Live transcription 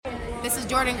This is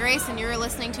Jordan Grace, and you're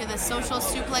listening to the Social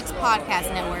Suplex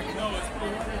Podcast Network.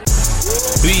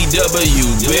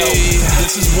 BWB,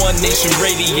 this is One Nation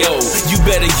Radio. You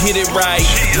better get it right.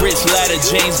 Rich Latta,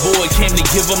 James Boyd came to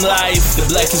give them life. The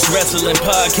Blackest Wrestling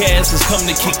Podcast has come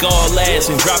to kick all ass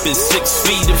and drop it 6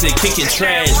 feet if they kicking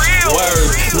trash.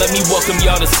 Word, let me welcome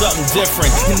y'all to something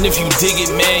different. And if you dig it,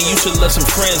 man, you should let some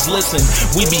friends listen.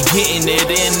 We be getting it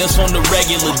in, this on the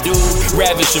regular, dude.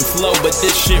 Ravish and flow, but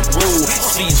this shit rude.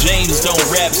 See, James don't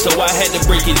rap, so I had to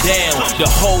break it down. The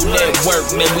whole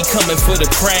network, man, we coming for the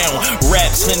crown.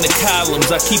 Raps in the columns,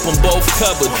 I keep them both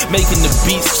covered. Making the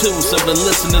beats too, so the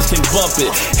listeners can bump it.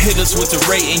 Hit us with the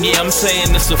rating, yeah, I'm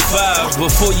saying it's a 5.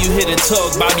 Before you hit it,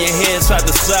 talk, bob your head side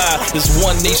to side. It's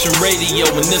One Nation Radio,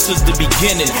 and this is the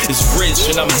beginning. It's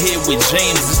Rich, and I'm here with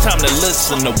James. It's time to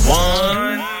listen to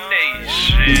One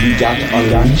Nation. We got to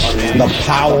unleash the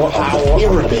power of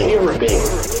the pyramid.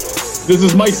 This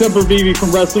is Mike Sempervive from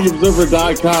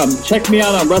WrestlingObserver.com. Check me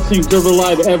out on Wrestling Observer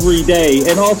Live every day.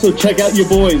 And also check out your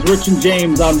boys, Rich and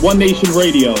James, on One Nation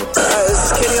Radio. This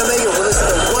is Kenny Omega. We're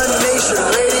listening to One Nation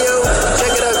Radio.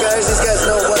 Check it out, guys. These guys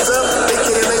know what's up. Big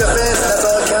Kenny Omega fans, and that's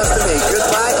all that counts to me.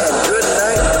 Goodbye and good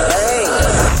night.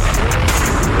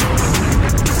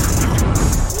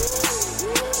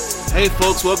 Bang. Hey,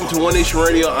 folks. Welcome to One Nation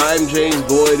Radio. I'm James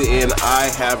Boyd, and I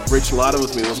have Rich Latta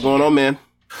with me. What's going on, man?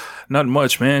 Not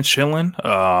much, man. Chilling.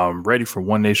 Ready for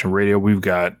One Nation Radio. We've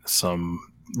got some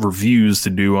reviews to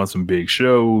do on some big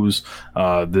shows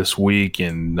this week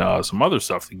and some other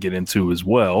stuff to get into as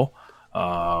well.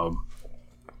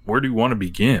 Where do you want to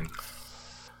begin?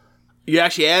 You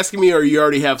actually asking me, or you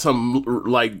already have something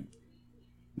like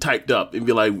typed up and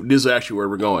be like, this is actually where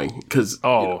we're going? Because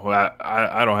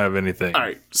I don't have anything. All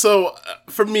right. So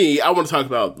for me, I want to talk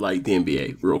about like the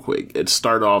NBA real quick and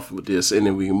start off with this, and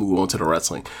then we can move on to the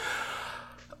wrestling.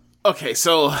 Okay,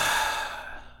 so I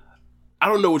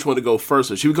don't know which one to go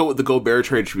first. Should we go with the Gobert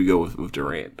trade, or should we go with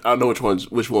Durant? I don't know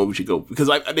which one we should go,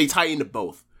 because they tie into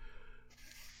both.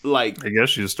 Like, I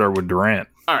guess you should start with Durant.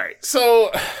 All right,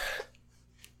 so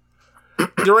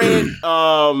Durant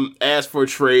asked for a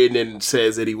trade and then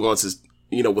says that he wants his,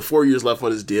 with 4 years left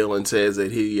on his deal, and says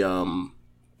that he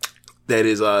that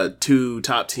his 2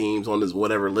 top teams on his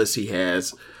whatever list he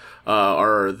has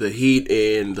are the Heat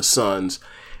and the Suns.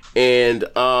 And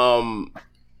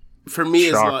for me,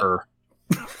 shocker.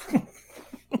 It's like,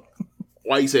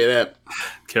 why you say that?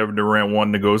 Kevin Durant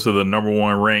wanted to go to the number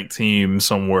 1 ranked team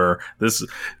somewhere.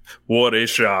 What a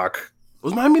shock.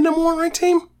 Was Miami number 1 ranked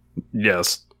team?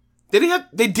 Yes. They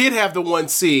did have the 1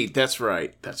 seed. That's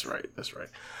right.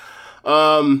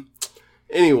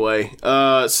 Anyway,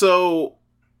 so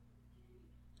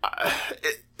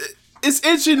it's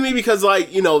interesting to me because,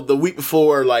 like, the week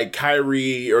before, like,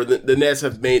 Kyrie or the Nets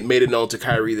have made it known to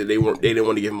Kyrie that they didn't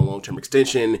want to give him a long-term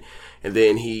extension, and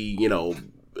then he,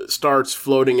 starts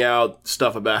floating out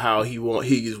stuff about how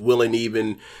he's willing to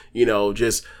even,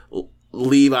 just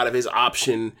leave out of his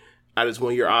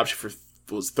 1-year option for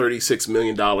was $36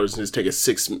 million and just take a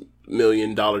 $6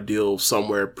 million deal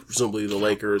somewhere, presumably the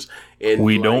Lakers. And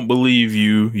we don't believe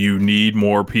you. You need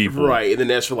more people. Right. And the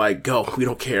Nets were like, go, we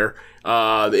don't care.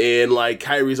 And like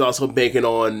Kyrie's also banking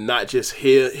on not just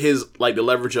his like the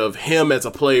leverage of him as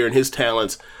a player and his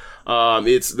talents.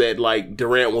 It's that like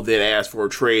Durant will then ask for a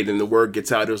trade, and the word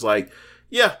gets out. It was like,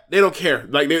 yeah, they don't care.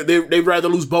 Like they'd rather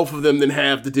lose both of them than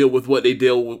have to deal with what they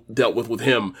dealt with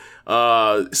him.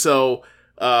 So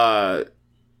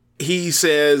he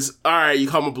says, all right, you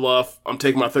call my bluff. I'm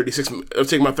taking my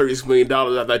 $36 million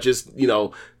after I just,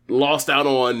 lost out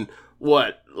on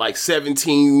what, like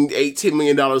 $18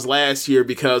 million last year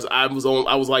because I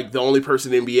was like the only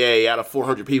person in the NBA out of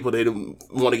 400 people that didn't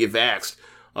want to get vaxxed,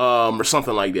 or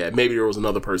something like that. Maybe there was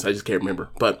another person. I just can't remember.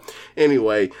 But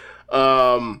anyway,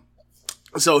 so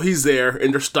he's there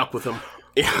and they're stuck with him.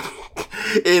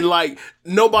 And like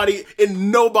nobody,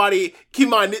 keep in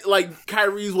mind, like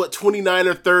Kyrie's 29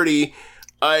 or 30,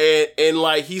 and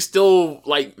like he's still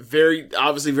like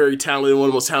obviously very talented, one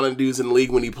of the most talented dudes in the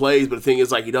league when he plays. But the thing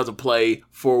is, like, he doesn't play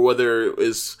for whether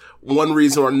it's one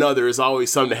reason or another. There's always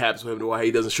something that happens with him to why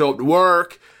he doesn't show up to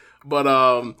work. But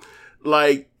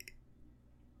like,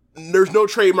 there's no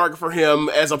trade market for him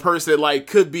as a person that like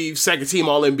could be second team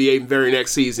All NBA very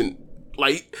next season.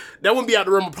 Like, that wouldn't be out of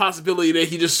the realm of possibility that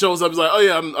he just shows up and is like, oh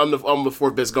yeah, I'm the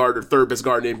fourth best guard or third best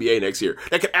guard in the NBA next year.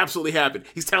 That could absolutely happen.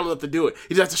 He's talented enough to do it.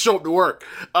 He just has to show up to work.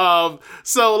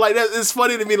 So like that, it's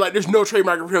funny to me. Like, there's no trade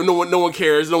market for him. No one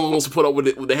cares. No one wants to put up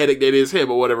with the headache that is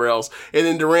him or whatever else. And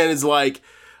then Durant is like,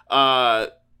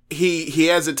 he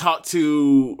hasn't talked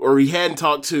to, or he hadn't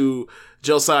talked to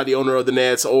Joe Tsai, the owner of the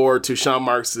Nets, or to Sean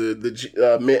Marks,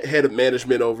 the head of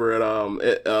management over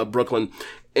at Brooklyn.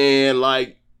 And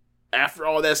like after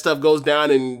all that stuff goes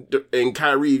down, and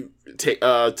Kyrie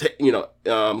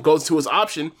goes to his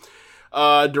option,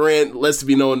 Durant lets it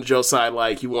be known to Joe Tsai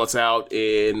like he wants out,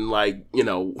 and like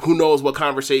who knows what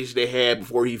conversation they had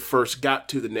before he first got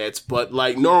to the Nets. But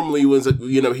like normally when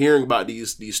hearing about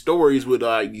these stories with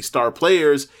like these star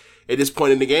players at this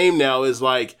point in the game now is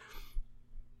like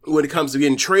when it comes to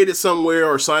getting traded somewhere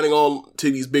or signing on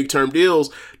to these big term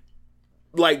deals,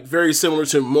 like very similar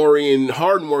to Morey and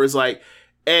Harden, where it's like,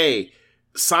 hey,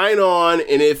 sign on,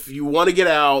 and if you want to get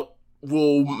out,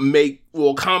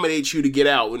 we'll accommodate you to get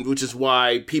out, which is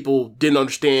why people didn't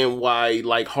understand why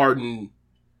like Harden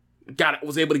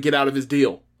was able to get out of his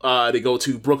deal to go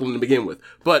to Brooklyn to begin with.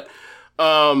 But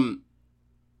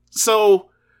so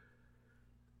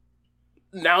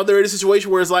now they're in a situation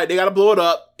where it's like they got to blow it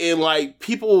up, and like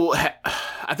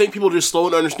I think people just slow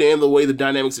to understand the way the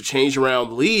dynamics have changed around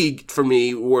the league for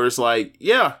me, where it's like,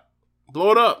 yeah,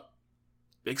 blow it up.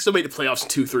 They can still make the playoffs in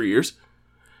 2-3 years.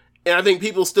 And I think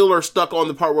people still are stuck on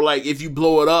the part where like, if you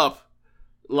blow it up,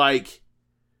 like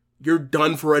you're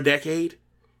done for a decade.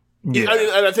 Yeah.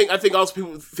 And I think also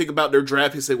people think about their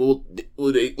draft picks, say, well,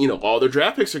 they, all their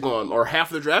draft picks are gone, or half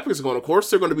of their draft picks are gone. Of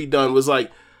course they're going to be done. Was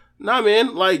like, nah,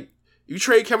 man, like you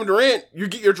trade Kevin Durant, you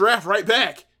get your draft right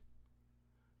back.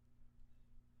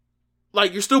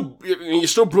 Like you're still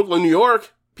Brooklyn, New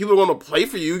York. People are going to play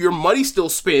for you. Your money still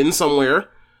spins somewhere.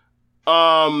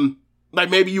 Like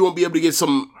maybe you won't be able to get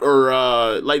some, or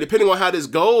like depending on how this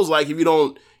goes, like if you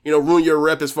don't, ruin your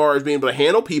rep as far as being able to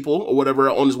handle people or whatever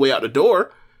on his way out the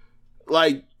door,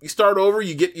 like you start over,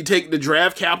 you take the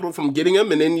draft capital from getting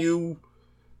him, and then you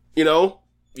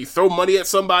throw money at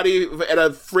somebody at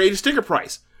a free agent sticker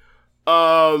price.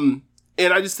 And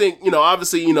I just think,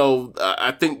 obviously,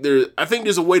 I think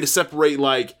there's a way to separate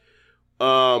like,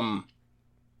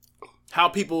 how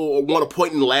people want to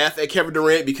point and laugh at Kevin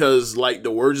Durant because like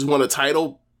the Warriors won a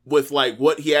title with like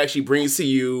what he actually brings to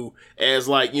you as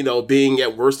like, being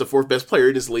at worst the fourth best player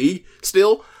in this league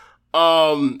still,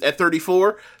 at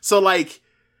 34. So like,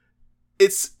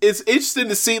 it's interesting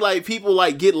to see like people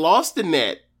like get lost in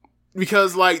that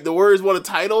because like the Warriors won a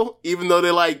title, even though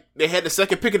they had the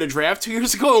second pick of the draft 2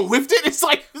 years ago and whiffed it. It's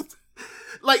like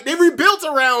they rebuilt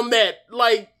around that.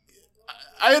 Like,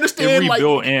 I understand. They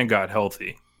rebuilt and got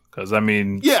healthy. Because, I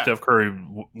mean, yeah. Steph Curry,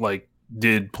 like,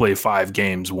 did play 5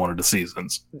 games one of the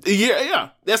seasons. Yeah.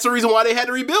 That's the reason why they had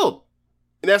to rebuild.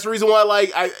 And that's the reason why,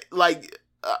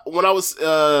 when I was,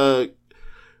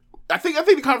 I think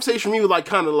the conversation for me was, like,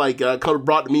 kind of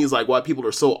brought to me is, like, why people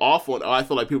are so off on, I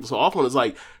feel like people are so off on is,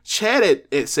 like, Chad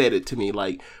had said it to me,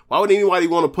 like, why would anybody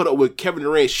want to put up with Kevin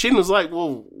Durant shit? And it was like,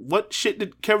 well, what shit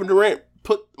did Kevin Durant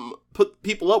put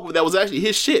people up with that was actually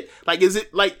his shit? Like,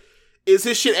 is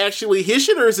his shit actually his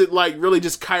shit, or is it like really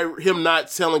just him not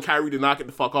telling Kyrie to knock it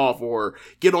the fuck off or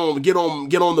get on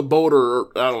the boat, or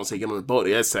I don't want to say get on the boat.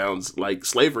 That sounds like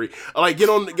slavery. Like get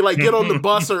on the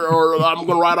bus or I'm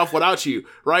gonna ride off without you,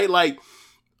 right? Like,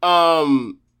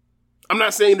 I'm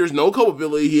not saying there's no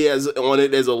culpability he has on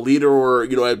it as a leader or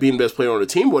at being the best player on the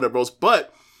team, or whatever else,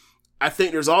 but I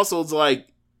think there's also like.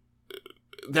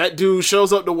 That dude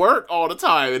shows up to work all the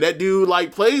time, and that dude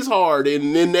like plays hard,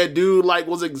 and then that dude like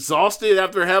was exhausted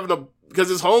after because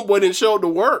his homeboy didn't show up to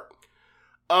work.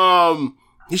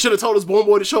 He should have told his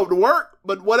homeboy to show up to work,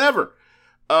 but whatever.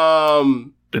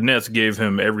 The Nets gave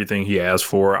him everything he asked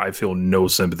for. I feel no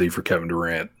sympathy for Kevin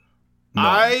Durant.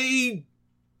 None.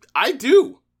 I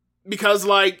do, because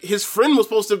like his friend was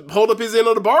supposed to hold up his end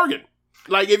of the bargain.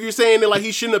 Like if you're saying that like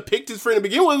he shouldn't have picked his friend to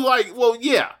begin with, like, well,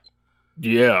 yeah,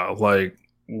 like.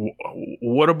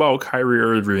 What about Kyrie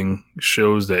Irving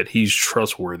shows that he's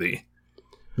trustworthy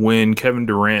when Kevin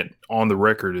Durant on the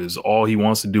record is all he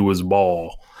wants to do is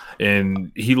ball, and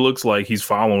he looks like he's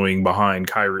following behind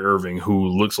Kyrie Irving, who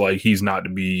looks like he's not to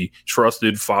be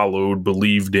trusted, followed,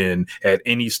 believed in at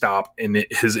any stop in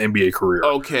his NBA career.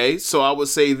 Okay, so I would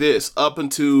say this. Up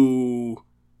until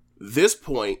this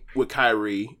point with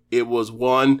Kyrie, it was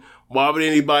one, why would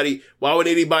anybody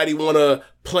want to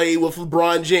play with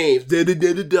LeBron James?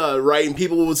 Right? And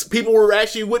people were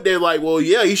actually with there like, well,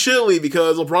 yeah, he should leave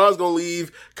because LeBron's gonna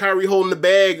leave Kyrie holding the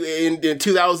bag in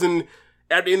 2000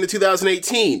 at the end of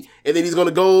 2018, and then he's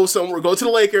gonna go somewhere, go to the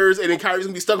Lakers, and then Kyrie's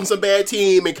gonna be stuck in some bad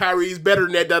team, and Kyrie's better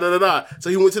than that. So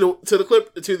he went to the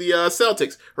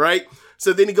Celtics, right?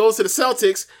 So then he goes to the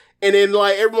Celtics, and then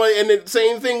like everyone, and then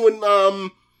same thing when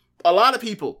a lot of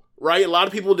people. right? A lot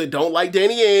of people that don't like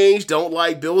Danny Ainge, don't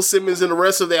like Bill Simmons and the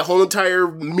rest of that whole entire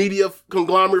media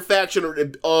conglomerate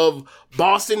faction of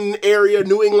Boston area,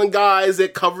 New England guys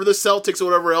that cover the Celtics or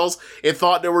whatever else, and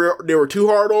thought they were too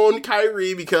hard on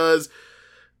Kyrie because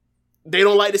they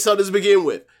don't like the Celtics to begin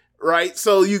with, right?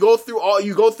 So you go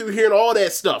through hearing all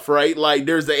that stuff, right? Like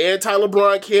there's the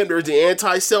anti-LeBron camp, there's the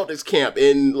anti-Celtics camp,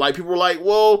 and like people were like,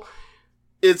 well,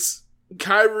 it's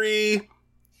Kyrie,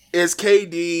 it's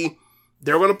KD.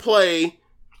 They're going to play,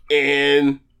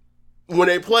 and when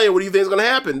they play, what do you think is going to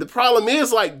happen? The problem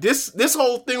is, like, this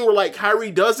whole thing where, like,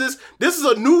 Kyrie does this is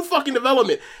a new fucking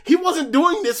development. He wasn't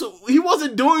doing this with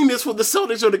the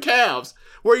Celtics or the Cavs,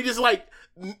 where he just, like,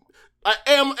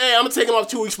 I'm going to take him off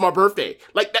 2 weeks for my birthday.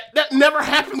 Like, that never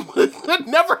happened. That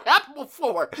never happened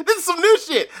before. This is some new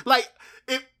shit.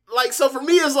 So for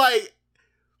me, it's like,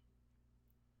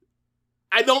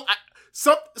 I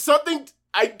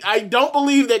don't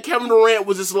believe that Kevin Durant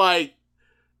was just like,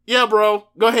 yeah, bro,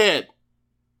 go ahead.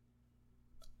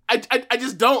 I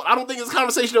just don't. I don't think it's a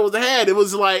conversation that was had. It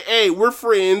was like, hey, we're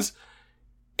friends,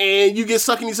 and you get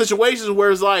stuck in these situations where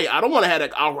it's like, I don't want to have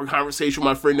that awkward conversation with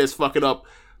my friend that's fucking up,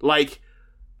 like,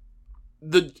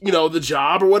 the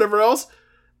job or whatever else.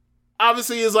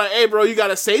 Obviously, it's like, hey, bro, you got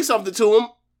to say something to him.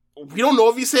 We don't know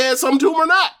if he said something to him or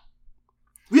not.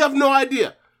 We have no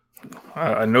idea.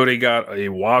 I know they got a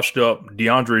washed up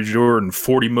DeAndre Jordan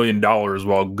 $40 million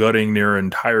while gutting their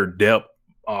entire depth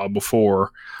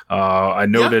before. I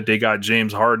know that they got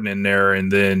James Harden in there,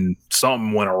 and then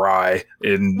something went awry,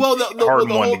 and Harden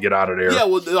wanted to get out of there. Yeah,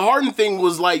 well, the Harden thing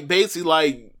was like basically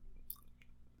like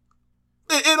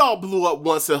it all blew up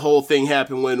once the whole thing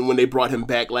happened when they brought him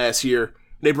back last year.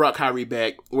 They brought Kyrie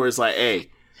back, where it's like, hey,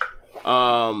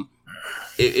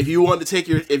 if you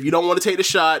don't want to take the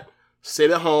shot,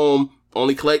 sit at home,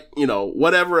 only collect,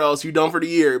 whatever else you done for the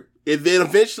year. And then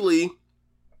eventually,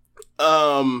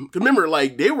 remember,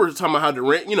 like, they were talking about how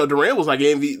Durant was like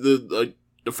the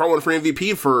front one for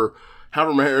MVP for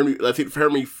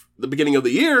the beginning of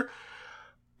the year.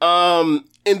 And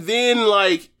then,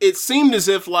 like, it seemed as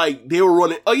if, like, they were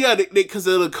running, because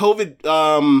of the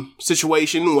COVID,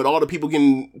 situation, with all the people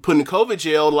getting put in COVID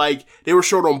jail, like, they were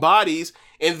short on bodies.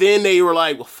 And then they were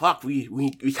like, well, fuck,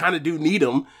 we kind of do need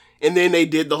them. And then they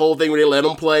did the whole thing where they let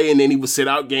him play, and then he would sit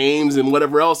out games and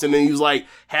whatever else. And then he was like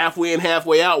halfway in,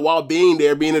 halfway out while being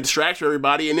there, being a distraction to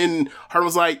everybody. And then Harden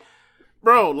was like,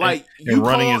 bro, like, and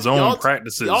running his own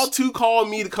practices. Y'all two called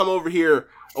me to come over here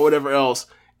or whatever else.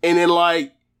 And then,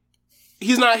 like,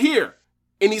 he's not here.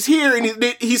 And he's here, and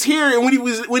he's here. And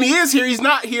when he is here, he's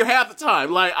not here half the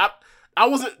time. Like,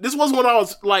 this wasn't what I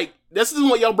was like, this isn't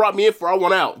what y'all brought me in for. I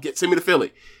want out. Send me to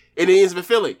Philly. And then he's in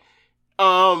Philly.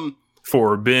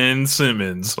 For Ben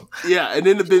Simmons. Yeah, and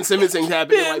then the Ben Simmons thing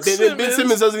happened. Ben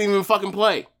Simmons doesn't even fucking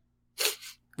play.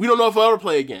 We don't know if he'll ever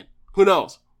play again. Who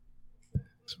knows?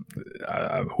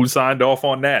 Who signed off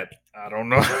on that? I don't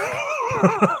know.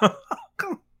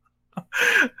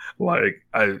 Like,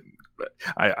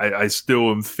 I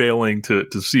still am failing to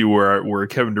see where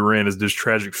Kevin Durant is this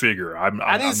tragic figure. I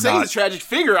didn't say he's a tragic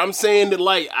figure. I'm saying that,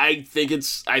 like, I think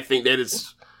that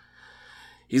it's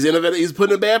he's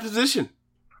put in a bad position.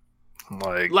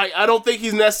 Like, I don't think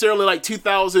he's necessarily like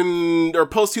 2000 or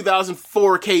post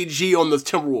 2004 KG on the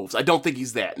Timberwolves. I don't think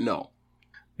he's that. No.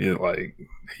 Yeah, like,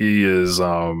 he is.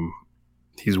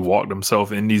 He's walked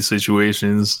himself in these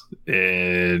situations,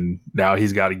 and now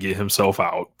he's got to get himself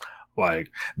out. Like,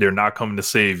 they're not coming to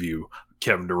save you,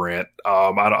 Kevin Durant.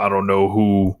 I don't know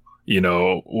who,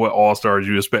 what all-stars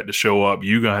you expect to show up.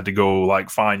 You're gonna have to go, like,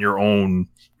 find your own,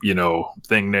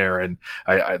 thing there. And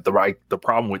the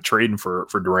problem with trading for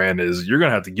Durant is you're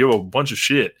gonna have to give a bunch of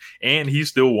shit, and he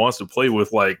still wants to play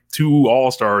with, like, 2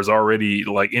 all-stars already,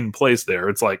 like, in place there.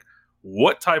 It's like,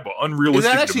 what type of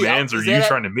unrealistic demands are you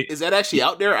trying to make? Is that actually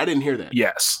out there? I didn't hear that.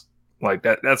 Yes. Like,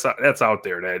 that's out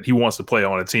there, that he wants to play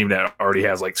on a team that already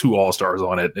has, like, 2 all-stars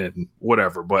on it and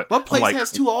whatever. But what place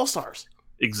has 2 all-stars?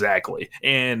 Exactly.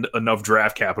 And enough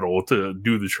draft capital to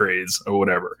do the trades or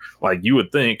whatever. Like, you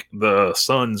would think the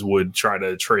Suns would try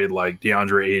to trade, like,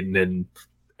 DeAndre Ayton and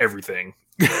everything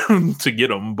to get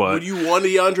him, but would you want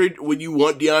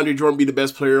DeAndre Jordan to be the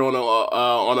best player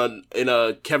in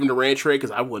a Kevin Durant trade? Because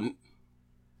I wouldn't.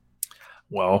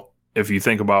 Well, if you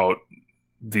think about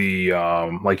the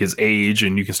like, his age,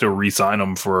 and you can still re-sign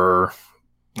him for,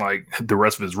 like, the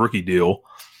rest of his rookie deal,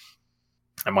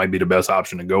 that might be the best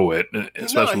option to go with,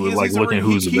 especially with, like, looking at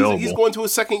who's available. He's going to a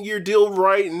 2nd-year deal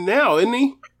right now, isn't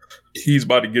he? He's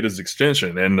about to get his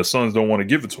extension, and the Suns don't want to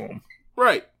give it to him.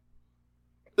 Right.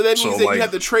 But that means that, like, you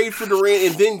have to trade for Durant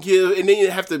and then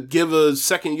you have to give a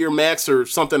 2nd-year max or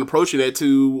something approaching that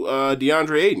to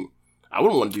DeAndre Ayton. I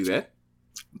wouldn't want to do that.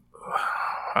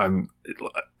 I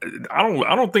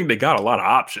don't think they got a lot of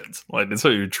options. Like, to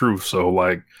tell you the truth. So,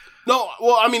 like, no.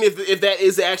 Well, I mean, if that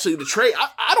is actually the trade,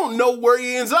 I don't know where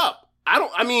he ends up. I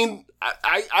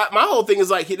my whole thing is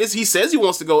like he says he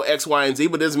wants to go X, Y, and Z,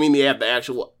 but doesn't mean they have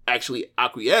to actually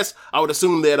acquiesce. I would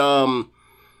assume that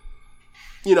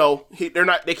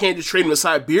they can't just trade him to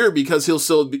Siberia because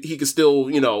he can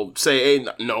still say, hey,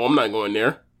 no, I'm not going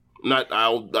there.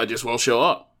 I just won't show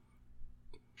up.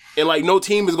 And like no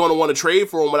team is going to want to trade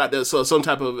for him without some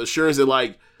type of assurance that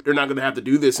like they're not going to have to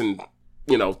do this in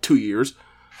 2 years.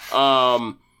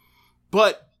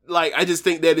 But like I just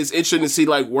think that it's interesting to see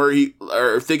like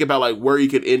think about like where he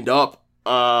could end up.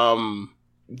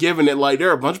 Given that like there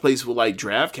are a bunch of places with like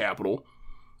draft capital,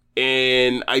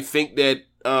 and I think that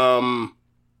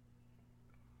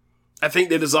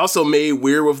it's also made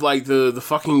weird with like the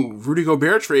fucking Rudy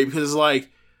Gobert trade because it's like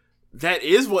that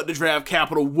is what the draft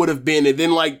capital would have been, and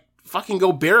then like fucking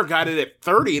Gobert got it at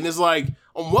 30, and it's like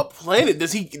on what planet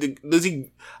does he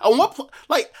on what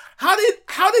like how did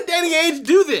Danny Ainge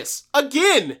do this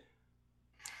again?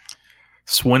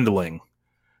 Swindling.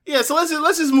 Yeah, so let's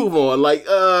just move on. Like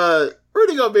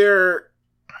Rudy Gobert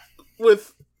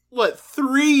with what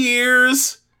 3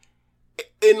 years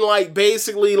in like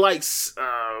basically like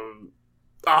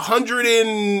 100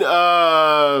 and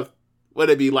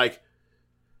what'd it be like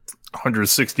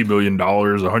 $160 million,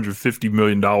 $150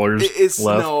 million left.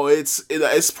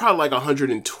 It's probably like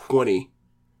 120.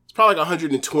 It's probably like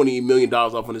 $120 million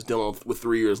off on his deal with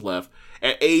 3 years left.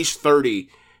 At age 30,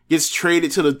 gets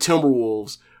traded to the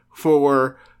Timberwolves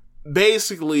for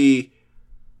basically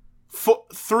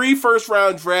 3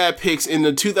 first-round draft picks in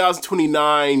the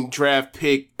 2029 draft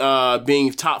pick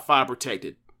being top 5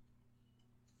 protected.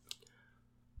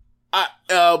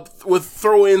 With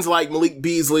throw-ins like Malik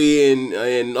Beasley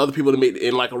and other people that made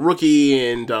in like a rookie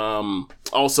and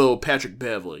also Patrick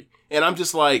Beverley. And I'm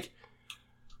just like,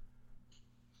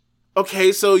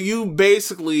 okay, so you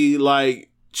basically like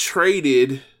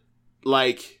traded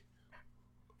like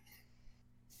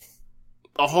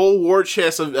a whole war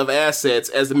chest of assets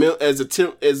as the Minnesota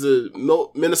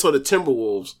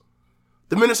Timberwolves.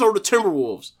 The Minnesota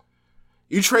Timberwolves.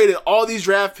 You traded all these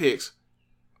draft picks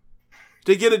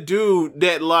to get a dude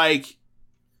that, like,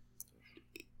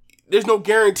 there's no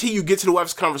guarantee you get to the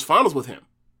Western Conference Finals with him.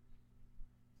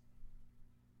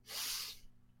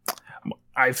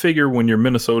 I figure when you're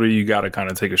Minnesota, you got to kind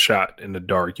of take a shot in the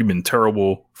dark. You've been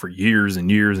terrible for years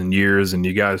and years and years, and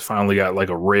you guys finally got, like,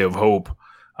 a ray of hope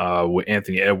with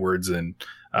Anthony Edwards and,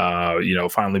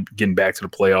 finally getting back to the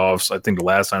playoffs. I think the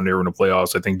last time they were in the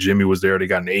playoffs, I think Jimmy was there. They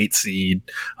got an 8 seed.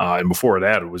 And before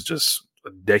that, it was just a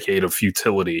decade of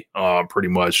futility, pretty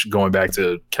much going back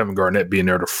to Kevin Garnett being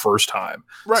there the first time.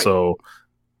 Right. So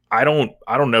I don't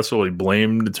necessarily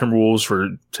blame the Timberwolves for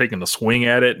taking a swing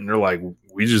at it. And they're like,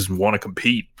 we just want to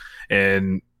compete.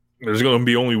 And there's going to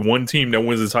be only one team that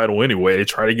wins the title anyway.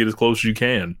 Try to get as close as you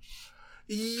can.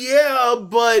 Yeah,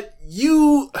 but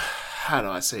how do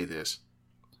I say this?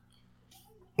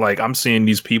 Like, I'm seeing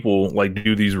these people like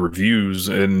do these reviews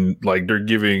and like they're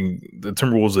giving the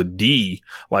Timberwolves a D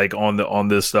like on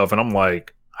this stuff, and I'm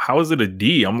like, how is it a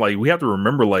D? I'm like, we have to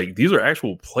remember like these are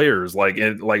actual players, like,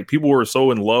 and like people are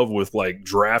so in love with like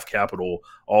draft capital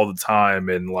all the time,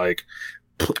 and like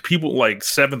people like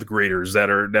 7th graders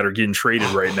that are getting traded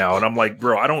right now, and I'm like,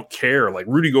 bro, I don't care. Like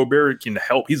Rudy Gobert can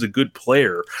help. He's a good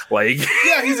player. Like,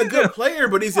 yeah, he's a good player,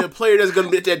 but he's a player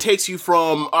that takes you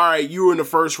from, all right, you were in the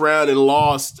first round and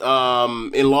lost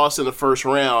in the first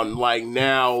round. Like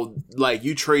now, like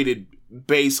you traded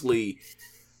basically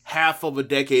half of a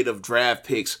decade of draft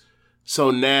picks.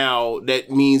 So now that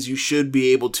means you should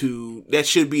be able to. That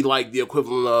should be like the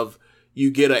equivalent of you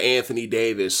get an Anthony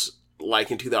Davis like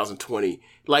in 2020.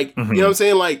 Like, you know what I'm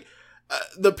saying? Like,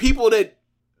 the people that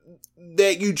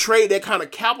you trade that kind of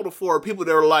capital for are people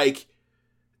that are like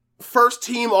first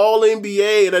team All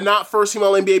NBA and are not first team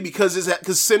All NBA because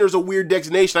center's a weird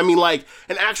designation. I mean, like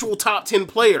an actual top 10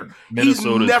 player. He's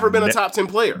never been a top 10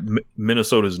 player.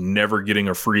 Minnesota's never getting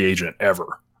a free agent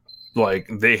ever. Like,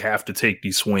 they have to take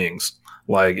these swings,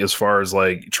 like, as far as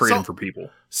like trading for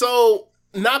people. So,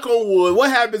 knock on wood,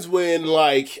 what happens when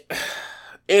like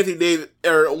Anthony Davis,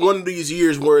 or one of these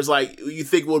years where it's like, you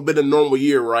think it would have been a normal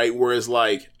year, right? Where it's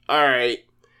like, all right,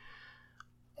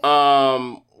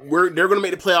 they're going to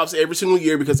make the playoffs every single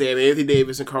year because they have Anthony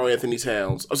Davis and Karl-Anthony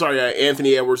Towns. I'm sorry,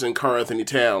 Anthony Edwards and Karl-Anthony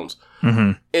Towns.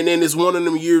 And then it's one of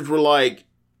them years where like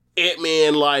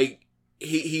Ant-Man, like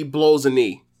he blows a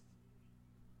knee.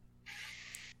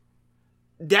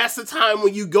 That's the time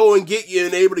when you go and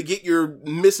able to get your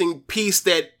missing piece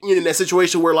that, in that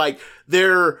situation where like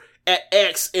they're at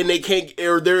X and they can't,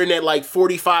 or they're in that like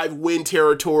 45 win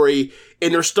territory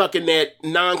and they're stuck in that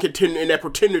non-contender, in that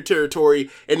pretender territory,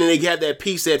 and then they have that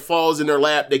piece that falls in their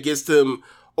lap that gets them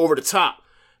over the top.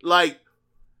 Like,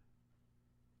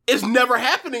 it's never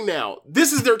happening now.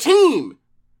 This is their team.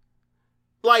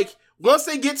 Like, once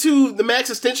they get to the max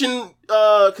extension,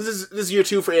 because this is year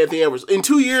 2 for Anthony Edwards. In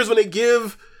 2 years, when they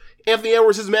give Anthony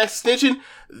Edwards his max extension,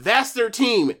 that's their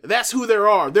team. That's who they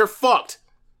are. They're fucked.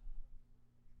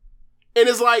 And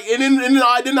it's like, and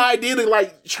then ideally,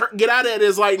 like, get out of it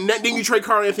is like, then you trade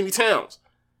Karl Anthony Towns.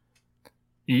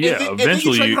 Yeah,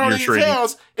 eventually you're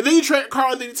trading. And then you trade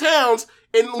Karl Anthony Towns,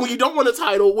 and when you don't win a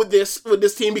title with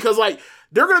this team, because like,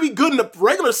 they're going to be good in the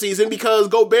regular season because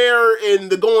Gobert and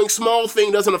the going small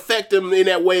thing doesn't affect them in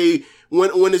that way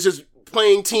when it's just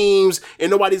playing teams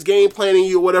and nobody's game planning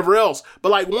you or whatever else. But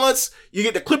like, once you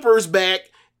get the Clippers back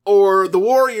or the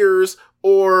Warriors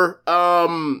or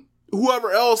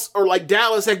whoever else, or like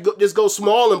Dallas that just goes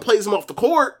small and plays them off the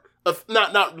court,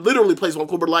 not literally plays them off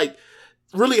the court, but like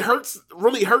really hurts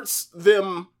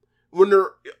them when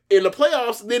they're in the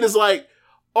playoffs, then it's like,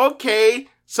 okay,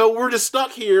 so we're just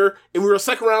stuck here, and we're a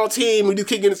second round team. We do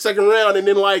kick in the second round, and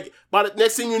then like by the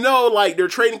next thing you know, like they're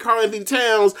trading Karl Anthony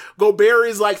Towns. Gobert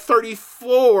is like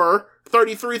 34,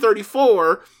 33,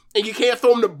 34, and you can't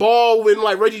throw him the ball when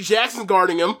like Reggie Jackson's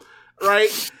guarding him, right?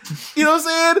 You know what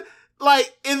I'm saying?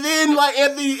 Like, and then like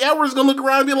Anthony Edwards is gonna look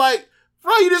around and be like,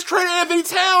 bro, you just traded Anthony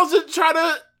Towns to try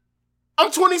to.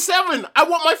 I'm 27. I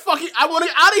want to get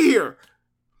out of here.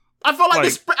 I feel like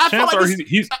this. I feel like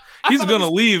he's gonna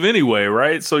leave anyway,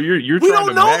 right? So you're. We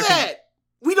don't know that.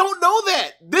 We don't know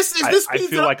that. I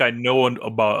feel like I know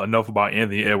enough about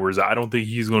Anthony Edwards. I don't think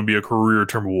he's going to be a career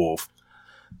Timberwolf.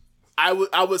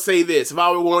 I would say this: if I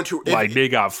were going to, they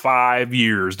got 5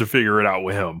 years to figure it out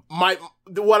with him.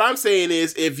 What I'm saying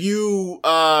is, if you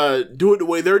do it the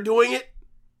way they're doing it,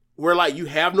 where like you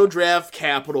have no draft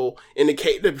capital and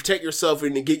to protect yourself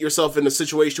and to get yourself in a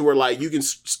situation where like you can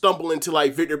stumble into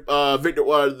like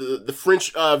the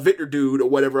French Victor dude or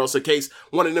whatever else, in case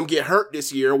one of them get hurt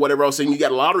this year or whatever else, and you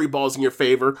got lottery balls in your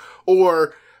favor,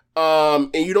 or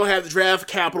and you don't have the draft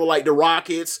capital like the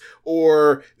Rockets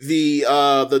or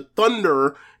the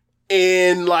Thunder,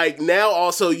 and like now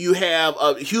also you have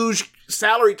a huge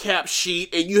salary cap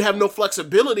sheet and you have no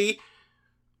flexibility,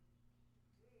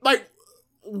 like.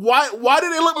 Why do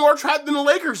they look more attractive than the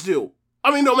Lakers do?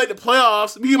 I mean, they'll make the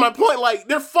playoffs. You get my point. Like,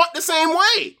 they're fucked the same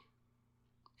way.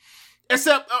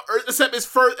 Except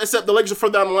the Lakers are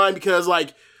further down the line because,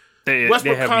 like, they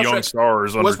have young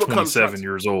stars under 27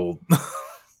 years old.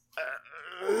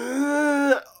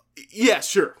 Yeah,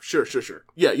 sure.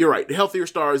 Yeah, you're right. The healthier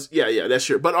stars, yeah, that's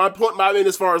sure. But I mean,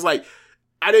 as far as like,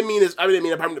 I mean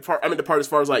the part as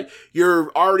far as like you're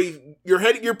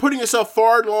putting yourself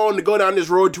far along to go down this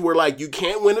road to where like you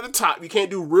can't win at the top, you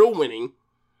can't do real winning,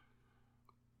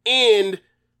 and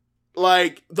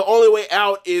like the only way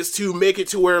out is to make it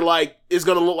to where like it's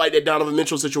gonna look like that Donovan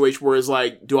Mitchell situation where it's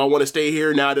like, do I want to stay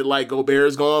here now that like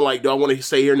Gobert's gone? Like, do I want to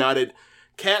stay here now that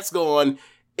Cat's gone?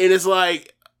 And it's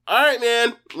like, all right,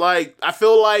 man. Like, I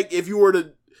feel like if you were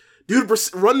to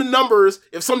run the numbers,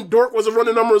 if some dork was to run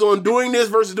the numbers on doing this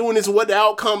versus doing this, what the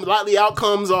likely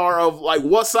outcomes are of like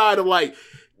what side of like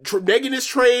making this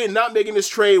trade and not making this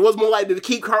trade, what's more likely to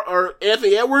keep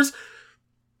Anthony Edwards?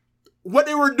 What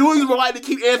they were doing is more likely to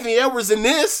keep Anthony Edwards in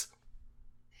this.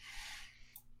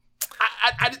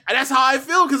 I that's how I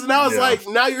feel, because now it's like,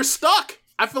 now you're stuck.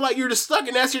 I feel like you're just stuck,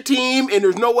 and that's your team, and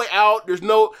there's no way out. There's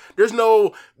no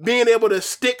being able to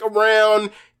stick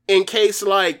around in case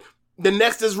like the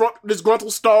next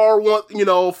disgruntled star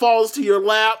falls to your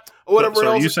lap or whatever else.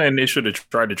 So are you saying they should have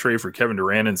tried to trade for Kevin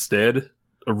Durant instead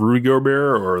of Rudy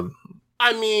Gobert? Or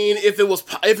I mean, if it was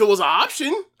an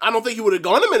option, I don't think he would have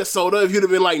gone to Minnesota if you'd have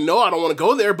been like, no, I don't want to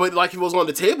go there. But like, if it was on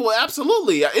the table,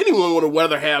 absolutely, anyone would have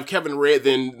rather have Kevin Durant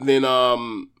than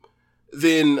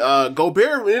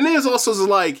Gobert. And it is also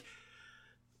like,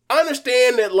 I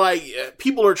understand that like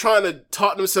people are trying to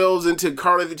talk themselves into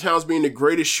Karl Anthony Towns being the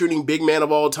greatest shooting big man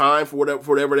of all time for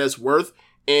whatever that's worth.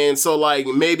 And so like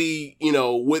maybe,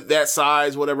 with that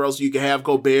size, whatever else you can have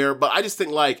Gobert. But I just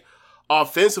think like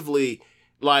offensively,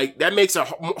 like that makes it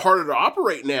harder to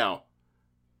operate now.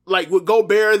 Like with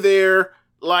Gobert there,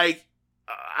 like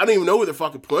I don't even know who the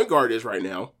fucking point guard is right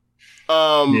now.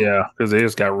 Yeah, because they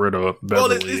just got rid of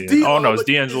Beverly. It's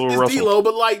D'Angelo Russell. It's D'Lo,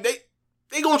 but like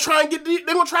they're gonna try and get rid of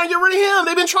him.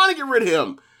 They've been trying to get rid of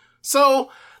him.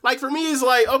 So like for me, it's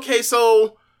like, okay,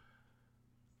 so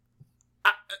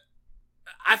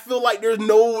I feel like there's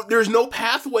no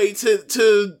pathway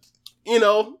to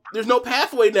there's no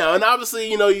pathway now. And obviously,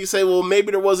 you say, well,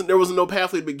 maybe there wasn't no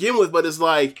pathway to begin with, but it's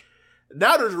like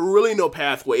Now there's really no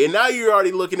pathway. And now you're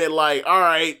already looking at like, all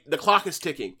right, the clock is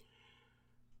ticking.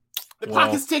 The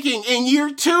clock is ticking in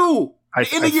year 2.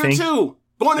 In year 2.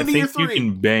 Going into year 3. You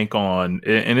can bank on,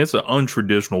 and it's an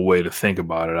untraditional way to think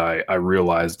about it. I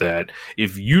realize that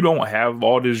if you don't have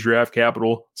all this draft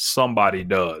capital, somebody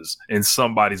does, and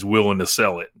somebody's willing to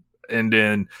sell it. And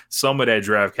then some of that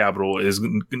draft capital is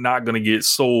not going to get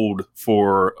sold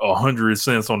for 100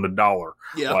 cents on the dollar.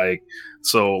 Yeah.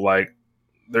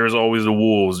 There's always the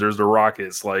Wolves, there's the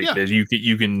Rockets, that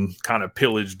you can kind of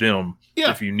pillage them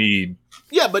if you need.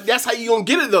 Yeah, but that's how you're going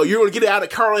to get it, though. You're going to get it out of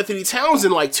Karl Anthony Towns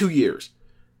in like 2 years.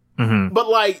 Mm-hmm. But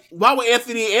like, why would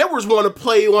Anthony Edwards want to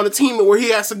play on a team where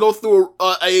he has to go through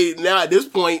now at this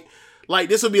point, like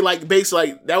this would be like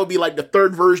basically like that would be like the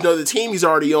third version of the team he's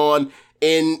already on,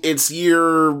 and it's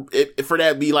for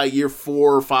that be like year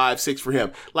 4, 5, 6 for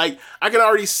him. Like I can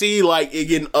already see like it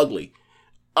getting ugly.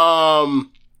 And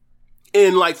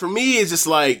like for me, it's just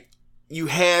like you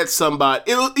had somebody.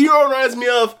 It reminds me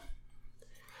of.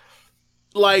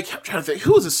 Like, I'm trying to think,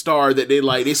 who was a star that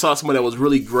they saw someone that was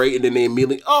really great and then they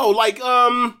immediately,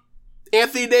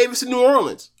 Anthony Davis in New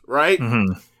Orleans, right?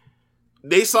 Mm-hmm.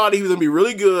 They saw that he was going to be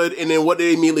really good, and then what did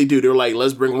they immediately do? They were like,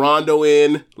 let's bring Rondo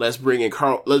in, let's bring in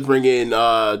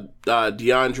DeMarcus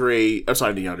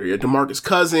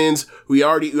Cousins, we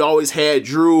always had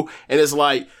Drew, and it's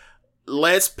like,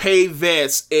 let's pay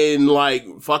vets and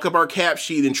like fuck up our cap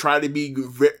sheet and try to be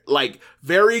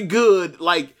very good,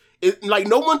 like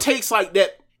no one takes like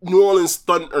that the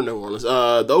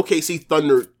OKC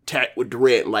Thunder tack with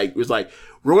Durant. Like it was like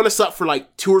we're gonna suck for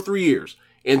like 2 or 3 years,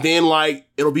 and then like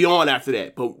it'll be on after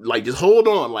that. But like just hold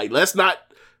on, like let's not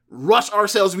rush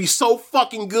ourselves to be so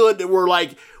fucking good that we're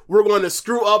going to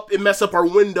screw up and mess up our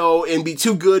window and be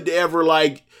too good to ever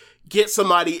like get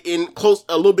somebody in close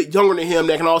a little bit younger than him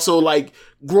that can also like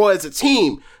grow as a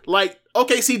team. Like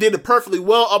OKC did it perfectly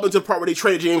well up until the part where they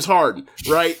traded James Harden,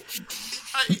 right?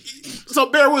 So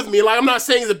bear with me. Like I'm not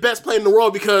saying he's the best player in the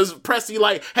world because Presti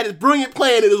like had this brilliant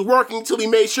plan and it was working until he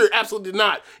made sure it absolutely did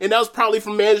not, and that was probably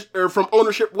from from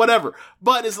ownership, whatever.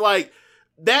 But it's like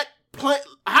that plan.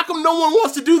 How come no one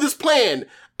wants to do this plan?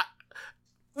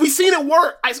 We seen it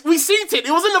work. We seen it. It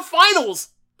was in the finals.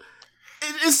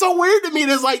 It's so weird to me.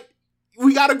 There's like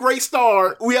we got a great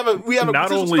star. We have a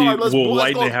not only star. Let's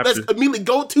immediately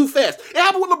go too fast. It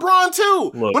happened with LeBron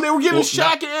too. When they were giving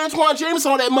Shaq and Antoine Jameson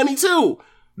all that money too.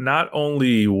 Not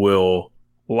only will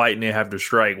Lightning have to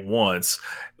strike once,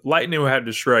 Lightning will have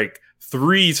to strike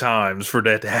 3 times for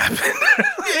that to happen.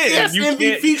 Yes,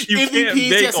 MVPs.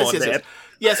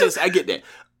 Yes, I get that.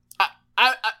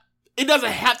 It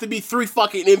doesn't have to be 3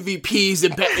 fucking MVPs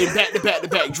in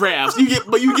back-to-back drafts. You get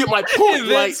my point.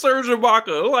 Like Serge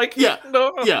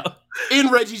Ibaka,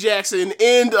 and Reggie Jackson,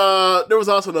 and there was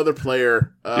also another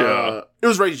player. It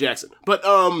was Reggie Jackson, but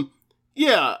I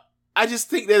just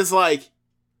think that it's like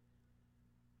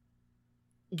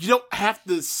you don't have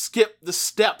to skip the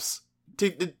steps.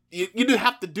 You didn't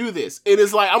have to do this, and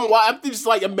it's like I'm just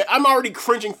like I'm already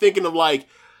cringing thinking of like.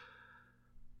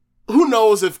 Who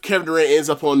knows if Kevin Durant ends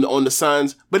up on the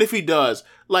Suns? But if he does,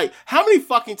 like, how many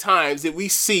fucking times did we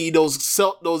see those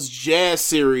Jazz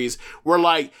series where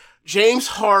like James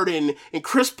Harden and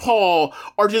Chris Paul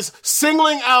are just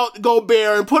singling out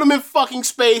Gobert and put him in fucking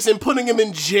space and putting him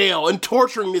in jail and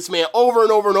torturing this man over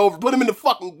and over and over, put him in the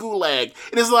fucking gulag.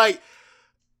 And it's like,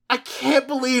 I can't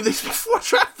believe these 4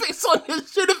 draft picks on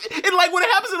this shit. And like when it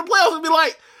happens in the playoffs, it'll be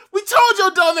like, we told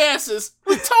you, dumbasses.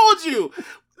 We told you.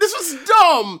 This was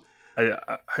dumb.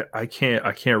 I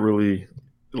can't really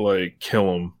like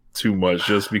kill them too much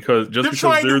just because they're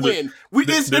trying to win.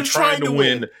 They're trying to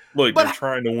win. Look, they're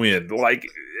trying to win. Like,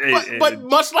 but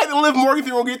much like the Liv Morgan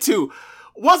thing we'll get to,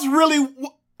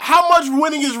 how much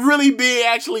winning is really being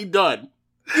actually done?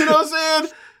 You know what I'm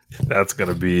saying? That's what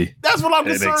I'm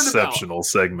concerned about. An exceptional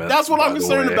segment. That's what I'm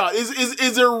concerned about.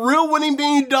 Is there real winning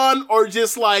being done, or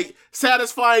just like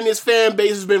satisfying this fan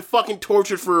base who's been fucking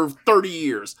tortured for 30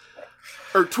 years?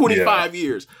 Or 25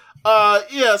 years.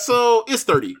 So it's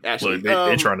 30, actually. Look,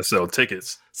 they're trying to sell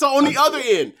tickets. So on the other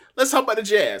end, let's talk about the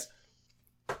Jazz.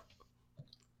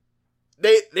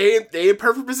 They in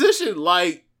perfect position.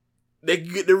 Like, they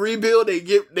get the rebuild,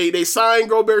 they sign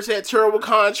Gobert to that terrible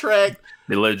contract.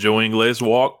 They let Joe Ingles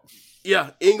walk.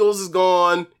 Yeah, Ingles is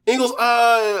gone. Ingles,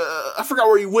 I forgot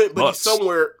where he went, but he's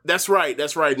somewhere. That's right.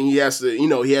 And he has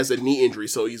he has a knee injury,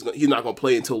 so he's not gonna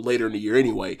play until later in the year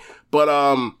anyway. But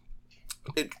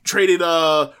it traded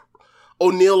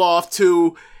O'Neal off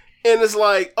too, and it's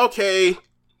like, okay,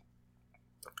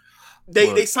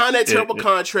 they signed that terrible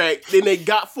contract, then they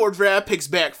got 4 draft picks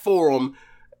back for him,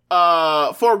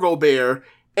 for Gobert,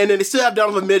 and then they still have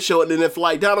Donovan Mitchell, and then if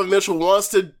like Donovan Mitchell wants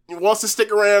to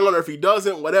stick around, or if he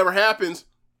doesn't, whatever happens,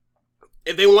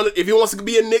 if he wants to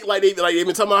be a Knick, like they've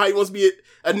been talking about how he wants to be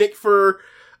a Knick for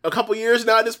a couple years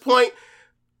now at this point,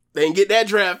 they can get that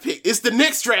draft pick. It's the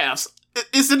Knicks drafts.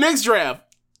 It's the Knicks draft.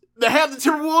 They have the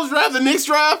Timberwolves draft, the Knicks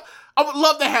draft. I would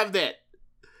love to have that.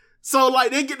 So, like,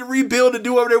 they get to rebuild and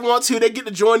do whatever they want to. They get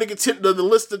to join the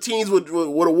list of teams with a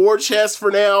war chest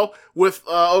for now with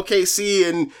OKC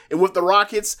and with the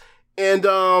Rockets. And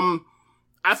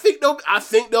I think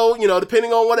though, you know,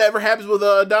 depending on whatever happens with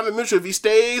Donovan Mitchell, if he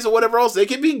stays or whatever else, they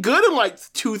could be good in like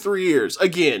 2-3 years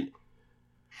again.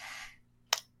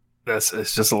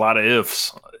 It's just a lot of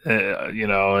ifs, you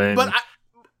know. And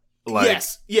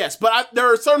but yes, but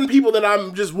there are certain people that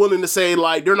I'm just willing to say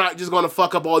like they're not just going to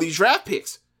fuck up all these draft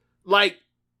picks. Like,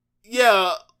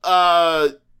 yeah,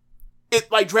 drafting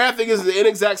is the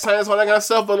inexact science, all that kind of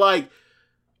stuff, but like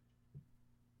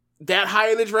that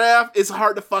high in the draft, it's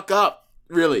hard to fuck up,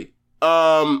 really.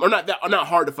 Or not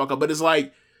hard to fuck up, but it's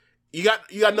like you got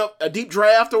a deep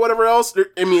draft or whatever else.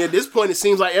 I mean, at this point, it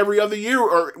seems like every other year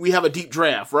or we have a deep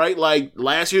draft, right? Like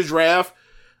last year's draft,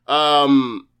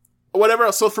 whatever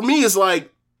else. So for me, it's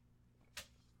like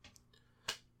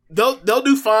they'll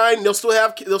do fine. They'll still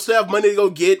have money to go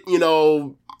get, you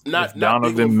know, if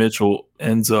Donovan Mitchell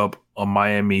ends up on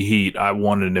Miami Heat, I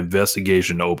want an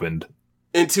investigation opened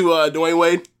into Dwayne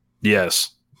Wade.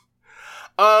 Yes.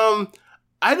 When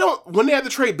they have to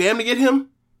trade Bam to get him?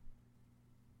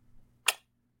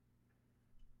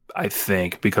 I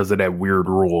think because of that weird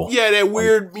rule. Yeah,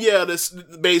 that's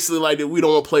basically like that we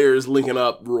don't want players linking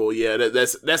up rule. Yeah,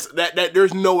 that's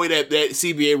there's no way that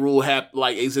CBA rule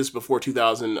exists before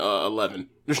 2011.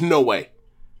 There's no way.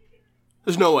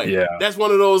 There's no way. Yeah. That's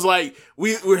one of those like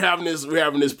we're having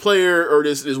this player or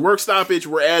this work stoppage,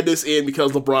 we're adding this in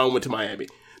because LeBron went to Miami.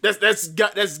 That's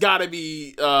got to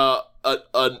be a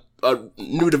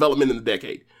new development in the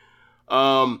decade.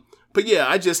 But yeah,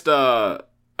 I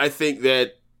think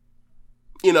that,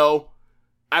 you know,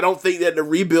 I don't think that the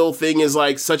rebuild thing is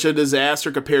like such a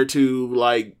disaster compared to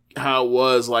like how it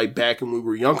was like back when we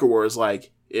were younger, where it's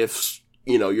like if,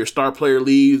 you know, your star player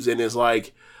leaves and it's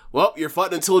like, well, you're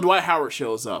fucked until Dwight Howard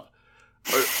shows up.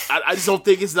 I just don't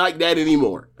think it's like that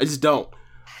anymore. I just don't.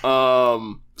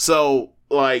 So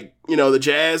like, you know, the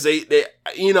Jazz, they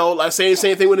you know, like saying the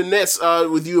same thing with the Nets,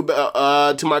 with you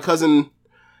about to my cousin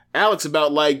Alex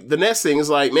about like the Nets thing is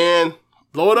like, man,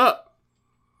 blow it up.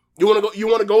 You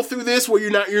want to go through this where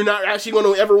you're not actually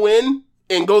going to ever win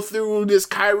and go through this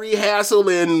Kyrie hassle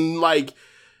and like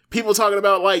people talking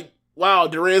about like, wow,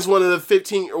 Durant's one of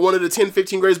the 10,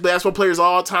 15 greatest basketball players of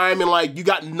all time, and like you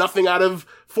got nothing out of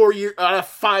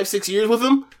 5, 6 years with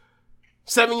him,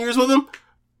 7 years with him.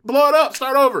 Blow it up,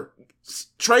 start over,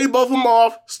 trade both of them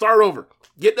off, start over,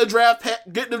 get your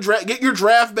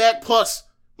draft back plus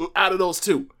out of those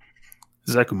two.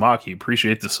 Zekumaki,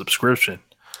 appreciate the subscription.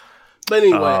 But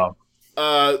anyway,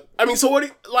 I mean, so what do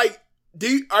you, like?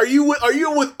 Are you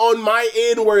with on my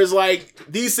end where it's like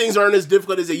these things aren't as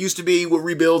difficult as they used to be with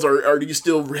rebuilds, or are you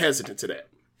still hesitant to that?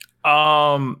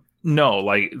 No,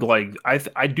 like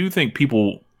I do think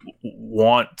people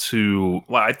want to.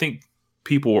 Like, I think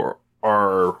people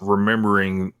are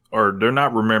remembering, or they're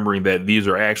not remembering that these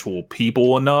are actual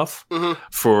people enough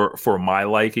for my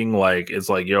liking. Like it's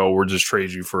like, yo, we're just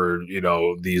trade you for, you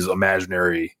know, these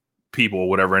imaginary people or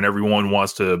whatever, and everyone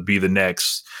wants to be the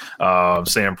next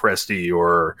Sam Presti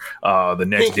or the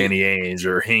next Hinkie. Danny Ainge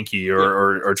or Hinkie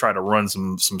or try to run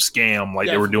some scam like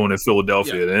they were doing in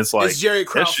Philadelphia. And it's like it's Jerry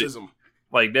Krauseism.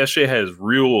 Like that shit has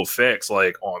real effects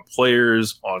like on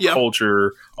players, on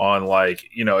culture, on like,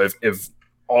 you know, if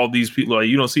all these people, like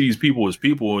you don't see these people as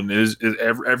people and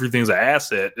everything's an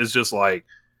asset. It's just like,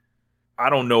 I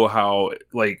don't know how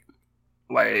like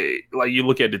you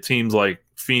look at the teams like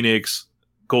Phoenix,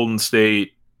 Golden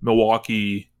State,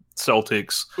 Milwaukee,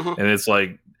 Celtics, and it's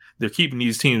like they're keeping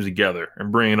these teams together and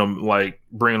bringing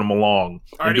them along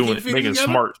and making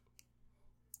smart.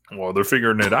 Well, they're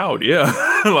figuring it out, yeah.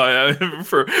 Like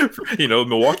for you know,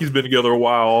 Milwaukee's been together a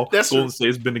while. Golden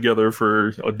State's been together for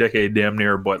a decade, damn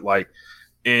near. But like,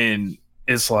 and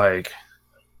it's like,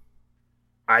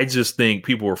 I just think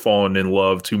people are falling in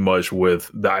love too much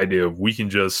with the idea of we can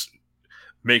just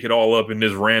make it all up in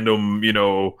this random, you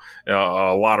know,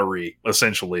 lottery,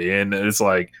 essentially. And it's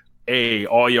like, A,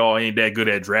 all y'all ain't that good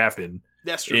at drafting.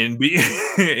 That's true.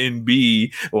 And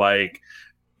B, like,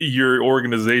 your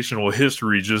organizational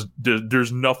history just,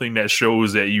 there's nothing that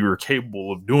shows that you are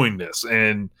capable of doing this.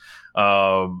 And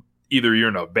either you're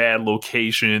in a bad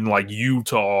location like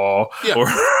Utah or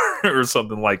or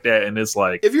something like that. And it's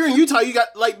like, if you're in Utah, you got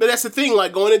like, but that's the thing,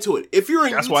 like going into it. If you're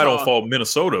in that's Utah, why I don't fault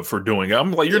Minnesota for doing it.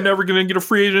 I'm like, you're never going to get a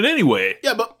free agent anyway.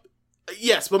 Yeah, but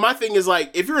but my thing is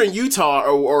like, if you're in Utah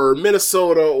or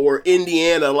Minnesota or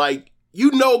Indiana, like,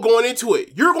 going into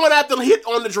it, you're going to have to hit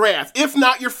on the draft. If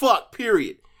not, you're fucked,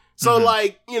 period. So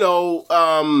like,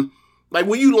 like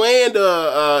when you land,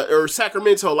 or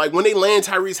Sacramento, like when they land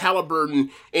Tyrese Halliburton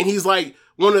and he's like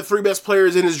one of the 3 best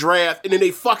players in his draft, and then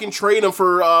they fucking trade him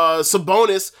for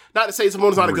Sabonis. Not to say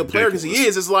Sabonis not a good player, because he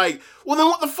is. It's like, well then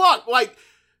what the fuck? Like,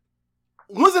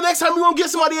 when's the next time you're gonna get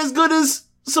somebody as good as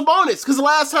Sabonis? Because the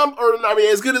last time,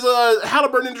 as good as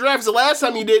Halliburton in the draft, the last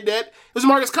time you did that, it was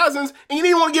Marcus Cousins, and you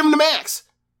didn't want to give him the max.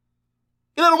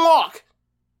 You let him walk.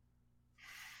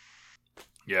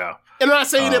 Yeah. And I'm not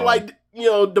saying that, like,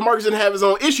 DeMarcus didn't have his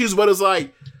own issues, but it's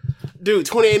like, dude,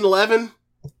 28-11?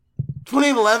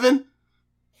 28-11?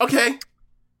 Okay.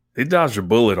 They dodged a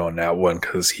bullet on that one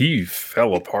because he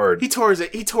fell apart. He tore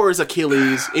his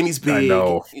Achilles, and he's big.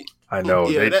 I know.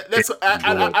 Yeah,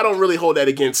 I don't really hold that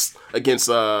against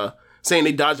saying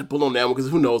they dodged a bullet on that one,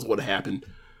 because who knows what happened.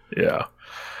 Yeah.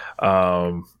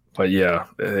 But yeah,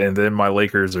 and then my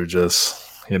Lakers are just,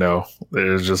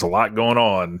 there's just a lot going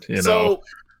on, So,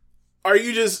 are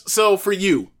you so for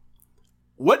you,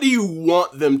 what do you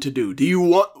want them to do? Do you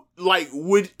want, like,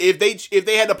 if they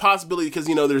had the possibility, because,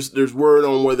 there's word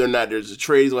on whether or not there's a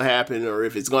trade will happen, or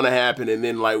if it's going to happen, and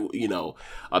then, like,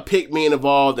 a pick being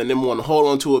involved, and then want to hold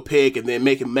on to a pick, and then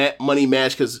making money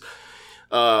match, because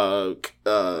Westbrook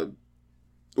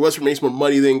makes more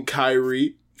money than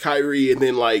Kyrie, and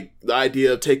then, like, the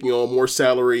idea of taking on more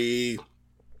salary,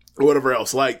 whatever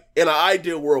else. Like, in an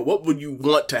ideal world, what would you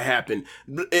want to happen?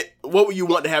 What would you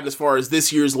want to happen as far as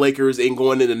this year's Lakers and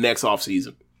going into the next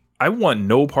offseason? I want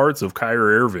no parts of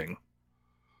Kyrie Irving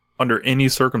under any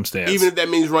circumstance. Even if that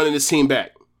means running this team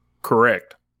back.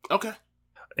 Correct. Okay.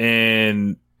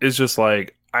 And it's just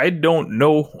like, I don't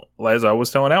know, as I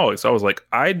was telling Alex, I was like,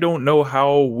 I don't know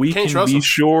how we can be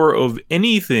sure of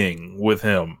anything with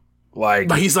him. Like,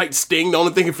 but he's like Sting. The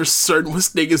only thing for certain with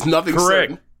Sting is nothing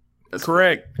certain. That's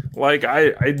correct. Like,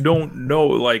 I don't know.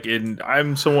 Like,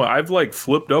 I've like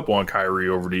flipped up on Kyrie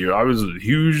over the year. I was a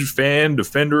huge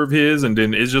defender of his, and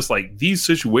then it's just like these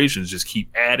situations just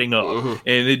keep adding up,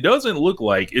 and it doesn't look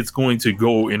like it's going to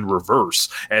go in reverse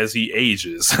as he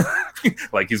ages.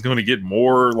 Like, he's going to get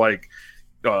more like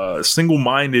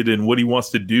single-minded in what he wants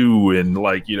to do, and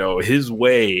like, his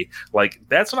way. Like,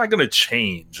 that's not going to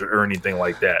change or anything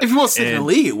like that. If he wants to stay in the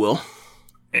league, it will.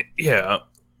 Yeah,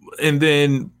 and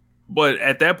then. But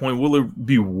at that point, will it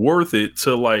be worth it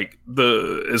to like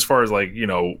as far as like,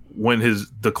 when his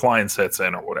decline sets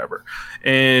in or whatever?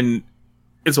 And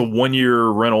it's a 1-year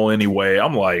rental anyway.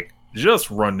 I'm like, just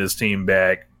run this team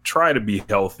back, try to be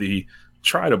healthy,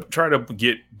 try to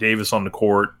get Davis on the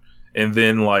court, and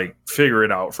then like figure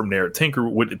it out from there, tinker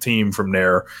with the team from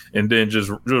there, and then just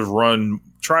run,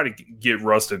 try to get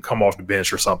Russ to come off the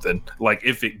bench or something. Like,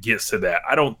 if it gets to that,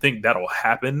 I don't think that'll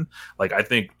happen. Like, I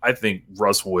think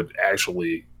Russ would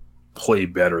actually play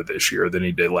better this year than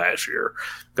he did last year,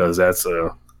 because that's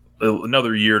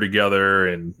another year together,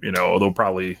 and they'll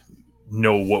probably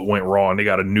know what went wrong. They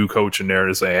got a new coach in there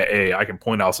to say, hey, I can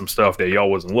point out some stuff that y'all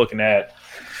wasn't looking at.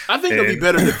 I think they'll be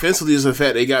better defensively, is the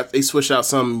fact they switched out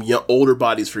some older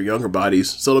bodies for younger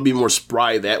bodies, so they'll be more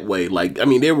spry that way. Like, I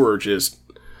mean, they were a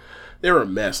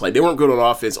mess. Like, they weren't good on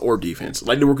offense or defense.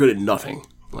 Like, they were good at nothing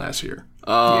last year.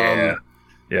 No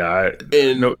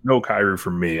Kyrie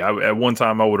for me. At one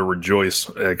time I would have rejoiced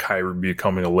at Kyrie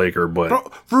becoming a Laker, but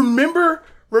bro, remember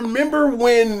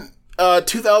when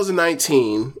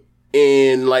 2019.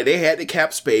 And like, they had the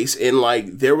cap space, and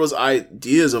like, there was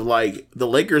ideas of like the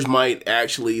Lakers might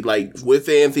actually, like, with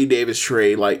the Anthony Davis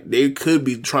trade, like, they could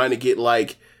be trying to get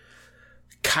like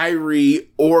Kyrie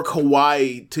or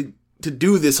Kawhi to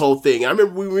do this whole thing. I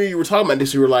remember when we were talking about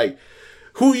this, we were like,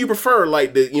 who you prefer?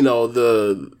 Like, I think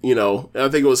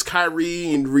it was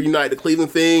Kyrie and reunite the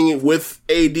Cleveland thing with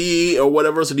AD or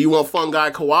whatever. So do you want fun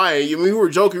guy Kawhi? I mean, we were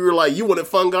joking. We were like, you wanted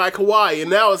fun guy Kawhi, and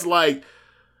now it's like,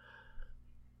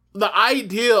 the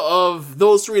idea of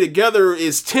those three together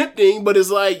is tempting, but it's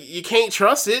like, you can't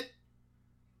trust it.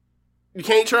 You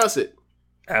can't trust it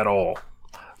at all.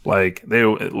 Like,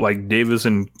 Davis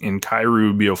and Kyrie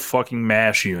would be a fucking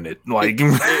mash unit. Like,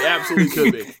 it absolutely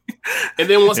could be. And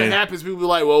then once it happens, people be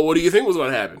like, well, what do you think was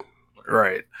going to happen?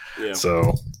 Right. Yeah.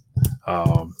 So,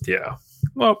 yeah.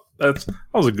 Well, that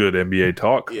was a good NBA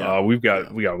talk. Yeah. We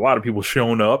got a lot of people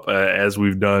showing up as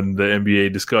we've done the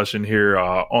NBA discussion here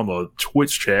on the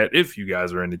Twitch chat. If you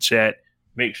guys are in the chat,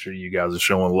 make sure you guys are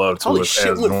showing love to us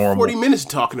as normal. 40 minutes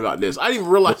talking about this. I didn't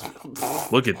even realize.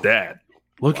 Look at that.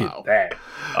 Look at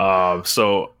that.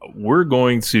 So we're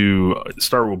going to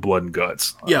start with Blood and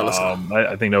Guts. Yeah, let's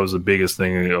I think that was the biggest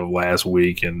thing of last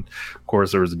week. And of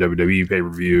course, there was a WWE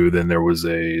pay-per-view. Then there was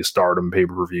a Stardom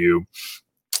pay-per-view.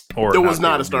 Or there was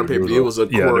not a Stardom pay-per-view. It was a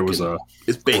there was a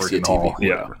it's basically a TV.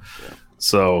 Yeah.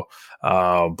 So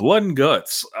Blood and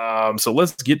Guts. So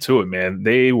let's get to it, man.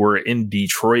 They were in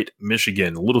Detroit,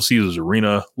 Michigan, Little Caesars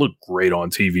Arena. Looked great on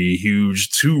TV. Huge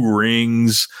 2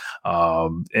 rings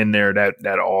in there.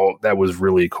 That was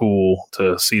really cool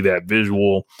to see that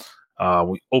visual.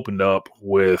 We opened up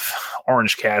with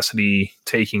Orange Cassidy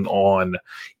taking on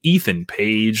Ethan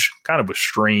Page. Kind of a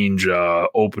strange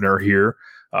opener here.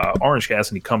 Orange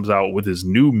Cassidy comes out with his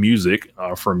new music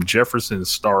from Jefferson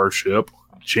Starship.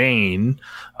 Jane,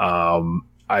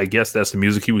 I guess that's the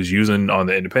music he was using on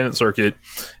the independent circuit,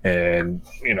 and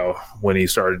when he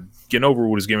started getting over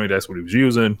with his gimmick, that's what he was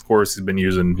using. Of course, he's been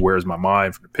using "Where's My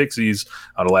Mind" from the Pixies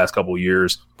the last couple of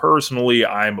years. Personally,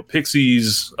 I'm a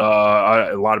Pixies.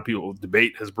 A lot of people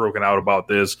debate has broken out about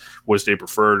this, which they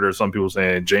preferred, or some people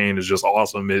saying Jane is just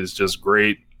awesome, it's just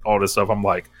great, all this stuff. I'm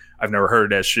like, I've never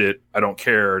heard that shit. I don't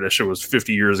care. That shit was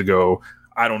 50 years ago.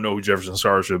 I don't know who Jefferson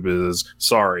Starship is.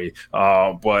 Sorry.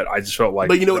 But I just felt like...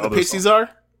 But you know what the Pixies are?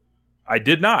 I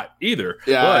did not either.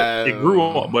 Yeah. It grew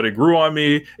on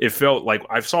me. It felt like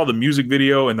I saw the music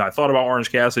video and I thought about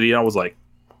Orange Cassidy and I was like,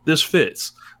 this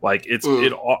fits. Like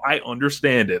I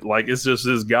understand it. Like it's just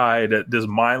this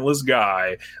mindless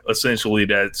guy essentially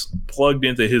that's plugged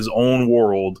into his own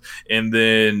world and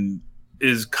then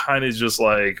is kind of just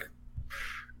like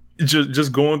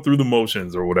just going through the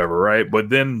motions or whatever, right? But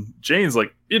then Jane's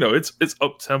like, it's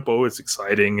up tempo, it's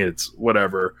exciting, it's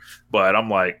whatever. But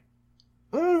I'm like,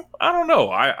 I don't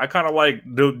know. I kind of like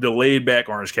the laid back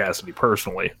Orange Cassidy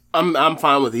personally. I'm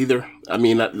fine with either. I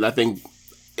mean, I think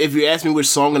if you ask me which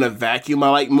song in a vacuum I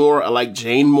like more, I like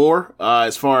Jane more.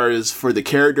 As far as for the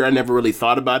character, I never really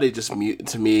thought about it. Just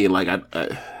to me, like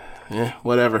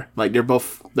whatever. Like they're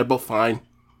both fine.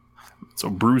 So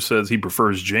Bruce says he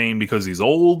prefers Jane because he's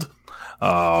old.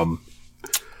 I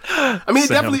mean,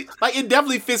 it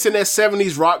definitely fits in that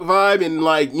 70s rock vibe, and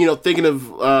like thinking of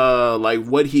like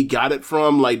what he got it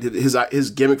from, like his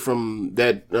gimmick from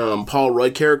that Paul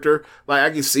Rudd character. Like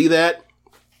I can see that,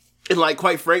 and like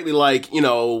quite frankly, like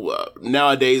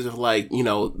nowadays with like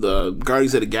the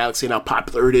Guardians of the Galaxy and how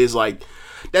popular it is, like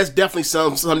that's definitely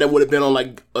something that would have been on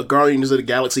like a Guardians of the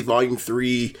Galaxy Volume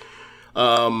 3.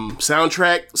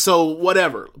 Soundtrack, so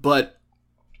whatever, but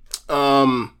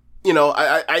I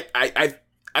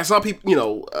saw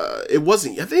people, it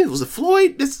wasn't, I think it was a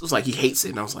Floyd, this was like he hates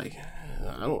it, and I was like,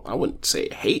 I wouldn't say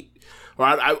hate, or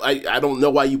I don't know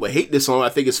why you would hate this song. I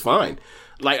think it's fine,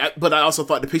 but I also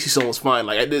thought the Pixie song was fine.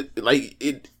 Like I did, like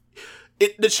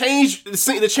the changes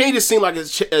seemed like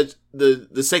it's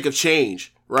the sake of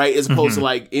change, right, as opposed to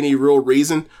like any real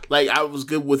reason. Like I was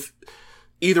good with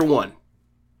either one.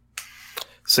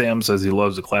 Sam says he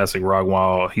loves the classic rock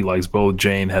while he likes both.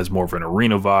 Jane has more of an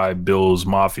arena vibe. Bill's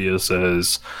Mafia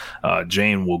says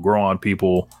Jane will grow on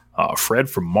people. Fred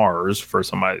from Mars,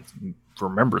 first time I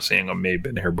remember seeing him, may have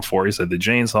been here before. He said the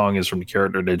Jane song is from the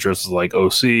character that dresses like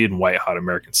OC in White Hot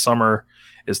American Summer.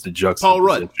 It's the juxtaposition. Paul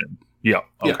Rudd. Yeah.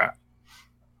 Okay. Yeah.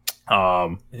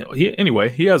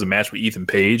 He has a match with Ethan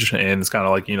Page, and it's kind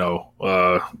of like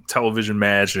television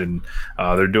match, and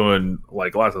they're doing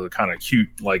like lots of kind of cute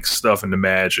like stuff in the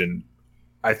match, and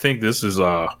I think this is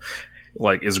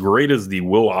like as great as the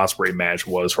Will Ospreay match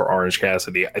was for Orange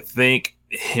Cassidy. I think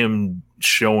him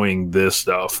showing this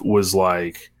stuff was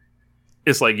like,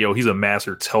 it's like, he's a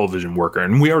master television worker,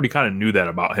 and we already kind of knew that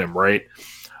about him, right?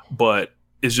 But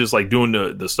it's just like doing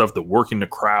the stuff, the working the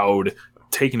crowd,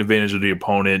 taking advantage of the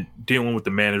opponent, dealing with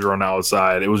the manager on the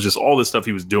outside. It was just all this stuff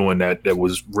he was doing that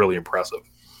was really impressive.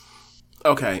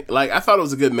 Okay, like I thought it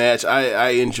was a good match. I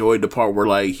enjoyed the part where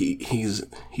like he's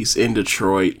in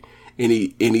Detroit and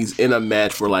he's in a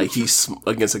match where like he's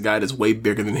against a guy that's way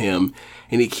bigger than him,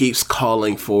 and he keeps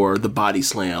calling for the body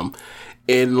slam,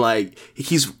 and like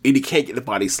he can't get the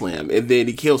body slam, and then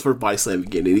he kills for the body slam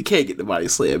again, and he can't get the body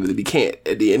slam, and then he can't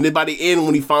at the end. And by the end,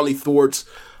 when he finally thwarts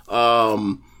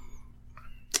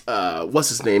what's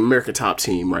his name? American Top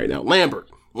Team right now, Lambert.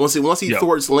 Once he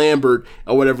thwarts Lambert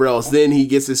or whatever else, then he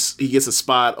gets a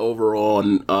spot over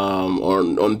on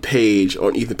Page,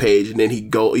 on Ethan Page, and then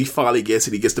he finally gets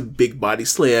it. He gets the big body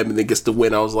slam and then gets the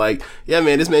win. I was like, yeah,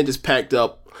 man, this man just packed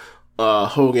up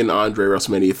Hogan Andre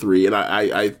WrestleMania 3, and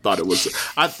I thought it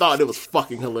was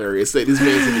fucking hilarious that this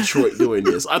man's in Detroit doing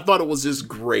this. I thought it was just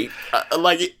great. I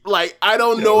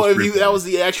don't know if that was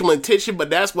the actual intention, but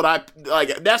that's what I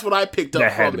picked up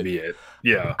that from had to it. be it.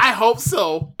 Yeah. I hope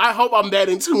so. I hope I'm that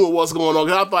in tune with what's going on,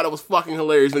 because I thought it was fucking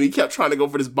hilarious when he kept trying to go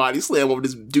for this body slam over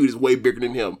this dude is way bigger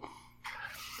than him.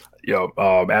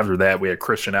 After that, we had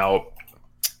Christian out.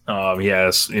 He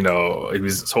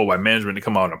was told by management to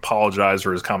come out and apologize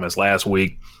for his comments last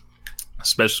week,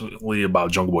 especially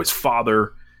about Jungle Boy's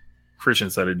father. Christian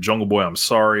said, Jungle Boy, I'm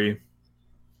sorry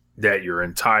that your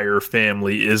entire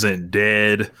family isn't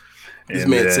dead. This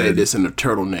man said this in a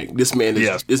turtleneck. This man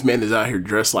is out here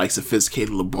dressed like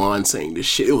sophisticated LeBron saying this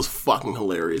shit. It was fucking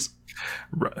hilarious.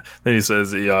 Right. Then he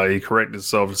says he corrected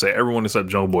himself and say everyone except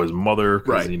Jungle Boy's mother,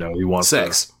 because he wants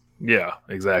sex. Yeah,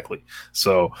 exactly.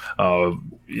 So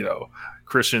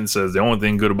Christian says the only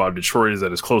thing good about Detroit is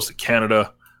that it's close to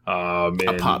Canada. I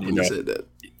popped when he said that.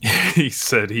 He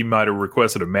said he might have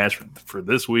requested a match for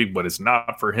this week, but it's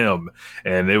not for him.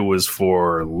 And it was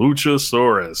for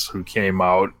Luchasaurus, who came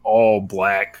out all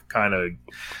black, kind of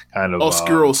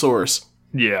Oscurosaurus.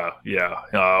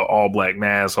 All black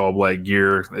mask, all black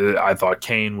gear. I thought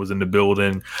Kane was in the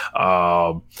building.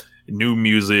 New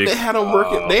music. They had him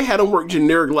working. They had him work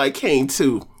generic like Kane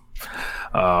too.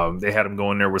 They had him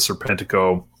go in there with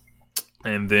Serpentico,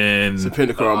 and then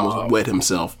Serpentico almost wet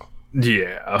himself.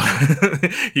 Yeah,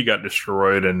 he got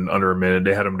destroyed in under a minute.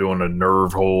 They had him doing a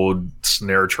nerve hold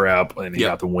snare trap, and he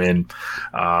got the win.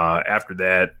 After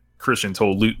that, Christian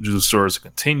told Luchasaurus to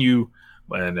continue,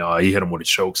 and he hit him with a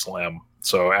choke slam.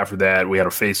 So after that, we had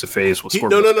a face to face with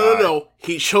Scorpio Sky. No.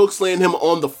 He choke slammed him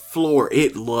on the floor.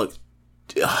 It looked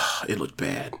bad. It looked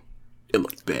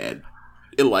bad.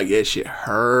 It like that shit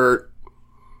hurt.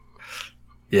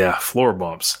 Yeah, floor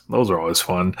bumps. Those are always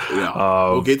fun.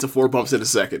 Yeah, we'll get to floor bumps in a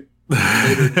second.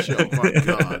 Later in the show. My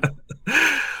God.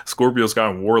 Scorpio Sky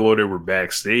and Warlord were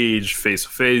backstage, face to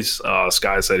face.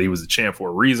 Sky said he was the champ for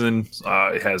a reason.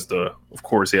 He has the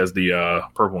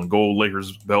purple and gold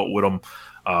Lakers belt with him.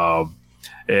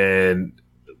 And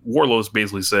Warlord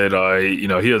basically said, he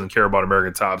doesn't care about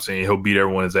American Top Team. He'll beat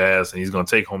everyone's ass, and he's going to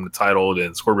take home the title.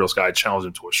 Then Scorpio Sky challenged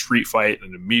him to a street fight,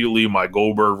 and immediately my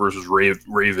Goldberg versus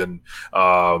Raven,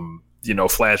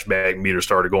 flashback meter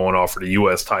started going off for the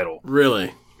U.S. title.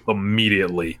 Really?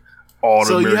 Immediately.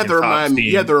 So you have to remind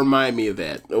me of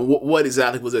that. What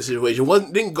exactly was that situation?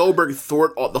 Didn't Goldberg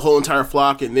thwart the whole entire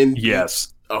flock, and then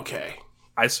yes? Okay.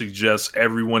 I suggest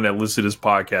everyone that listens to this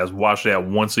podcast watch that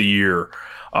once a year.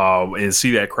 And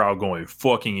see that crowd going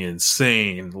fucking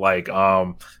insane.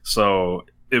 So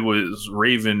it was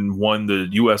Raven won the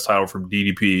U.S. title from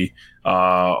DDP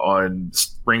on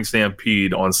Spring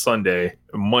Stampede on Sunday.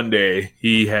 Monday,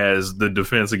 he has the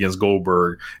defense against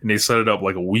Goldberg, and they set it up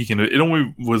like a weekend. It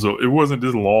wasn't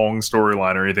this long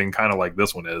storyline or anything, kind of like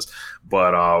this one is.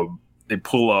 But they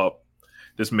pull up.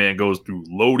 This man goes through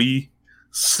Lodi,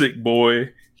 Sick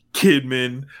Boy,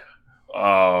 Kidman,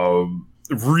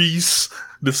 Reese,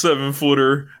 the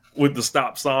 7-footer with the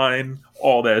stop sign,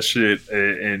 all that shit,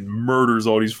 and murders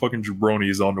all these fucking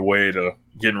jabronis on the way to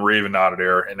getting Raven out of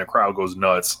there, and the crowd goes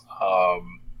nuts.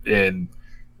 And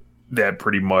that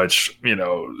pretty much,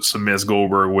 cements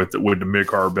Goldberg with the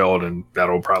mid-card belt, and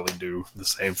that'll probably do the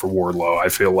same for Wardlow. I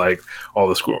feel like all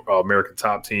the American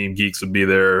Top Team geeks would be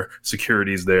there,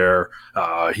 security's there.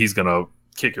 He's gonna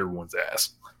kick everyone's ass.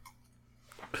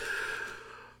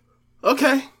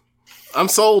 Okay. I'm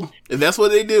sold. If that's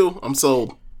what they do, I'm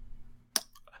sold.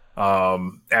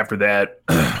 After that,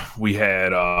 we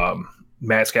had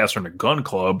Max Caster and the Gun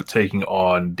Club taking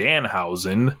on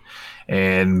Danhausen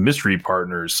and Mystery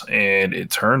Partners, and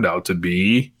it turned out to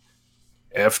be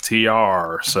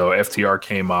FTR. So FTR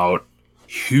came out,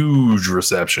 huge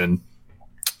reception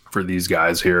for these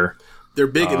guys here. They're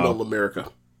big in Middle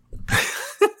America.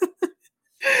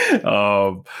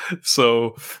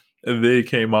 So they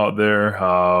came out there,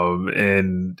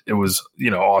 and it was,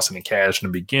 Austin and Cash in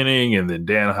the beginning, and then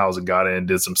Danhausen got in and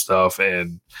did some stuff,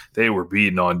 and they were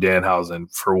beating on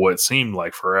Danhausen for what seemed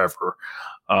like forever.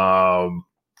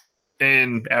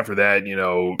 And after that,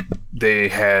 they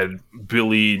had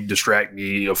Billy distract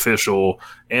the official.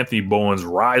 Anthony Bowens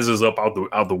rises up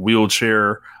out the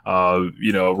wheelchair,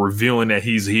 revealing that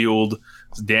he's healed.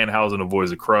 Danhausen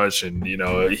avoids a crutch, and,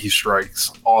 he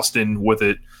strikes Austin with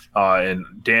it. And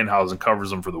Danhausen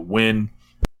covers him for the win.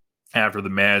 After the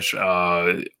match,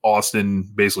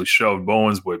 Austin basically shoved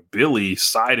Bowens, but Billy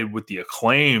sided with the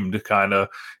Acclaimed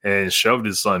and shoved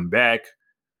his son back,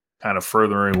 kind of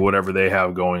furthering whatever they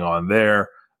have going on there.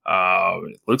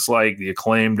 It looks like the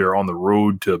Acclaimed are on the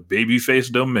road to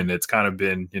babyfacedom, and it's kind of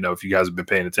been, if you guys have been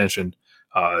paying attention,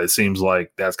 it seems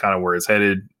like that's kind of where it's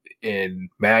headed. And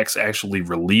Max actually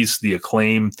released the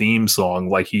Acclaim theme song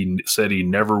like he said he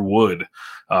never would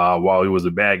while he was a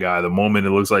bad guy. The moment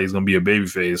it looks like he's going to be a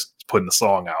babyface, putting the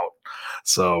song out.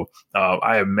 So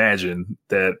I imagine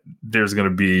that there's going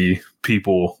to be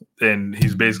people, and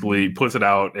he's basically puts it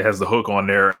out, it has the hook on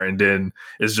there, and then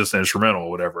it's just instrumental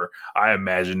or whatever. I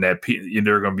imagine that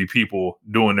there are going to be people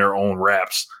doing their own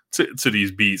raps to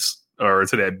these beats or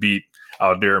to that beat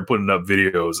out there and putting up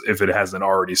videos if it hasn't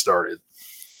already started.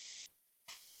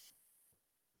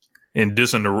 And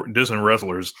dissing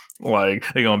wrestlers, like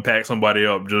they gonna pack somebody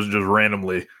up just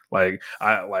randomly. Like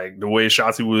the way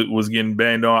Shotzi was getting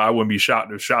banged on, I wouldn't be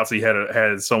shocked if Shotzi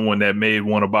had someone that made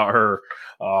one about her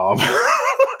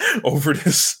over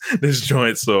this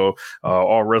joint. So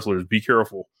all wrestlers, be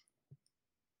careful.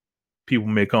 People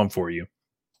may come for you.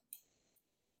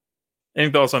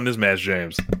 Any thoughts on this match,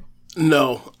 James?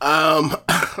 No,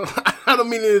 I don't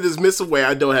mean in a dismissive way.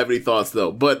 I don't have any thoughts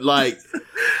though. But like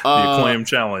the Acclaim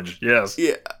challenge, yes,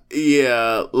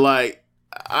 yeah. Like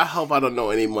I hope I don't know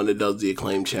anyone that does the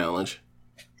Acclaim challenge.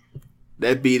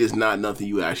 That beat is not nothing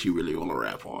you actually really want to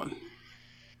rap on.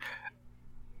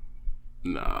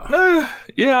 Nah.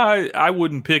 Yeah, I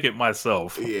wouldn't pick it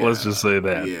myself. Yeah, let's just say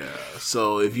that. Yeah.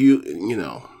 So if you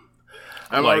know.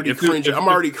 I'm like, already cringing. I'm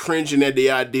already cringing at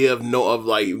the idea of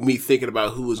like me thinking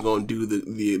about who was going to do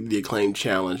the Acclaim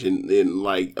challenge, and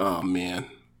like, oh man,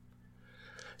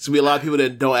 there's gonna be a lot of people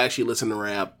that don't actually listen to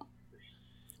rap.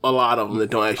 A lot of them that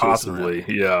don't actually listen to rap.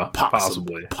 Yeah,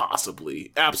 possibly,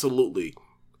 absolute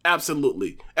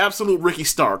Ricky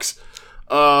Starks.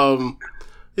 Yeah,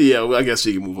 well, I guess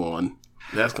we can move on.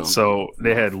 So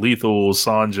they had Lethal,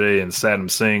 Sanjay, and Saddam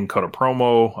Singh cut a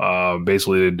promo.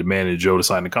 Basically, they demanded Joe to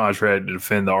sign the contract to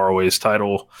defend the ROA's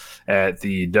title at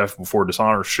the Death Before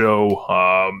Dishonor show.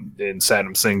 And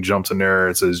Saddam Singh jumps in there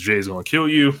and says, "Jay's gonna kill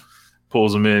you."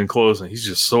 Pulls him in close, and he's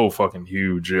just so fucking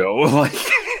huge, yo.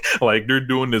 like they're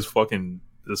doing this fucking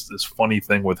this funny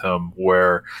thing with him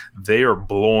where they are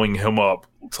blowing him up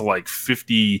to like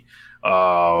 50x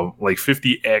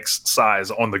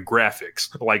size on the graphics.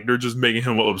 Like they're just making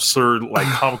him absurd, like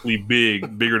comically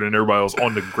bigger than everybody else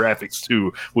on the graphics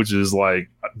too, which is like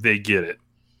they get it.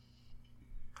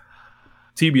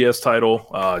 TBS title,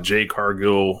 Jade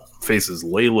Cargill faces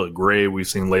Layla Gray. We've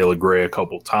seen Layla Gray a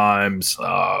couple times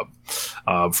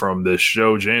from this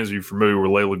show. James, are you familiar with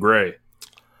Layla Gray?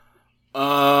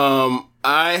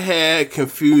 I had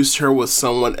confused her with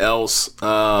someone else,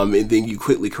 and then you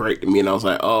quickly corrected me, and I was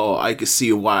like, oh, I could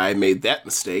see why I made that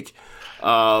mistake.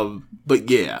 But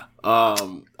yeah,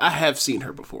 I have seen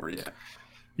her before, yeah.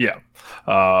 Yeah.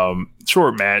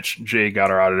 Short match. Jay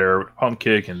got her out of there with a pump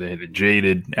kick, and they hit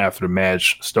Jaded. After the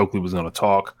match, Stokely was going to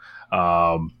talk.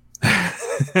 I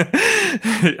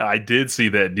did see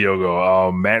that,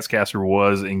 Diogo. Max Caster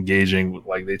was engaging,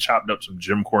 like they chopped up some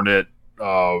Jim Cornette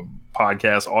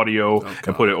podcast audio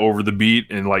and put it over the beat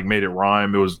and like made it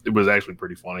rhyme. It was actually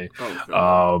pretty funny.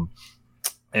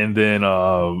 And then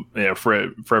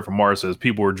Fred from Mars says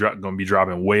people are going to be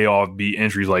dropping way off beat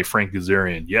entries like Frank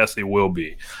Kazarian. Yes, they will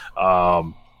be.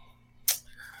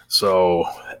 So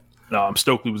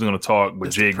Stokely was going to talk,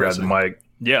 but Jay grabbed the mic.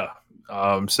 Yeah.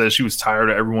 Says she was tired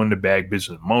of everyone in the bag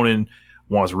bitching and moaning,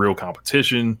 wants real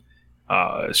competition.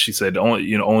 She said the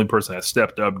only person that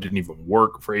stepped up didn't even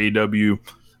work for AEW.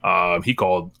 He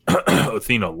called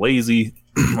Athena lazy.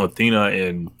 Athena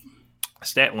and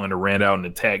Statlander ran out and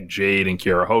attacked Jade and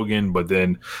Kiera Hogan, but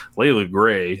then Layla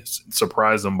Gray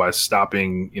surprised them by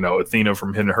stopping, Athena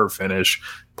from hitting her finish,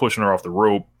 pushing her off the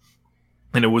rope.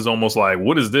 And it was almost like,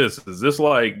 what is this? Is this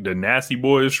like the Nasty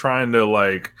Boys trying to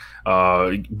like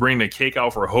bring the cake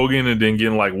out for Hogan and then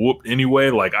getting like whooped anyway?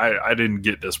 Like I didn't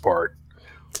get this part.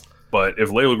 But if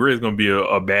Layla Gray is going to be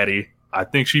a baddie, I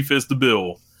think she fits the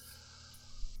bill.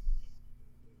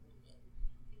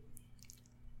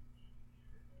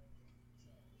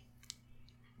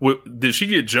 Did she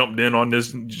get jumped in on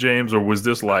this, James, or was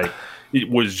this like,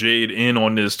 was Jade in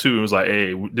on this too? It was like,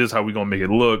 hey, this is how we gonna make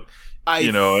it look.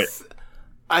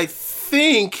 I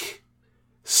think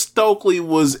Stokely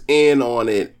was in on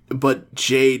it, but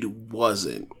Jade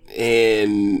wasn't,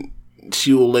 and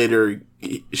she will later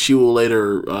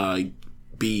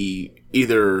be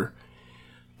either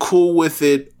cool with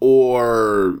it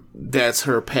or that's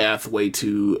her pathway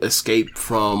to escape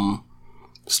from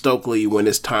Stokely when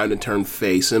it's time to turn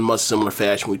face, in much similar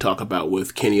fashion we talk about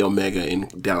with Kenny Omega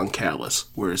and Don Callis,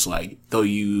 where it's like they'll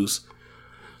use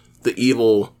the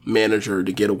evil manager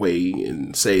to get away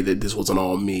and say that this wasn't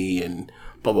all me and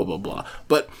blah blah blah blah.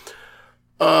 But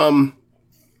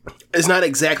it's not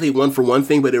exactly one for one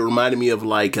thing, but it reminded me of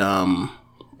like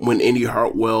when Indy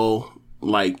Hartwell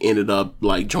like ended up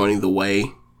like joining the Way.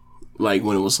 Like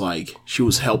when it was like she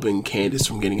was helping Candice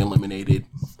from getting eliminated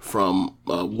from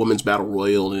Women's Battle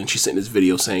Royal, and she sent this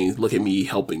video saying, "Look at me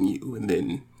helping you," and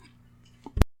then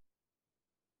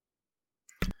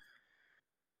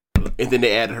and then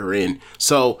they added her in.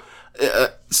 So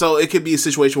it could be a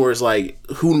situation where it's like,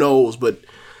 who knows? But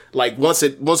like once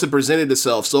it presented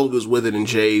itself, Sonya was with it, and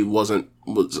Jay wasn't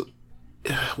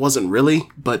really.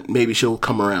 But maybe she'll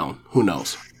come around. Who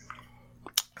knows?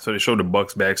 So they showed the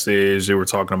Bucks backstage. They were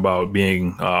talking about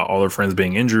being all their friends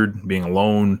being injured, being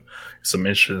alone, some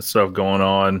interesting stuff going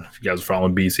on. If you guys are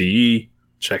following BCE,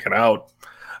 check it out.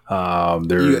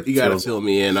 You got to fill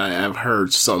me in. I've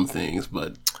heard some things,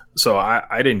 but so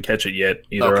I didn't catch it yet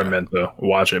either. Okay. I meant to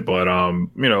watch it, but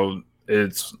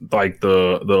it's like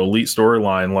the elite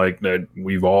storyline, like that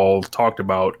we've all talked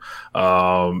about.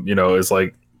 It's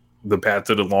like the path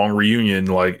to the long reunion,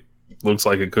 like. Looks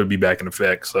like it could be back in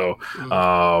effect. So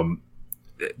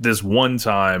this one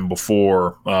time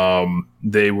before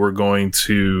Matt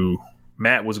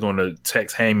was going to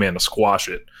text Hangman to squash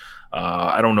it.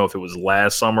 I don't know if it was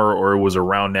last summer or it was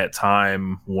around that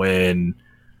time when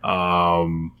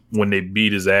they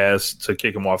beat his ass to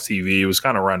kick him off TV. It was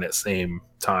kind of around that same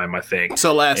time, I think.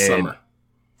 So last summer.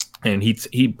 And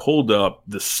he pulled up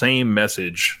the same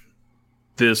message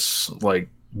this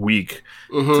week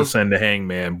to send to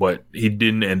Hangman, but he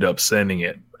didn't end up sending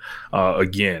it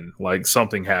again. Like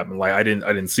something happened. Like I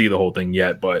didn't see the whole thing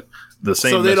yet, but the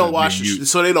same. So they don't watch.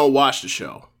 So they don't watch the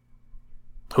show.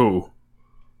 Who?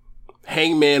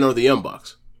 Hangman or the Young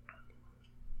Bucks?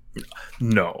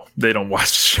 No, they don't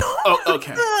watch the show. Oh,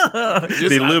 okay.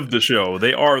 They live the show.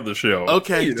 They are the show.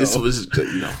 Okay, this was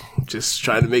just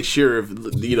trying to make sure if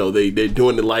they're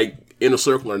doing it like inner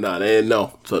circle or not. I didn't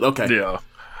know. So okay. Yeah.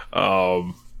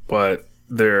 But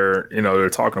they're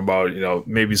talking about,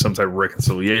 maybe some type of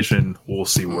reconciliation. We'll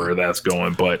see where that's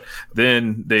going. But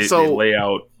then they lay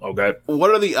out. Okay.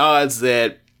 What are the odds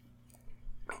that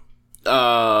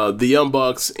the Young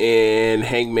Bucks and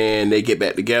Hangman, they get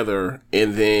back together,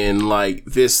 and then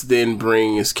this then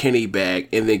brings Kenny back,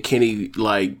 and then Kenny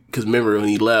because remember when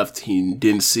he left, he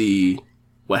didn't see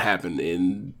what happened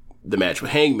in the match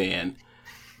with Hangman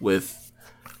with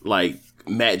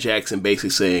Matt Jackson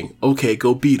basically saying, okay,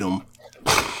 go beat him.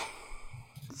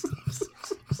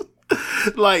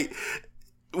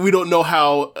 We don't know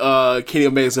how Kenny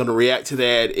Omega's going to react to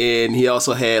that. And he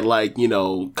also had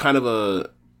kind of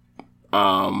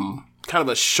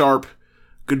a sharp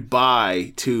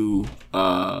goodbye to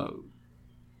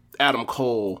Adam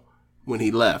Cole when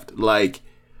he left. So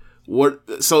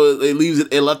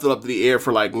it left it up to the air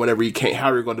for whenever he came,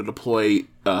 how are you going to deploy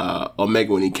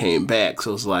Omega when he came back.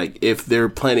 So it's if they're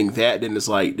planning that, then it's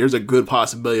there's a good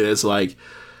possibility that it's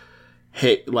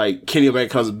hey, Kenny Omega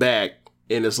comes back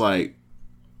and it's oh,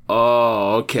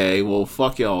 okay, well,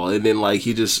 fuck y'all. And then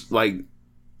he just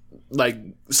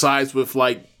sides with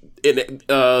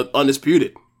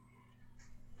Undisputed.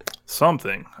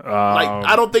 Something.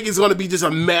 I don't think it's going to be just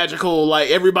a magical,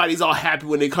 everybody's all happy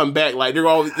when they come back. They're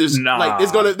all just,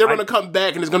 they're going to come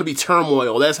back and it's going to be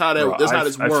turmoil. That's how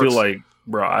this works. I feel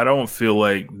bro, I don't feel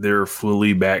like they're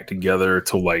fully back together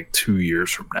till 2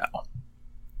 years from now.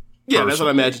 Yeah, that's what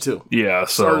I imagine too. Yeah,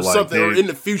 so or something, or in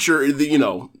the future,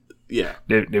 yeah.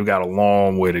 They've got a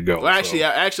long way to go. Well, actually,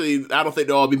 I don't think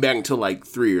they'll all be back until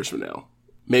 3 years from now.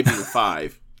 Maybe even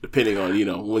 5, depending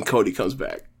on, when Cody comes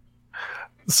back.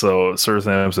 So Sir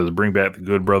Sam says, bring back the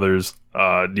Good Brothers.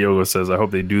 Diogo says, I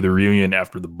hope they do the reunion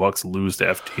after the Bucks lose to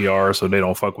FTR so they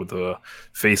don't fuck with the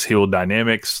face heel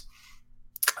dynamics.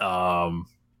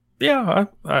 Yeah,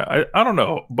 I don't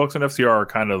know. Bucks and FTR are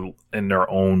kind of in their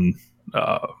own,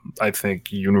 I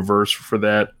think, universe for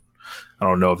that. I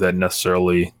don't know if that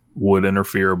necessarily would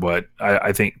interfere, but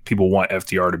I think people want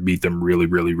FTR to beat them really,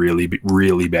 really, really,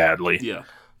 really badly. Yeah.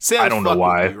 I don't know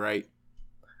why. Me, right?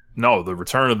 No, the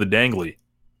return of the Dangly.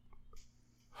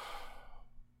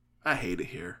 I hate it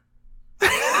here.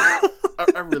 I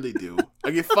really do.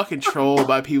 I get fucking trolled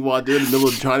by people out there in the middle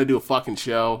of trying to do a fucking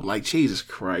show. Jesus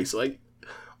Christ.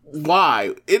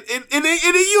 Why? And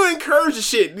you encourage the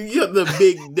shit. The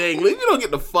big Dangly. You don't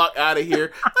get the fuck out of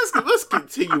here. Let's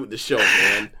continue with the show,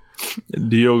 man.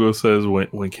 Diogo says,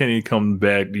 when Kenny comes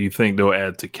back, do you think they'll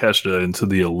add Takeshita into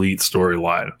the Elite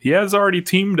storyline? He has already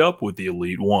teamed up with the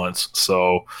Elite once,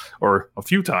 or a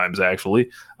few times,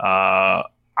 actually.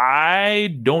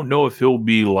 I don't know if he'll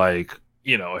be hey,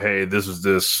 this is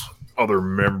this other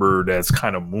member that's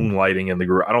kind of moonlighting in the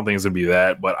group. I don't think it's going to be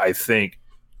that, but I think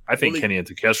Kenny and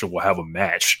Takeshita will have a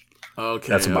match. Okay.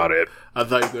 That's about it. I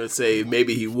thought you were going to say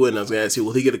maybe he wouldn't. I was going to ask you,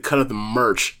 will he get a cut of the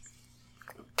merch?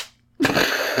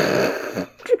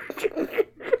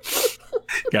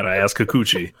 Gotta ask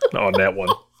Kikuchi on that one.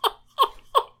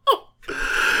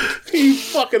 Can you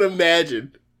fucking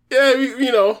imagine? Yeah,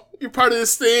 you're part of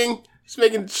this thing. It's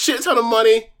making shit ton of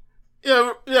money.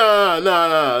 Yeah,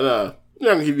 no.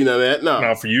 Not gonna give you none of that. No,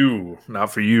 Not for you.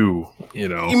 Not for you. You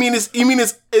know. You mean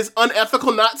it's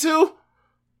unethical not to?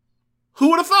 Who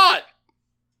would have thought?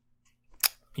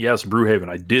 Yes, Brewhaven.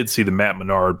 I did see the Matt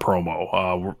Menard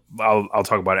promo. I'll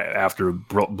talk about it after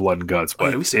Blood and Guts,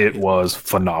 but it was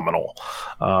phenomenal.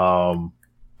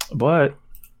 But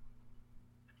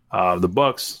the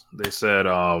Bucks, they said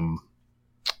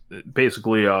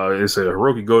basically they said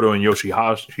Hiroki Goto and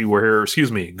Yoshihashi were here.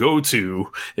 Excuse me,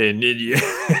 Goto and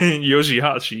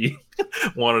Yoshihashi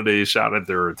wanted a shot at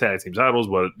their tag team titles,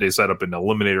 but they set up an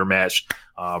eliminator match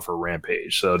for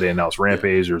Rampage. So they announced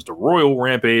Rampage. There's the Royal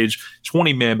Rampage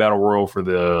 20-man battle royal for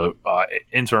the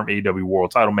interim AEW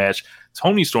World Title match.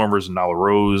 Tony Storm versus Nyla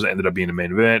Rose ended up being the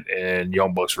main event, and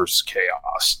Young Bucks versus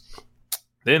Chaos.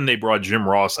 Then they brought Jim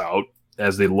Ross out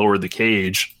as they lowered the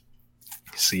cage.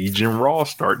 See Jim Ross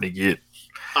starting to get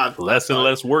less and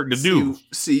less work to do.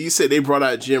 See, you said they brought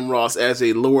out Jim Ross as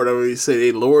a lord. I already say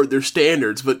they lowered their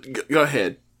standards, but go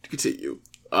ahead. Continue.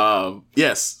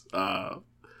 Yes.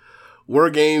 War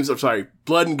Games, I'm sorry,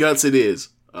 Blood and Guts it is.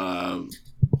 James,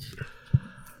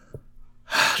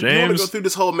 you want to go through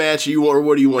this whole match, or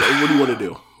what do you want to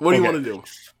do? What do you want to do?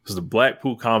 This is the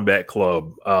Blackpool Combat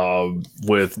Club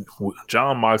with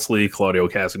John Moxley, Claudio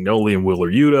Castagnoli, and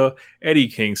Wheeler Yuta, Eddie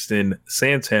Kingston,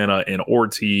 Santana, and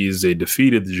Ortiz. They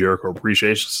defeated the Jericho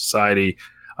Appreciation Society.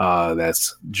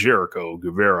 That's Jericho,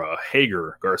 Guevara,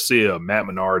 Hager, Garcia, Matt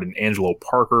Menard, and Angelo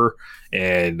Parker.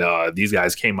 And these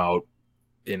guys came out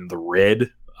in the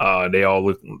red. They all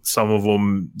look. Some of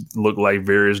them look like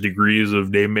various degrees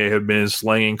of they may have been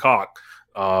slanging cock.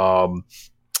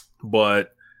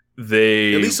 But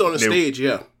they at least on the stage,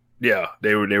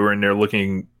 they were in there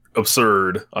looking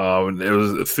absurd. It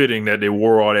was fitting that they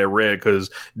wore all that red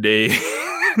because they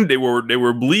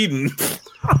were bleeding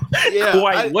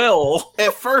quite well.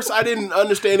 At first, I didn't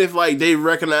understand if like they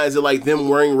recognized that like them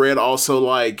wearing red also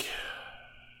like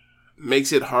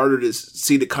makes it harder to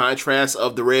see the contrast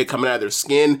of the red coming out of their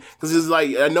skin, because it's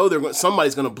like I know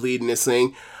somebody's gonna bleed in this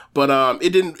thing. But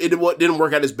it didn't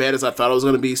work out as bad as I thought it was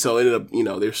going to be. So it ended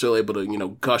up, they're still able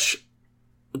to,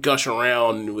 gush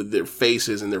around with their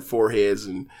faces and their foreheads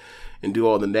and do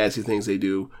all the nasty things they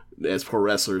do as pro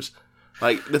wrestlers.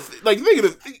 Think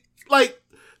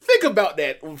about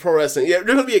that with pro wrestling. Yeah, there's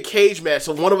going to be a cage match,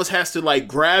 so one of us has to like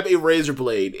grab a razor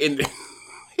blade and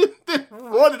then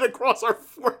run it across our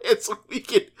forehead so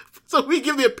we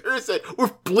give the appearance that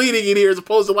we're bleeding in here, as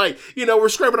opposed to like, we're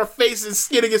scraping our face and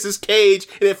skin against this cage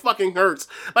and it fucking hurts.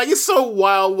 Like, it's so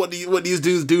wild what these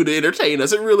dudes do to entertain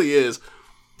us. It really is.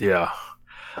 Yeah.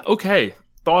 Okay.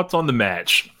 Thoughts on the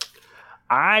match.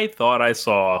 I thought I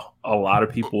saw a lot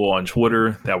of people on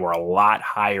Twitter that were a lot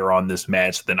higher on this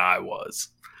match than I was,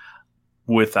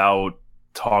 without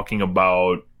talking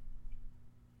about,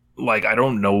 like, I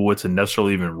don't know what to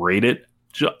necessarily even rate it.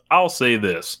 I'll say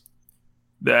this.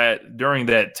 That during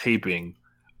that taping,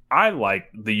 I liked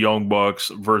the Young Bucks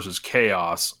versus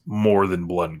Chaos more than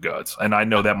Blood and Guts, and I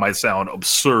know that might sound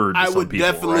absurd to some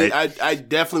people, right? I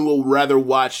definitely will rather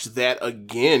watch that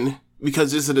again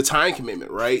because this is a time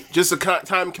commitment, right? Just a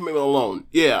time commitment alone.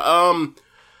 Yeah.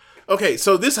 Okay,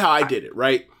 so this is how I did it,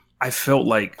 right? I felt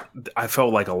like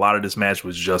a lot of this match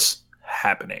was just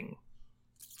happening.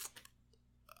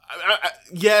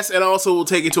 Yes, and also we'll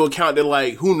take into account that,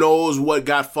 like, who knows what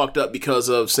got fucked up because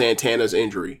of Santana's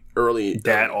injury early.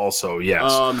 That also,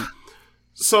 yes.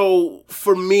 So,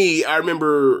 for me, I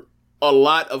remember a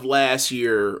lot of last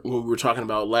year, when we were talking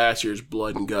about last year's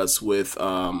Blood and Guts with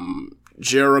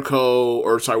with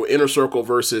Inner Circle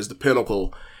versus the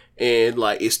Pinnacle, and,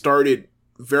 like, it started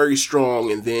very strong,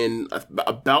 and then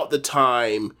about the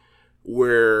time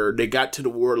where they got to the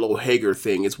Wardlow Hager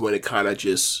thing is when it kind of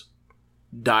just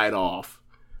died off,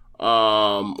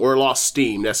 or lost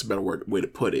steam. That's a better way to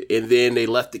put it. And then they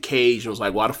left the cage and was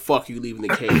like, why the fuck are you leaving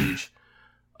the cage?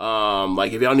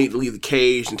 Like, if y'all need to leave the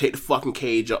cage, then take the fucking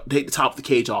cage, take the top of the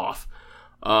cage off.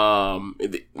 I'm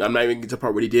not even getting to the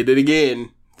part where he did it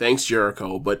again. Thanks,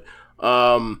 Jericho. But,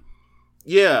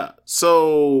 yeah.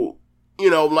 So,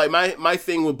 like my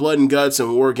thing with Blood and Guts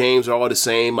and War Games are all the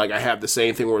same. Like, I have the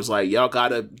same thing where it's like, y'all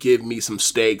gotta give me some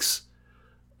stakes,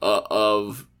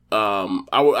 whatever.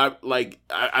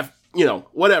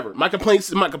 My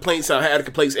complaints. I had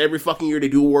complaints every fucking year they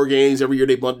do War Games. Every year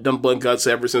they done Blood and Guts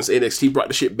ever since NXT brought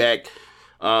the shit back,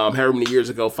 however many years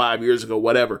ago, 5 years ago,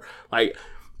 whatever. Like,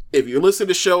 if you listen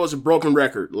to the show, it's a broken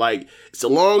record. Like, it's a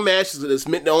long match that's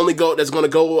meant to only go, that's going to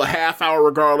go a half hour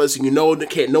regardless, and that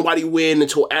can't nobody win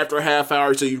until after a half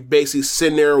hour, so you're basically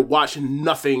sitting there watching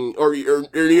nothing, or you're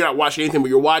not watching anything, but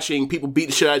you're watching people beat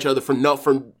the shit out of each other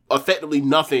for effectively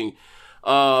nothing.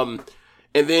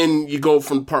 And then you go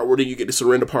from the part where then you get the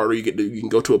surrender part, or you can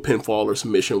go to a pinfall or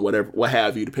submission, whatever, what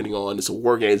have you, depending on it's a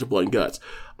War Games or Blood and Guts.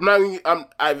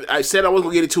 I said I wasn't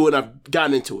gonna get into it, and I've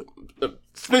gotten into it.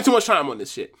 Spent too much time on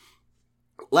this shit.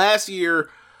 Last year,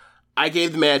 I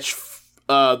gave the match,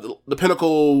 the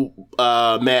Pinnacle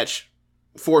match,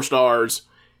 4 stars,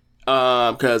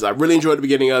 because I really enjoyed the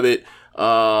beginning of it.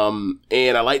 And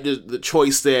I liked the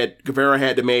choice that Guevara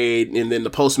had to make, and then the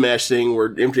post-match thing where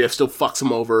MJF still fucks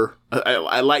him over.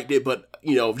 I liked it, but,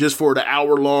 just for the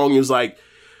hour long, it was like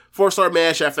 4-star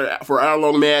match for an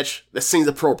hour-long match, that seems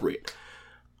appropriate.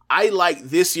 I like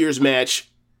this year's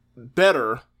match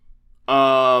better.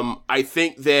 I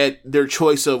think that their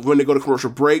choice of when to go to commercial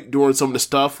break during some of the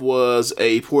stuff was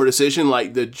a poor decision. I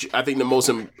think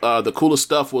the coolest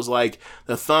stuff was like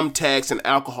the thumbtacks and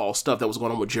alcohol stuff that was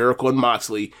going on with Jericho and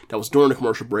Moxley that was during the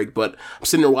commercial break, but I'm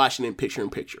sitting there watching it picture in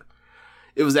picture.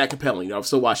 It was that compelling. I'm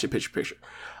still watching picture in picture.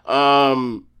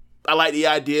 I like the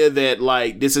idea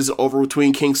that this is over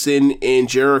between Kingston and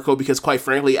Jericho because quite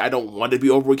frankly, I don't want it to be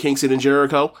over with Kingston and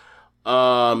Jericho.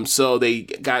 So they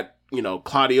got,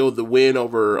 Claudio the win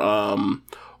over one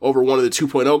of the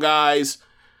 2.0 guys,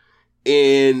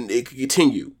 and it could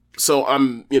continue. So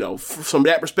I'm, from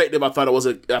that perspective, I thought it was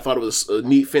a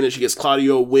neat finish against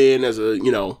Claudio win as a,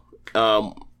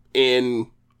 and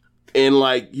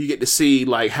you get to see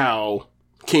how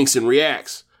Kingston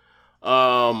reacts.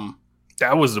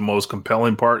 That was the most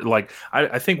compelling part.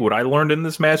 I think what I learned in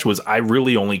this match was I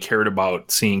really only cared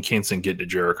about seeing Kingston get to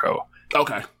Jericho.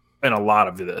 Okay. And a lot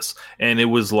of this. And it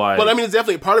was like... But it's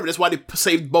definitely a part of it. That's why they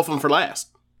saved both of them for last.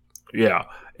 Yeah.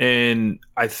 And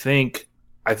I think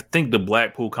the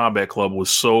Blackpool Combat Club they're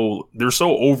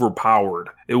so overpowered.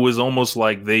 It was almost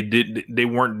like they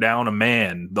weren't down a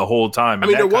man the whole time.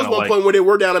 There was one point where they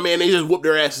were down a man, they just whooped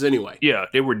their asses anyway. Yeah,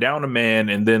 they were down a man,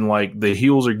 and then the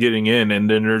heels are getting in, and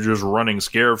then they're just running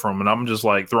scared from them. And I'm just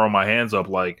throwing my hands up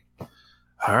all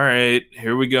right,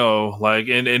 here we go.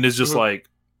 And it's just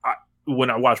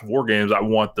when I watch War Games, I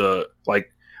want the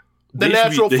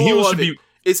natural flow of it.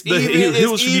 It's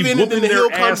even, and then the heel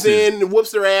comes in, whoops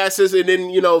their asses, and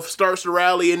then, starts to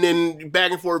rally, and then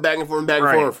back and forth.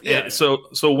 Yeah. And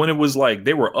so when it was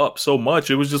they were up so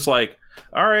much, it was just all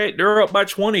right, they're up by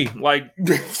 20. What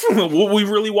we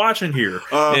really watching here?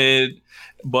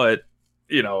 But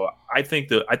I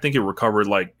think it recovered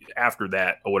after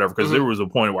that or whatever, because there was a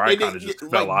point where I kind of just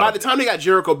fell out. By the time they got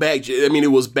Jericho back,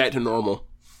 it was back to normal.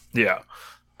 Yeah.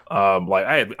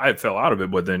 I had fell out of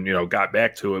it, but then, got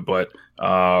back to it. But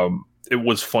it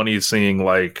was funny seeing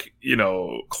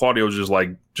Claudio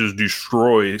just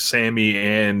destroy Sammy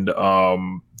and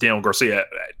Daniel Garcia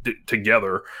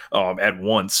together at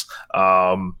once.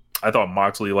 I thought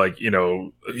Moxley,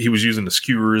 he was using the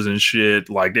skewers and shit.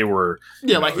 They were,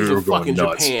 he's in fucking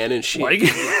nuts. Japan and shit.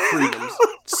 Freedoms,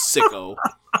 sicko.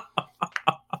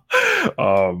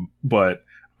 But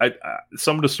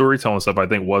some of the storytelling stuff I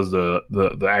think was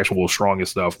the actual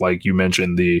strongest stuff. You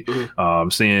mentioned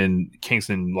seeing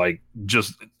Kingston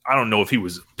just, I don't know if he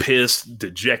was pissed,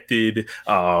 dejected,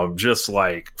 just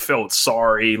felt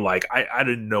sorry. I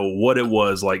didn't know what it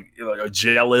was,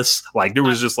 jealous. There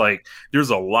was just there's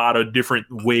a lot of different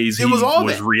ways he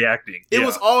was reacting. It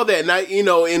was all that. And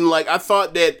I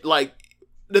thought that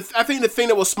I think the thing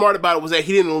that was smart about it was that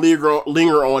he didn't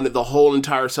linger on it the whole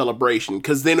entire celebration,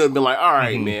 because then it would have been all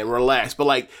right, man, relax.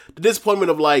 But the disappointment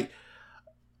of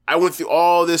I went through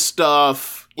all this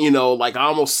stuff, I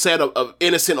almost set a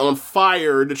innocent on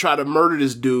fire to try to murder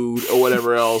this dude or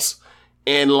whatever else,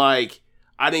 and I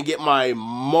didn't get my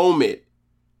moment,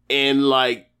 and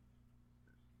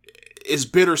it's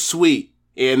bittersweet.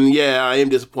 And yeah, I am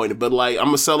disappointed, but I'm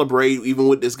gonna celebrate even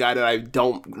with this guy that I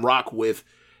don't rock with.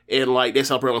 And they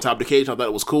celebrate on top of the cage. I thought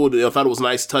it was cool. I thought it was a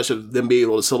nice touch of them being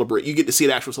able to celebrate. You get to see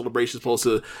the actual celebration as opposed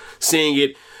to seeing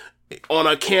it on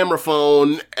a camera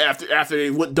phone after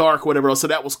it went dark or whatever else. So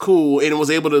that was cool. And it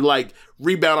was able to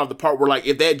rebound off the part where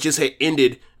if that just had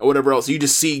ended or whatever else, you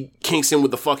just see Kingston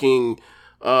with the fucking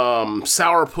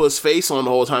sourpuss face on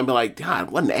the whole time, be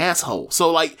God, what an asshole.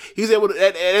 So he's able to,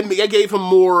 that gave him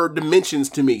more dimensions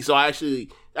to me. So I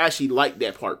actually liked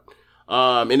that part.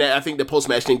 And I think the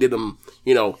post-match thing did him,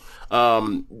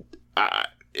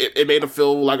 it made him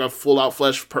feel like a full-out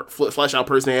flesh-out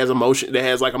person that has emotion, that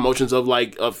has emotions of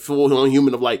a full-on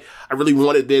human of I really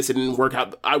wanted this, it didn't work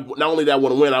out. Not only did I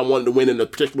want to win, I wanted to win in a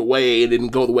particular way. It didn't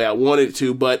go the way I wanted it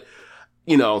to, but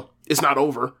it's not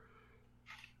over.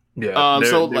 Yeah.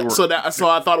 So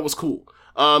I thought it was cool.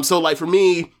 For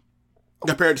me,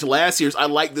 compared to last year's, I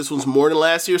like this one's more than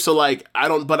last year. So I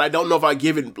don't know if I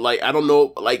give it I don't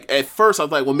know. At first I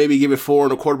was well, maybe give it 4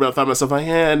 1/4, but I thought to myself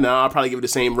I'll probably give it the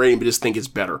same rating, but just think it's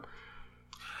better.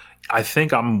 I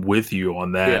think I'm with you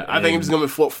on that. Yeah, I think I'm just going to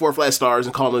be 4 flat stars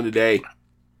and call it a day.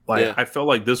 Like, Yeah. I felt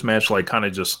like this match, like, kind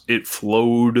of just, it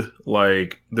flowed.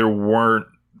 Like, there weren't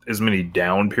as many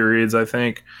down periods, I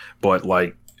think. But,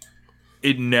 like,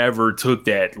 it never took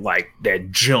that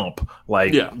jump.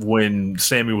 Like, when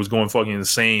Sammy was going fucking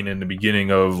insane in the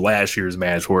beginning of last year's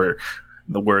match where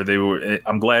they were,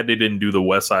 I'm glad they didn't do the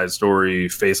West Side Story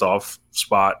face-off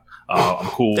spot. I'm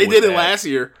cool. They did it last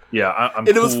year. Yeah, I'm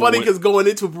and it was funny because going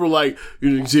into it, people were like,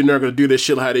 "You're not going to do this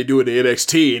shit like how they do it in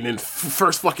NXT." And then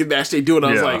first fucking match they do it,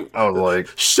 I was like,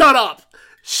 "Shut up,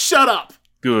 shut up."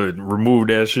 Good, remove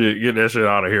that shit, get that shit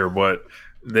out of here. But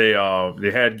they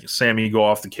had Sammy go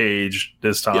off the cage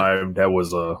this time. Yeah. That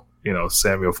was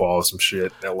Samuel fall some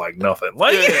shit that like nothing.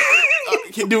 Like,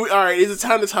 all right? Is it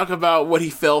time to talk about what he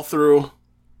fell through?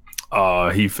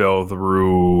 He fell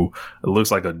through, it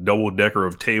looks like a double-decker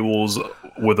of tables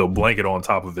with a blanket on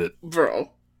top of it.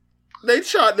 Bro, they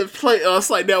tried to play us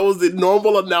like that was the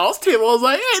normal announce table. I was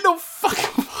like, ain't no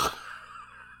fucking...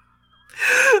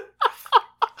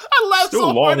 I laughed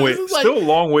still so hard. Still a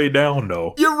long way down,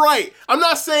 though. You're right. I'm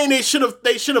not saying they should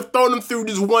have thrown him through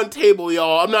just one table,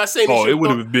 y'all. I'm not saying it would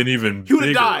have been even he would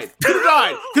have died. He would have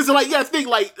died. Because, like, you gotta think,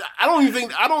 like, I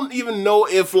don't even know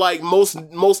if, like,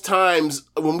 most times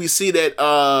when we see that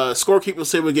scorekeeper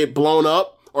say would get blown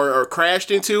up or crashed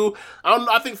into,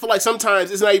 I think for, like,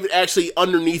 sometimes it's not even actually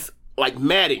underneath, like,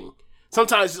 matting.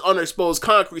 Sometimes it's underexposed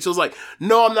concrete. So it's like,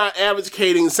 no, I'm not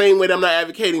advocating the same way that I'm not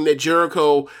advocating that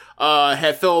Jericho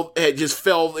had just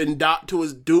fell and died to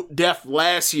his death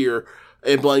last year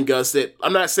in Blood and Guts. That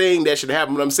I'm not saying that should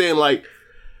happen, but I'm saying, like,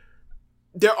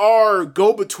 there are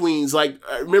go-betweens. Like,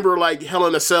 I remember, like, Hell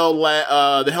in a Cell,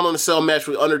 the Hell in a Cell match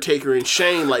with Undertaker and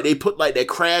Shane. Like, they put, like, that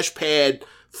crash pad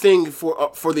thing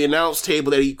for the announce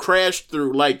table that he crashed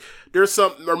through. Like, there's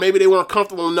something, or maybe they weren't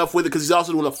comfortable enough with it because he's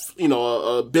also doing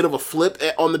a bit of a flip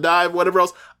on the dive, whatever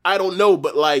else. I don't know,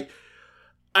 but, like,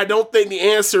 I don't think the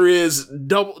answer is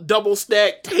double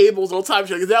stacked tables on top of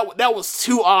each other. That was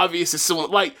too obvious to someone.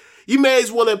 Like, you may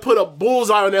as well have put a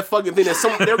bullseye on that fucking thing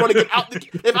that they're going to get out.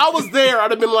 If I was there,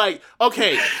 I'd have been like,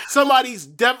 okay, somebody's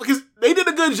definitely, because they did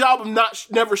a good job of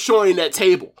never showing that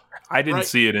table. I didn't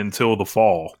see it until the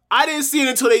fall. I didn't see it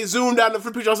until they zoomed out the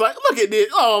picture. I was like, look at this.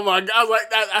 Oh my God. I was like,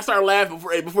 I started laughing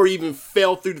before he even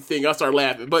fell through the thing. I started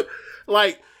laughing. But,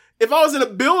 like, if I was in a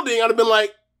building, I'd have been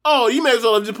like, oh, you may as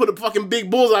well have just put a fucking big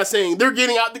bullseye saying they're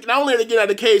getting out. Not only are they getting out of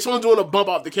the cage, someone's doing a bump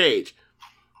off the cage.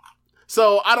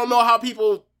 So I don't know how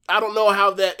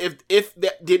that, if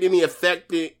that did any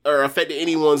affected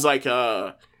anyone's, like,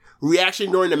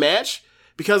 reaction during the match.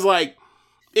 Because, like,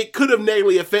 it could have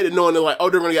negatively affected knowing they're like, oh,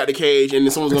 they're going to get out of the cage and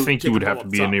then someone's going to... I think you would have to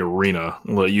be in the arena.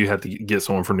 Well, you have to get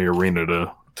someone from the arena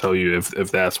to tell you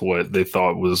if that's what they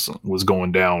thought was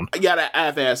going down. I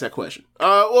have to ask that question.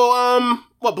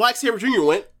 Black Sabre Jr.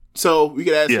 went, so we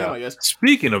could ask him, I guess.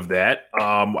 Speaking of that,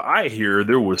 I hear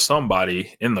there was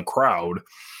somebody in the crowd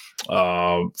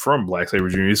from Black Sabre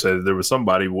Jr. He said there was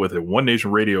somebody with a One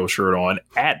Nation Radio shirt on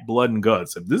at Blood and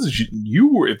Guts. If this is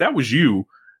if that was you,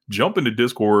 jump into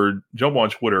Discord, jump on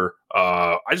Twitter.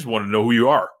 I just want to know who you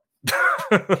are.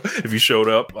 If you showed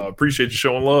up, appreciate you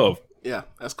showing love. Yeah,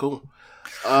 that's cool.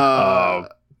 But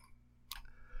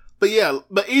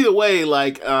either way,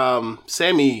 like,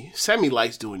 Sammy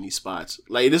likes doing these spots.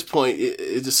 Like, at this point,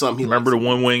 it's just something he remember likes. The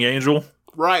One Wing Angel?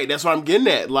 Right, that's what I'm getting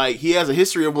at. Like, he has a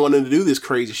history of wanting to do this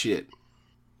crazy shit.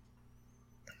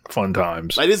 Fun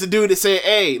times. Like, this is a dude that said,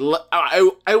 hey,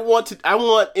 I want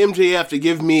MJF to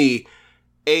give me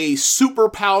a super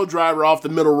power driver off the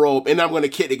middle rope, and I'm going to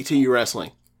continue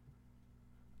wrestling.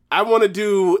 I want to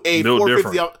do a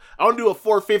 450. I want to do a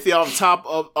 450 off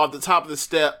the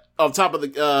top of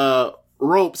the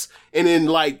ropes, and then,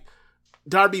 like,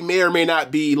 Darby may or may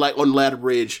not be, like, on the ladder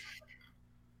bridge.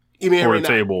 Or a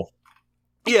table.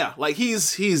 Yeah, like,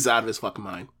 he's out of his fucking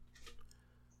mind.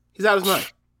 He's out of his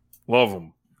mind. Love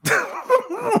him.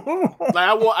 Like,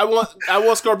 I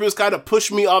want Scorpio Sky to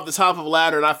push me off the top of a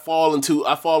ladder, and I fall into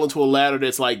a ladder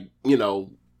that's, like,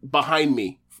 behind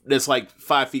me, that's like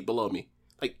 5 feet below me.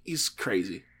 Like, he's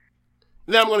crazy.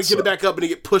 Then I'm gonna get it back up and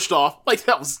get pushed off. Like,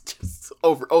 that was just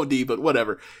over OD, but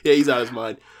whatever. Yeah, he's out of his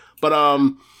mind. But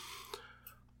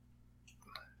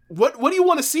what do you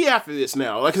want to see after this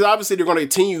now? Like, because obviously they're going to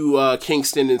continue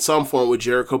Kingston in some form with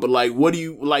Jericho, but, like, what do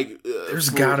you like? There's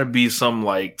got to be some,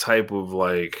 like, type of,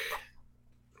 like,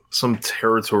 some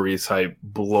territory type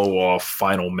blow off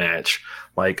final match.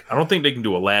 Like, I don't think they can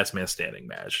do a last man standing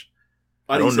match.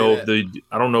 I don't know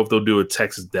if they'll do a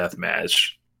Texas death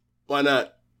match. Why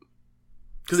not?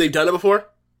 Because they've done it before?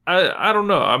 I don't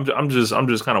know. I'm just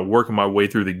kind of working my way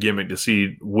through the gimmick to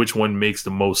see which one makes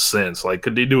the most sense. Like,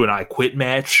 could they do an I Quit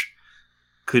match?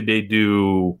 Could they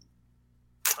do?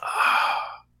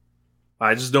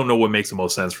 I just don't know what makes the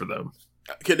most sense for them.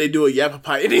 Could they do a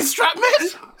Yappapai Indian strap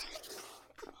match?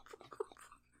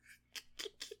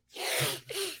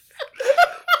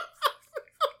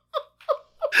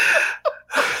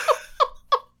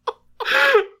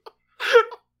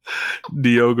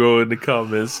 Diogo in the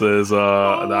comments says the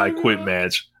I Quit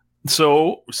match.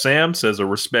 So Sam says a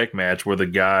respect match where the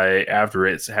guy after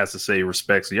it has to say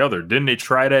respects the other. Didn't they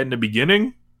try that in the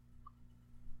beginning?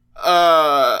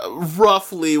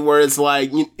 Roughly, where it's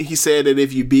like he said that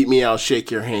if you beat me, I'll shake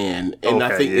your hand, and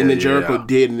I think and then Jericho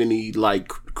did, and then he like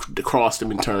crossed him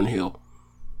and turned heel.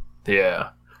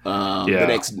 Yeah.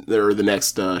 The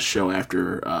next show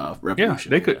after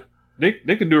Revolution. Yeah,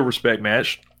 they could do a respect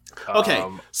match. Okay,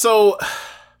 so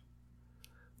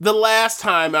the last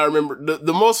time I remember,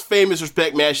 the most famous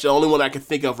respect match, the only one I can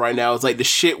think of right now is like the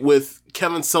shit with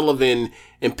Kevin Sullivan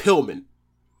and Pillman.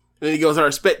 And then he goes, I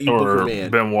respect you, Booker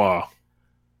Man. Benoit.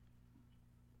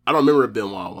 I don't remember a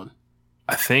Benoit one.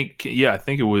 I think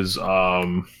it was,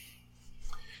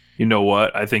 you know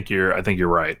what? I think you're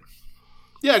right.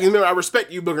 Yeah, because remember, I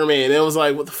respect you, Booker Man. And it was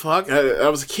like, what the fuck? I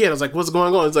was a kid. I was like, what's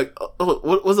going on? It's like, oh,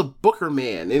 what was a Booker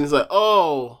Man? And it's like,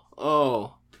 oh,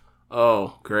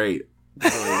 great.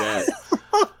 Like that.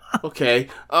 Okay.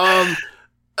 I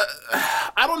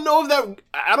don't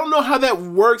know how that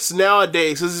works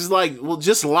nowadays. Because it's like, well,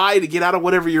 just lie to get out of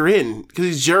whatever you're in. Because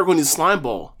he's Jericho and his slime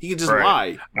ball. He can just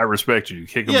lie. I respect you.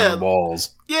 Kick him in the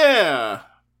balls. Yeah.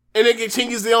 And it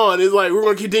continues on. It's like, we're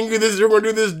going to continue this. We're going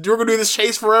to do this. We're going to do this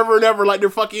chase forever and ever. Like they're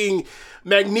fucking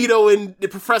Magneto and the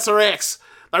Professor X.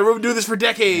 Like, we're going to do this for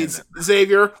decades,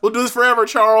 Xavier. We'll do this forever,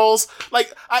 Charles.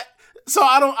 Like, I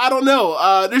don't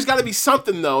know. There's got to be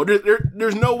something, though.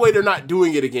 There's no way they're not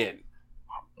doing it again.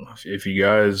 If you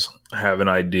guys have an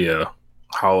idea,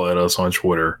 holla at us on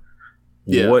Twitter.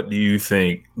 Yeah. What do you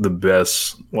think the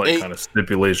best kind of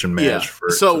stipulation match for?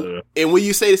 So, and when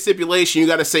you say the stipulation, you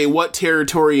got to say what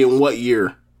territory and what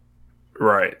year.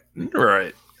 Right.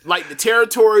 Like the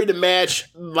territory, the match,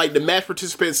 like the match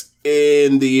participants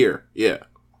in the year. Yeah.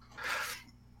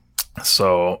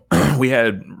 So we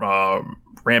had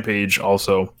Rampage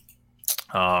also.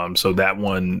 So that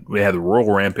one, we had the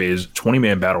Royal Rampage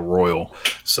 20-man battle royal.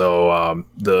 So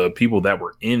the people that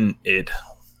were in it.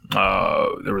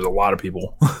 There was a lot of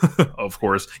people, of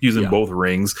course, using both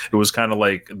rings. It was kind of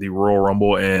like the Royal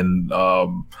Rumble and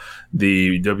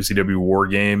the WCW War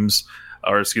Games,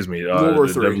 or excuse me, the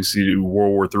WCW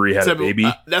World War III had a baby.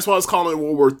 That's why I was calling it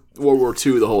World War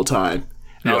II the whole time.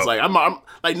 I was like, I'm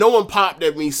like, no one popped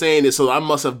at me saying this, so I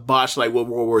must have botched like what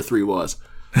World War III was.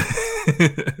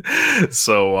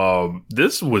 So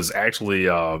this was actually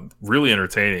really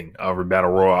entertaining for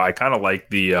Battle Royal. I kind of like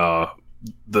the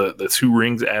two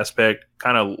rings aspect.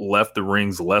 Kind of left the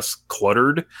rings less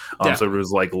cluttered, so it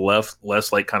was like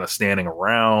less like kind of standing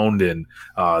around, and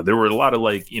there were a lot of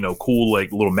like cool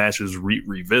like little matches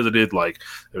revisited. Like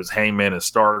there was Hangman and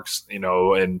Starks,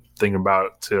 and thinking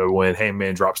about to when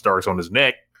Hangman dropped Starks on his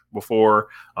neck before.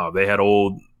 They had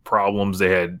old problems. They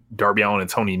had Darby Allin and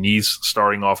Tony Nese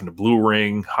starting off in the blue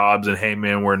ring. Hobbs and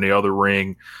Hangman were in the other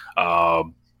ring.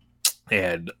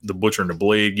 And the Butcher and the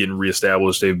Blade getting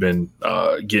reestablished. They've been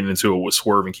getting into it with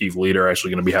Swerve and Keith Lee. They're actually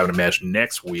going to be having a match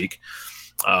next week.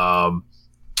 And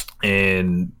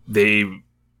they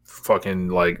fucking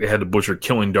they had the Butcher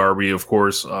killing Darby, of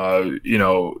course.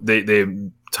 They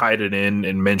tied it in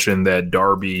and mentioned that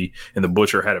Darby and the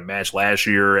Butcher had a match last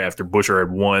year after Butcher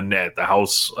had won at the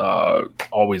House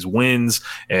Always Wins.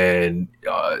 And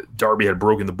Darby had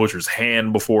broken the Butcher's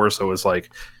hand before. So it's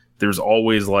like there's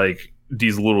always like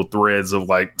these little threads of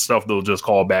like stuff they'll just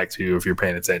call back to if you're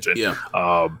paying attention. Yeah.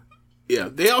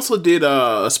 They also did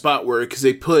a spot where, because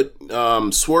they put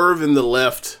Swerve in the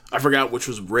left, I forgot which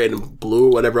was red and blue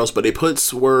or whatever else, but they put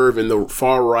Swerve in the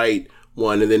far right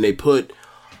one, and then they put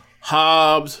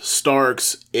Hobbs,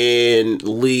 Starks, and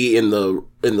Lee in the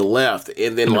left,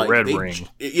 and then the red ring.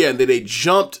 Yeah, and then they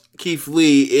jumped Keith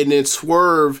Lee, and then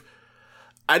Swerve.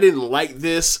 I didn't like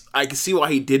this. I can see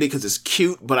why he did it because it's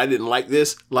cute, but I didn't like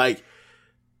this. Like,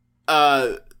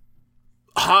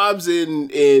 Hobbs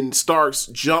and Starks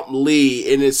jump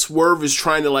Lee, and then Swerve is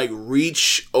trying to like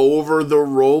reach over the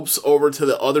ropes over to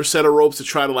the other set of ropes to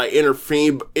try to like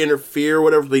interfere or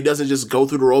whatever, but he doesn't just go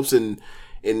through the ropes and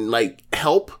like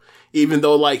help, even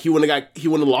though like he wouldn't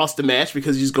have lost the match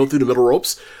because he just go through the middle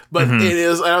ropes. But I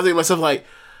was thinking to myself, like,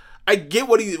 I get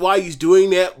why he's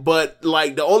doing that, but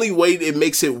like the only way it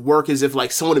makes it work is if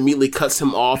like someone immediately cuts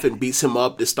him off and beats him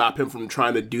up to stop him from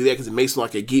trying to do that, because it makes him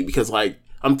like a geek. Because like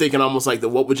I'm thinking almost like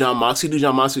what would John Moxley do?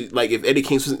 John Moxley, like if Eddie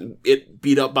King was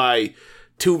beat up by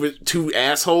two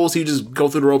assholes, he'd just go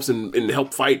through the ropes and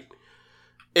help fight,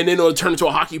 and then it'll turn into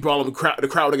a hockey brawl and the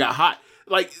crowd got hot.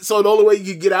 Like, so the only way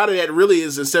you could get out of that really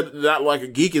is, instead of not like a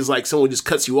geek, is like someone just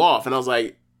cuts you off. And I was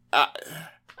like, I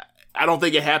don't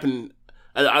think it happened.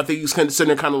 I think he was kind of sitting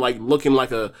there kind of like looking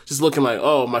like,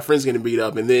 oh, my friend's getting beat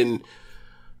up. And then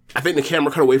I think the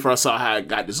camera cut away from I saw how it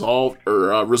got dissolved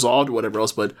or resolved or whatever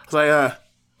else. But I was like,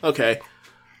 okay,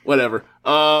 whatever.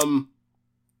 And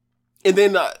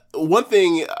then one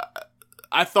thing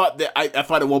I thought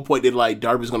at one point that like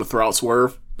Darby was going to throw out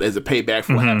Swerve as a payback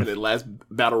for what happened in the last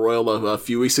Battle Royal a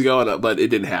few weeks ago, but it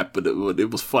didn't happen. But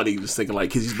it was funny just thinking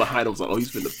like, because he's behind him, I was like, oh,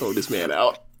 he's going to throw this man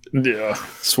out. Yeah,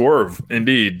 Swerve,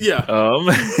 indeed. Yeah.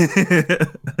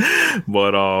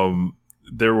 But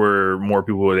there were more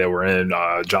people that were in.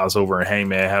 John Silver and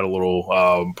Hangman had a little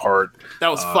part. That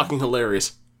was fucking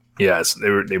hilarious. Yes,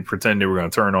 they pretended they were going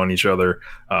to turn on each other.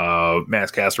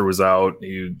 Max Caster was out.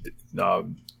 He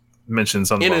mentioned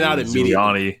something in and about out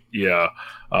immediately. Yeah,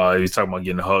 he was talking about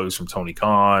getting hugs from Tony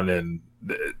Khan and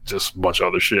just a bunch of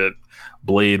other shit.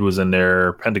 Blade was in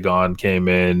there. Pentagon came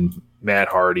in. Matt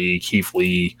Hardy, Keith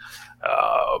Lee,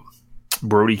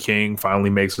 Brody King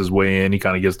finally makes his way in. He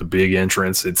kind of gets the big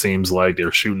entrance. It seems like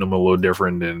they're shooting him a little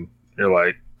different, and they're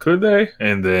like, could they?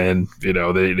 And then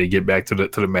they get back to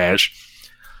the match.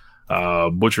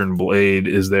 Butcher and Blade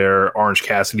is there. Orange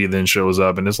Cassidy then shows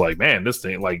up, and it's like, man, this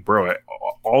thing, like, bro,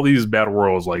 all these battle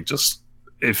royals, like, just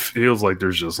it feels like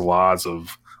there's just lots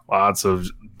of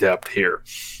depth here.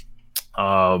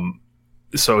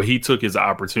 So he took his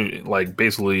opportunity, like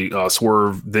basically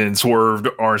swerved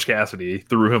Orange Cassidy,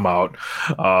 threw him out.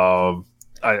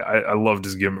 I love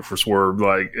this gimmick for Swerve.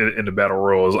 Like in the battle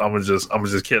royals, I'm gonna just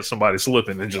catch somebody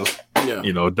slipping and just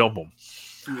dump them.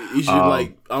 You should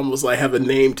like almost like have a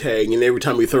name tag, and every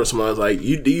time you throw someone, I was like,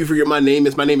 do you forget my name?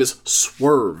 My name is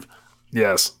Swerve.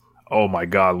 Yes. Oh my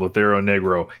God, Lothero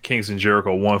Negro, Kingston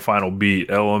Jericho, one final beat,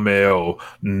 LMAO.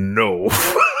 No.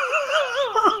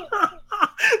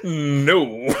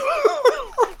 No.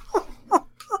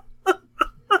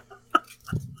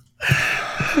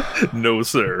 No,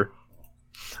 sir.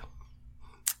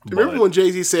 Remember when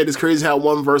Jay-Z said it's crazy how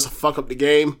one verse will fuck up the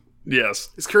game? Yes.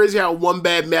 It's crazy how one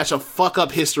bad match will fuck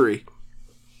up history.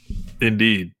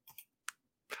 Indeed.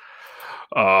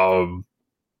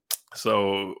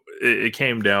 So it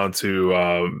came down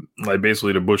to like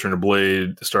basically the Butcher and the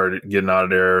Blade started getting out of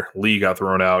there. Lee got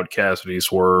thrown out. Cassidy,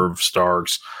 Swerve,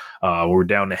 Starks. We're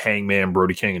down to Hangman,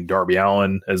 Brody King, and Darby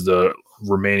Allin as the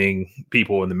remaining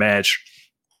people in the match.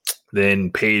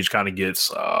 Then Page kind of gets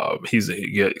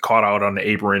caught out on the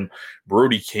apron.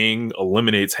 Brody King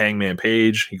eliminates Hangman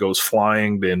Page. He goes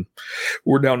flying. Then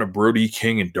we're down to Brody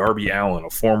King and Darby Allin, a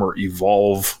former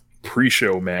Evolve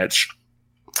pre-show match.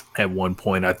 At one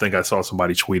point, I think I saw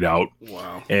somebody tweet out.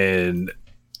 Wow. And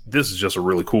this is just a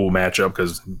really cool matchup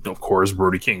because, of course,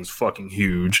 Brody King's fucking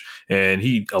huge. And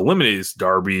he eliminates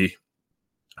Darby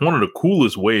one of the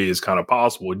coolest ways kind of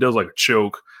possible. He does like a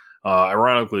choke.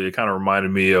 Ironically, it kind of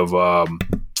reminded me of Tam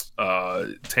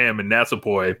and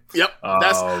Natsupoi. Yep.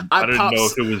 I didn't know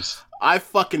if it was... I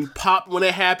fucking popped when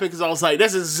it happened because I was like,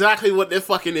 that's exactly what it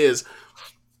fucking is.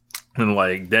 And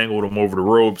like dangled him over the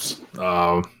ropes.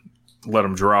 Let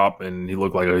him drop, and he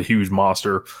looked like a huge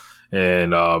monster.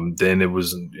 And then it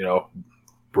was,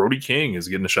 Brody King is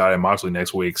getting a shot at Moxley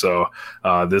next week. So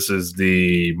this is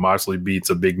the Moxley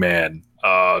beats a big man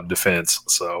defense.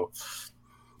 So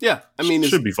yeah, I mean, it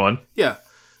should be fun. Yeah,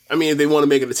 I mean, if they want to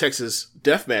make it a Texas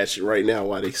death match right now,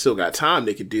 while they still got time,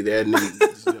 they could do that and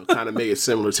then, kind of make it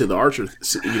similar to the Archer,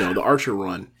 the Archer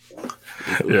run.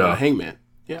 Yeah, Hangman.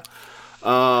 Yeah,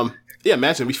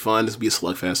 match gonna be fun. This will be a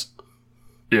slugfest.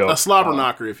 Yep. A slobber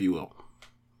knocker, if you will.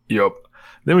 Yep.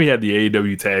 Then we had the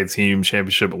AEW Tag Team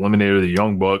Championship Eliminator, the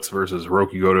Young Bucks versus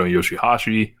Hiroki Goto and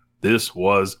Yoshihashi. This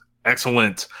was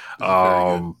excellent.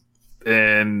 And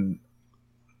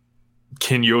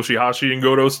can Yoshihashi and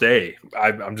Goto stay?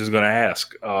 I'm just going to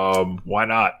ask. Why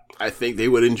not? I think they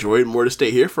would enjoy it more to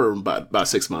stay here for about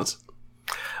 6 months.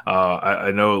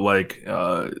 I know, like,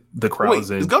 the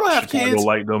crowds in Chicago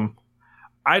liked them.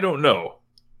 I don't know.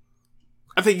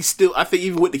 I think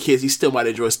even with the kids, he still might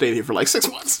enjoy staying here for like 6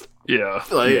 months. Yeah.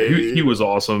 He was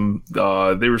awesome.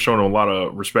 They were showing him a lot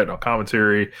of respect on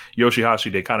commentary. Yoshihashi,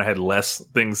 they kind of had less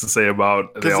things to say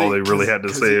about. All they really had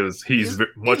to say was he's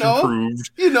much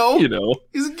improved. He's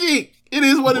a geek. It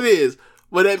is what it is.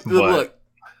 But look,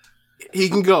 he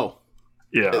can go.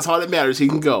 Yeah. That's all that matters. He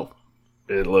can go.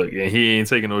 And look, and he ain't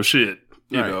taking no shit.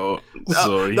 You Right. know,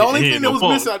 so The only thing that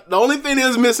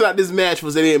was missing out this match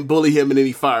was they didn't bully him and then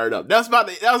he fired up. That was about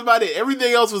it.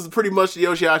 Everything else was pretty much the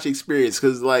Yoshihashi experience,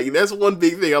 because like that's one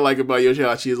big thing I like about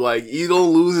Yoshihashi is like he's gonna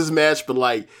lose his match, but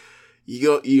like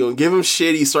you gonna give him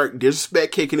shit. He start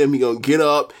disrespect kicking him. He gonna get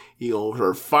up. He gonna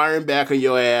start firing back on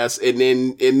your ass, and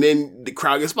then the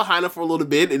crowd gets behind him for a little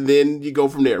bit, and then you go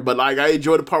from there. But like I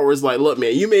enjoy the part where it's like, look,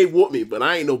 man, you may whoop me, but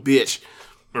I ain't no bitch.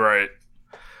 right.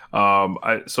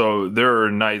 So there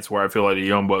are nights where I feel like the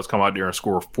Young Bucks come out there and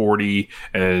score 40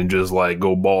 and just like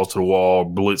go balls to the wall,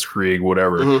 blitzkrieg,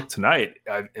 whatever. Mm-hmm. Tonight,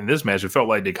 in this match, it felt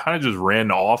like they kind of just ran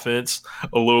the offense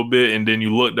a little bit, and then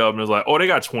you looked up and it was like, oh, they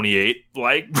got 28.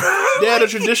 Like They had a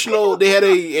traditional. They had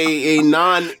a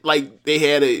non like they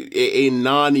had a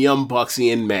non Young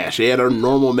Bucksian match. They had a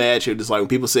normal match. It was like when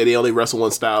people say they only wrestle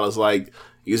one style, it's like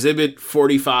Exhibit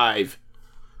 45.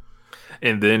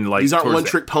 and then like These aren't towards one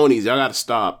trick ponies. Y'all got to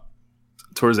stop.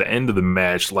 towards the end of the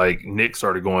match, like Nick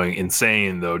started going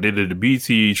insane though. Did the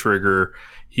BT trigger.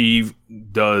 He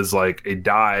does like a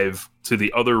dive to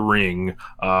the other ring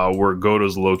where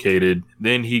Goto's located.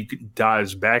 Then he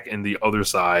dives back in the other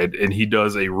side and he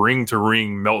does a ring to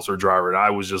ring Meltzer driver. And I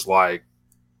was just like,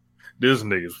 this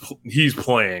nigga's he's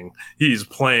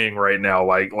playing right now.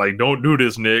 Like don't do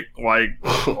this, Nick. Like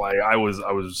I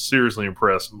was seriously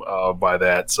impressed by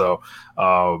that. So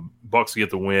Bucks get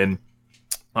the win.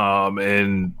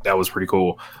 And that was pretty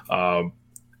cool.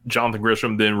 Jonathan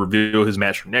Gresham then revealed his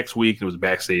match for next week. It was a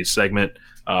backstage segment.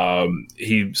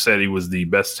 He said he was the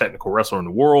best technical wrestler in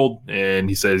the world, and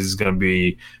he says he's going to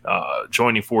be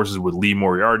joining forces with Lee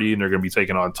Moriarty, and they're going to be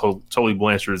taking on Tully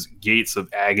Blanchard's Gates of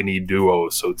Agony duo,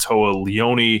 so Toa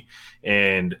Leone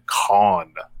and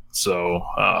Khan. So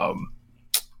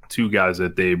two guys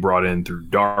that they brought in through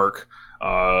Dark.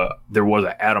 There was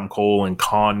an Adam Cole and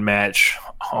Khan match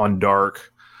on Dark.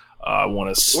 I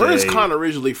want to say, Where is Khan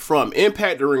originally from?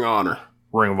 Impact or Ring of Honor?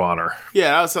 Ring of Honor.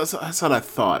 Yeah, that's what I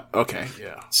thought. Okay,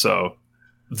 yeah. So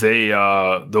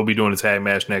they'll be doing a tag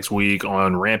match next week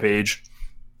on Rampage.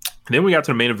 And then we got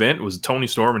to the main event. It was Tony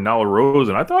Storm and Nyla Rose,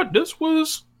 and I thought this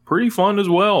was pretty fun as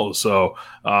well. So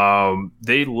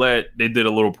they did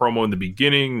a little promo in the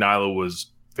beginning. Nyla was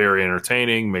very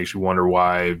entertaining. Makes you wonder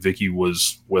why Vicky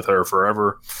was with her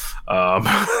forever.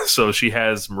 So she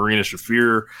has Marina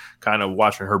Shafir kind of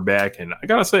watching her back, and I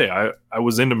gotta say, I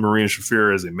was into Marina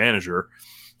Shafir as a manager.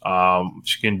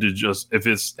 She can do just if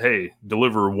it's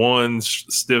deliver one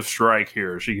stiff strike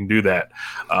here, she can do that.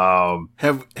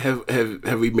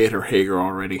 Have we made her Hager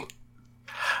already?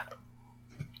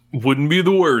 Wouldn't be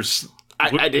the worst.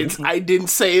 I didn't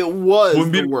say it was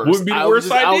the worst. Wouldn't be the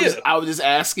worst idea. I was just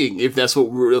asking if that's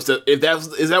what is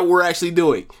that what we're actually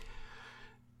doing.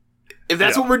 If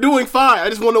that's what we're doing, fine. I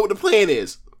just want to know what the plan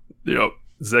is. Yep.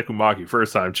 Zekumaki,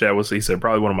 first time chat was, he said,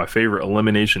 probably one of my favorite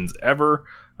eliminations ever.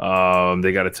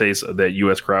 They got a taste of that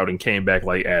U.S. crowd and came back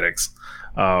like addicts.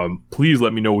 Please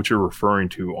let me know what you're referring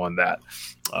to on that.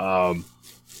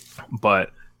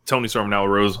 But Tony Storm and Nyla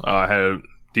Rose had a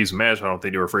decent match. I don't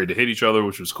think they were afraid to hit each other,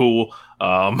 which was cool.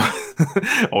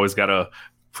 Always got to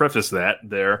preface that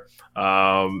there.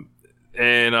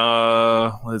 And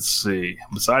let's see.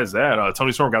 Besides that,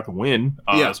 Tony Storm got the win.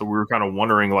 So we were kind of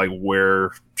wondering like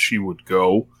where she would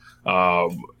go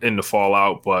in the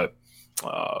fallout, but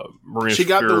Marina she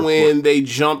got the win. They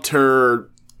jumped her.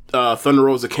 Thunder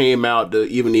Rosa came out to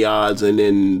even the odds, and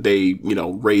then they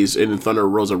raised, and then Thunder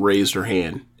Rosa raised her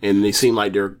hand, and they seem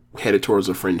like they're headed towards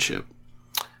a friendship.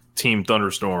 Team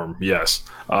Thunderstorm, yes.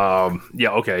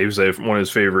 Okay. He was one of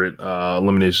his favorite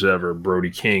eliminations ever.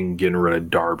 Brody King getting rid of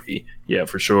Darby. Yeah,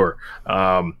 for sure.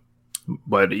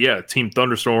 But yeah, Team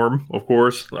Thunderstorm, of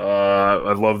course.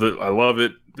 I love it. I love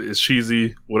it. It's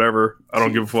cheesy, whatever. I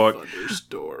don't give a fuck.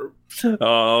 Thunderstorm.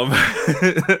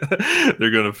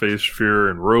 They're gonna face Shafir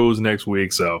and Rose next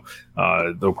week, so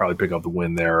they'll probably pick up the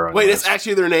win there. Wait, that's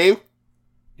actually their name?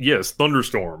 Yes,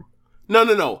 Thunderstorm.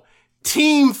 No.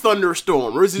 Team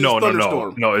Thunderstorm. Or is it just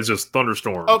Thunderstorm? No, it's just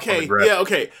Thunderstorm. Okay, yeah,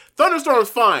 okay. Thunderstorm's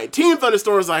fine. Team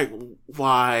Thunderstorm's like,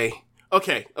 why?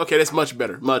 Okay, that's much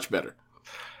better. Much better.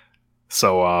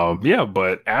 So,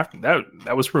 but after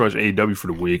that was pretty much AEW for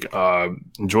the week.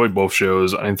 Enjoyed both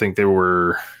shows. I didn't think they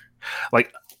were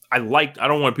like, I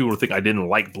don't want people to think I didn't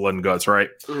like Blood and Guts, right?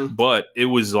 Mm-hmm. But it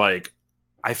was like,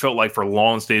 I felt like for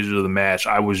long stages of the match,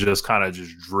 I was just kind of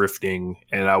just drifting,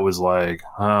 and I was like,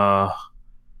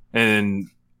 and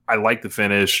I liked the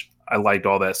finish. I liked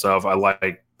all that stuff. I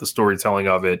liked the storytelling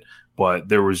of it, but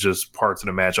there was just parts of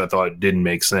the match I thought didn't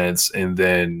make sense. And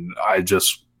then I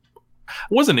just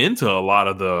wasn't into a lot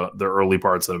of the early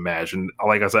parts of the match. And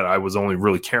like I said, I was only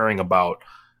really caring about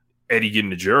Eddie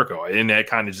getting to Jericho, and that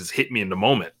kind of just hit me in the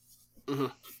moment. Mm-hmm.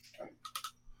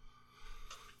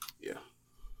 Yeah.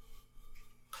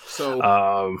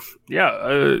 So,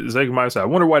 Zach might say, I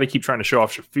wonder why they keep trying to show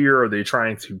off Shafir. Are they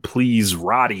trying to please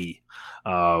Roddy?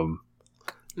 Nah,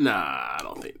 I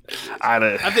don't think.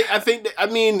 I think. I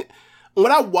mean,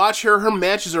 when I watch her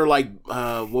matches are like,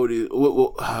 what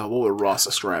would Ross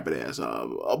describe it as?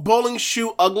 A bowling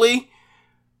shoe ugly.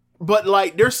 But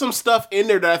like, there's some stuff in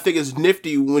there that I think is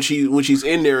nifty when she's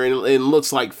in there and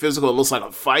looks like physical and looks like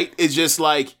a fight. It's just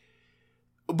like,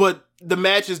 but the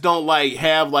matches don't like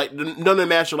have like none of the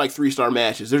matches are like 3-star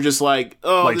matches. They're just like,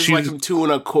 oh, like this is like some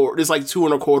 2.25. This is like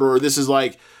 2.25, or this is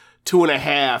like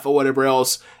 2.5, or whatever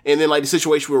else. And then like the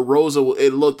situation with Rosa,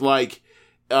 it looked like,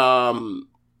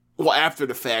 well, after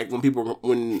the fact, when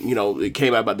it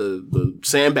came out about the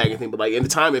sandbagging thing, but like in the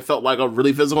time, it felt like a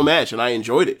really physical match, and I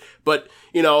enjoyed it. But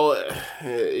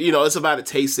it's about a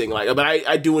taste thing. Like, but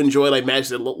I do enjoy like matches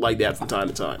that look like that from time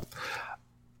to time.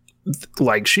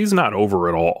 Like, she's not over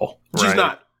at all. She's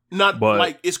right? not but,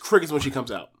 like it's crickets when she comes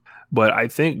out. But I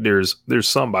think there's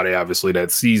somebody obviously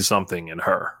that sees something in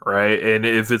her, right? And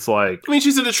if it's like, I mean,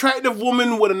 she's an attractive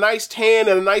woman with a nice tan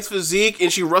and a nice physique,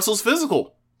 and she wrestles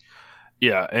physical.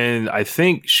 Yeah, and I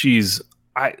think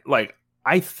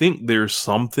I think there's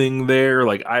something there.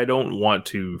 Like, I don't want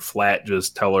to flat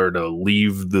just tell her to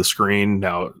leave the screen.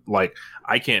 Now, like,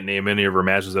 I can't name any of her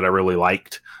matches that I really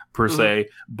liked per se,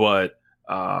 but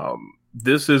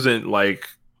this isn't like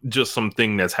just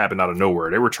something that's happened out of nowhere.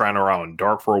 They were trying her out in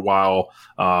Dark for a while.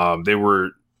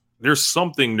 There's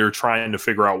something they're trying to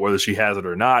figure out whether she has it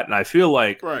or not. And I feel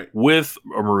like with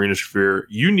a Marina Shafir,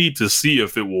 you need to see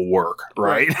if it will work,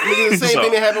 right? I mean, it's the same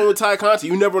thing that happened with Ty Conti.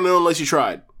 You never know unless you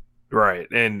tried. Right.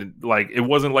 And like, it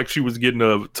wasn't like she was getting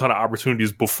a ton of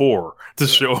opportunities before to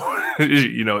show,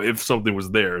 if something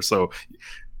was there. So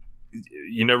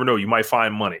you never know. You might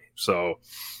find money. So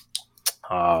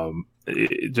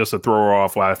just to throw her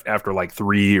off after like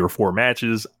 3 or 4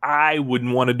 matches, I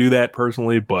wouldn't want to do that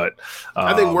personally, but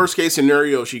I think worst case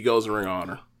scenario, she goes in Ring of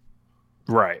Honor.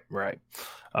 Right.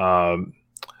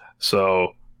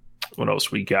 So what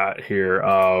else we got here?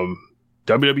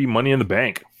 WWE Money in the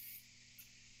Bank.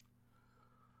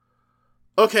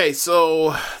 Okay,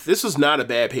 so this was not a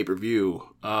bad pay-per-view.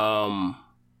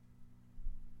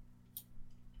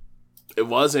 It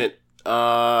wasn't.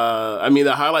 I mean,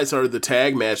 the highlights are the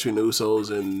tag match between the Usos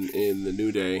and the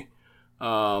New Day.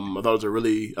 I thought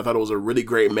it was a really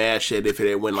great match. That if it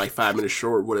had went like 5 minutes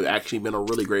short, would have actually been a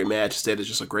really great match. Instead, it's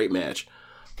just a great match.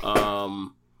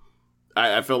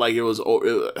 I felt like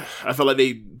I felt like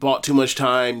they bought too much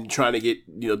time trying to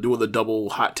get doing the double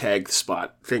hot tag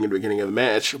spot thing in the beginning of the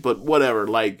match. But whatever.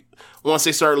 Like, once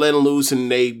they start letting loose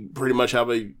and they pretty much have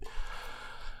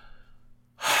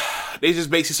they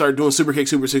just basically started doing super kick,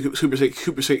 super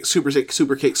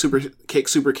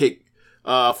kick,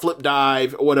 flip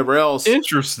dive, or whatever else.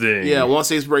 Interesting. Yeah, once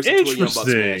they break into a Young Bucks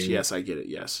match. Yes, I get it.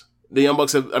 Yes, the Young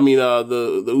Bucks have. I mean,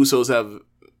 the Usos have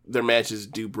their matches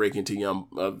do break into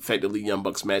effectively Young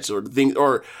Bucks matches,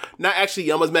 or not actually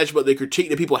Young Bucks matches, but the critique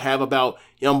that people have about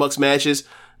Young Bucks matches.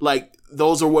 Like,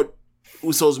 those are what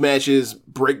Usos matches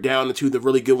break down into the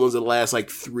really good ones that last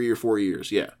like 3 or 4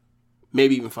 years. Yeah,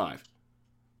 maybe even 5.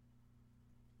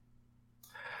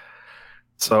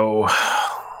 So,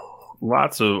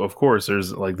 lots of course,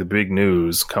 there's like the big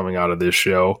news coming out of this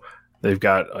show. They've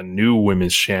got a new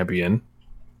women's champion.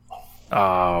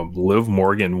 Liv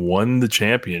Morgan won the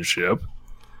championship.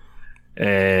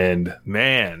 And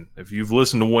man, if you've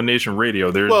listened to One Nation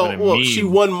Radio, there's been a meme. She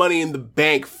won Money in the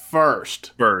Bank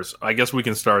first. I guess we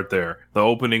can start there. The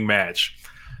opening match.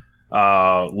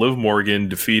 Liv Morgan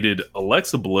defeated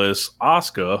Alexa Bliss,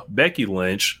 Asuka, Becky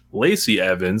Lynch, Lacey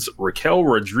Evans, Raquel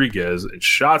Rodriguez, and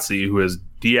Shotzi, who has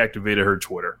deactivated her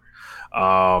Twitter.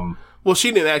 Well,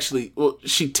 she didn't actually. Well,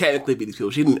 she technically beat these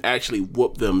people. She didn't actually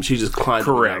whoop them. She just climbed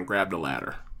up and grabbed a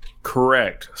ladder.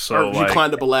 Correct. So she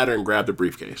climbed up a ladder and grabbed a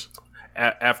briefcase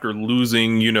after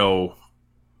losing,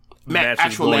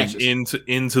 matches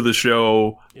into the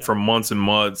show for months and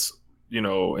months.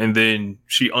 And then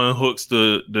she unhooks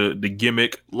the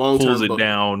gimmick, pulls it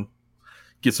down,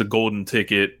 gets a golden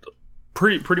ticket.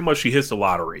 Pretty much she hits the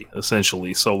lottery,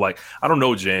 essentially. So, like, I don't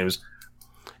know, James.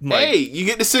 Like, hey, you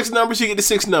get the 6 numbers, you get the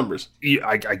 6 numbers. Yeah,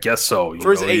 I guess so.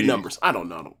 Or is it 8 numbers? I don't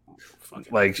know.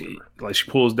 Like she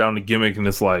pulls down the gimmick and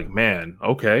it's like, man,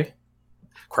 okay.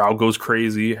 Crowd goes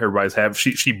crazy. Everybody's happy.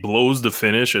 She blows the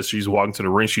finish as she's walking to the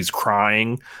ring. She's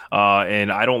crying.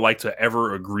 And I don't like to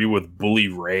ever agree with Bully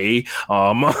Ray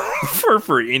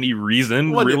for any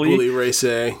reason. What really. did Bully Ray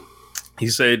say? He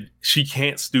said she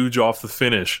can't stooge off the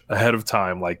finish ahead of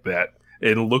time like that.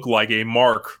 and look like a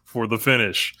mark for the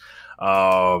finish.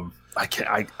 I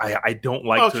don't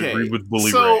like to agree with Bully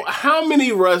Ray. So how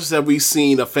many wrestlers have we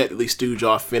seen effectively stooge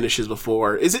off finishes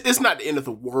before? It's not the end of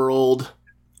the world.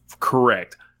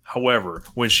 Correct. However,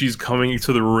 when she's coming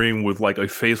to the ring with like a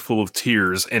face full of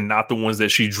tears and not the ones that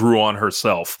she drew on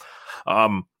herself,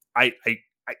 I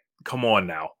come on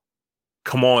now.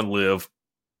 Come on, Liv.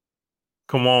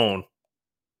 Come on.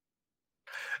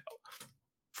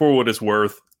 For what it's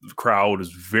worth, the crowd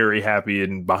is very happy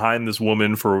and behind this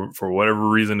woman for whatever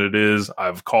reason it is.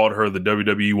 I've called her the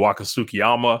WWE Waka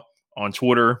Tsukiyama on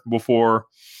Twitter before.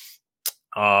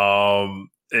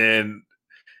 And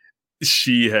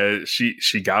she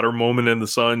got her moment in the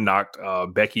sun, knocked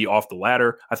Becky off the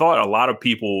ladder. I thought a lot of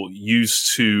people when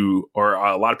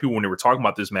they were talking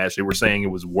about this match, they were saying it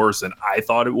was worse than I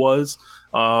thought it was.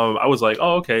 I was like,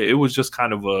 oh, okay. It was just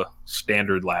kind of a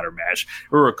standard ladder match.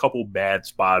 There were a couple bad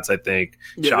spots, I think.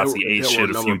 Shotzi ate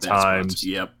shit a few times. Spots.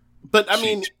 Yep. But I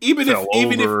mean, even if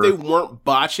they weren't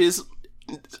botches,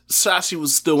 Shotzi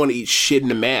was still going to eat shit in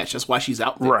the match. That's why she's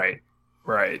out there.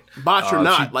 Right. Botch or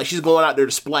not, she's going out there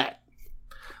to splat.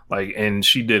 And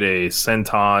she did a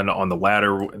senton on the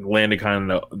ladder and landed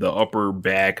kind of the upper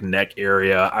back neck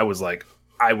area. I was like,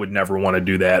 I would never want to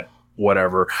do that.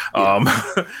 Whatever. Yeah.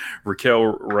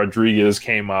 Raquel Rodriguez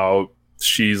came out.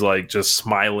 She's like just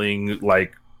smiling,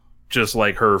 just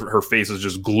like her face is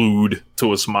just glued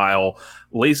to a smile.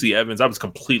 Lacey Evans, I was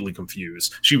completely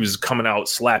confused. She was coming out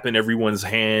slapping everyone's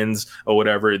hands or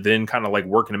whatever, then kind of like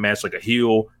working the match like a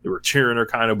heel. They were cheering her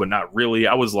kind of, but not really.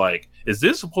 I was like, is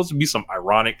this supposed to be some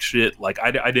ironic shit? Like,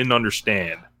 I didn't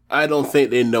understand. I don't think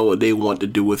they know what they want to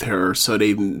do with her, so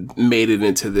they made it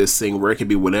into this thing where it can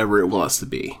be whatever it wants to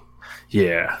be.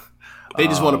 Yeah. They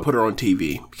just want to put her on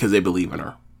TV because they believe in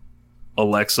her.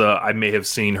 Alexa, I may have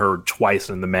seen her twice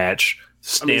in the match.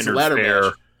 Standard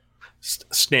fare.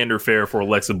 Standard fare for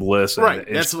Alexa Bliss. Right.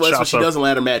 That's what she does in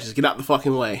ladder matches. Get out the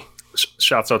fucking way.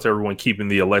 Shouts out to everyone keeping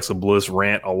the Alexa Bliss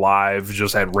rant alive.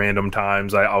 Just at random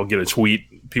times, I'll get a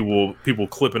tweet. People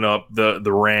clipping up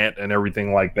the rant and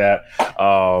everything like that.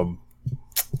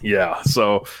 Yeah.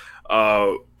 So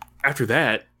after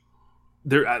that,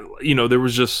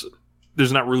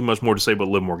 there's not really much more to say. But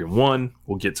Liv Morgan won.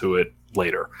 We'll get to it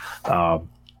later.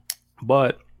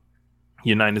 But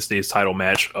United States title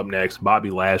match up next. Bobby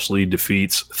Lashley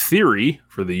defeats Theory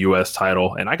for the U.S.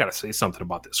 title. And I got to say something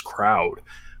about this crowd.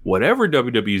 Whatever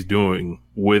WWE is doing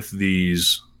with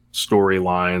these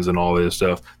storylines and all this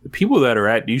stuff, the people that are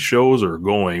at these shows are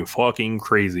going fucking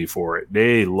crazy for it.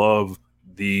 They love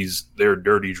their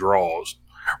dirty draws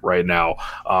right now.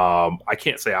 I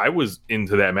can't say I was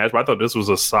into that match, but I thought this was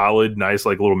a solid, nice,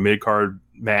 like little mid-card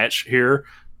match here.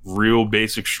 Real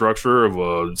basic structure of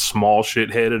a small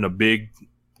shithead and a big,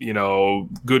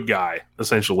 good guy,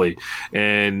 essentially.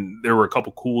 And there were a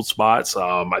couple cool spots.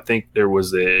 I think it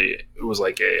was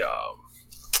like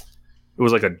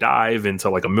a dive into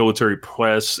like a military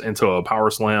press into a power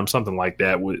slam, something like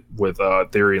that with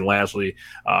Theory and Lashley.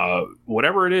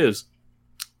 Whatever it is,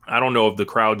 I don't know if the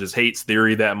crowd just hates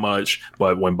Theory that much,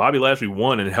 but when Bobby Lashley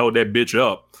won and held that bitch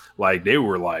up, like they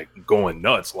were like going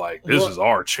nuts. Like this is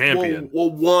our champion.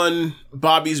 Well,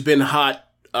 Bobby's been hot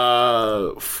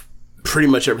pretty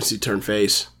much ever since he turned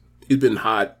face. He's been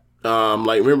hot.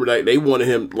 Remember that they wanted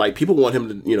him. Like people want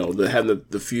him to to have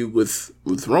the feud with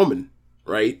Roman,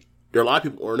 right? There are a lot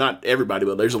of people, or not everybody,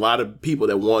 but there's a lot of people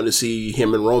that want to see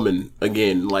him and Roman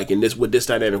again, like with this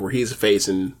dynamic where he's the face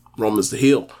and Roman's the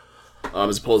heel.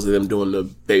 As opposed to them doing the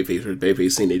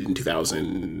babyface scene they did in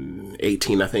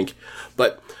 2018, I think.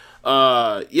 But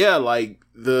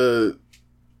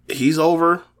he's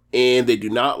over, and they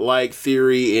do not like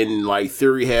Theory, and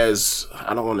Theory has,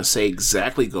 I don't want to say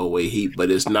exactly go away heat, but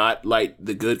it's not like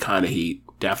the good kind of heat.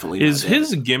 Definitely is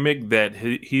his gimmick that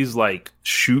he's like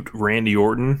shoot Randy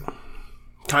Orton,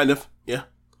 kind of, yeah.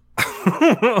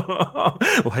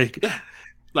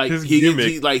 He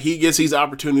gets these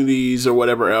opportunities or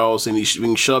whatever else, and he's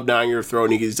being shoved down your throat,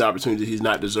 and he gets these opportunities he's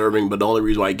not deserving. But the only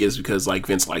reason why he gets is because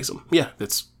Vince likes him. Yeah,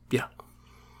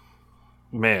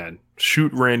 man,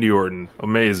 shoot Randy Orton,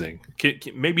 amazing.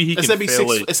 Maybe he can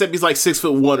fail it. Except he's like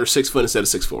 6'1" or 6 foot instead of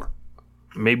 6'4".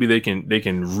 Maybe they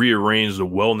can rearrange the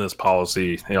wellness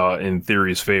policy in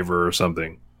Theory's favor or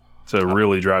something to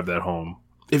really drive that home.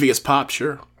 If he gets popped,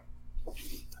 sure.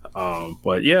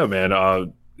 But yeah,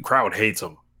 man, crowd hates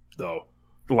him though.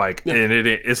 And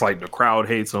it's like the crowd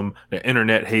hates him, the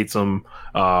internet hates him,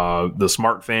 the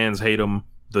smart fans hate him,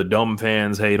 the dumb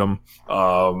fans hate him.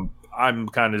 I'm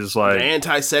kind of just like the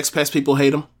anti-sex pest people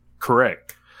hate him.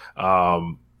 Correct.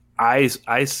 I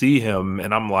see him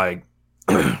and I'm like,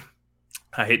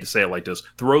 I hate to say it like this.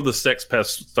 Throw the sex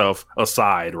pest stuff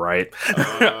aside, right?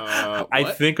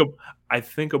 I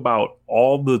think about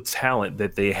all the talent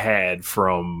that they had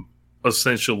from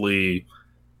essentially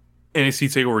NXT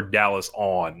TakeOver Dallas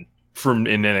on from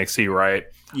in NXT, right?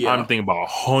 Yeah. I'm thinking about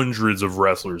hundreds of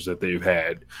wrestlers that they've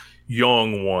had,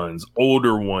 young ones,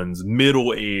 older ones,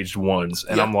 middle-aged ones,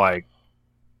 and I'm like,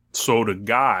 so the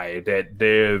guy that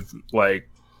they've like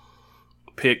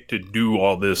picked to do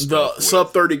all this stuff the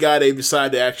sub 30 guy they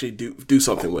decided to actually do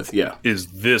something with, is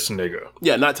this nigga.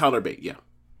 Yeah, not Tyler Bate,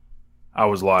 I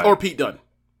was like, or Pete Dunne,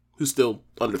 who's still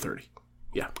under 30.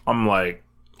 Yeah. I'm like,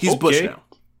 he's Bush now.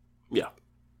 Yeah.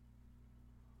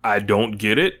 I don't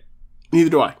get it. Neither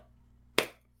do I.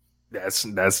 That's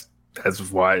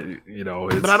why, you know,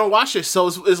 but I don't watch it, so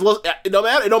it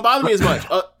don't bother me as much.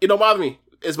 It don't bother me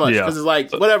as much because it's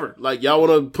like whatever. Like y'all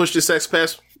want to push this sex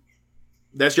pest,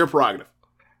 that's your prerogative.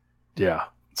 Yeah.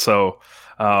 So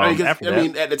I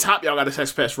mean, at the top, y'all got a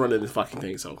sex pest running this fucking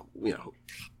thing. So you know.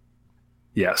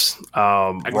 Yes.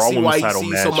 I can see why he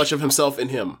sees so much of himself in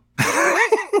him.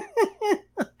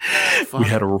 We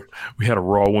had a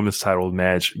Raw Women's title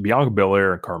match. Bianca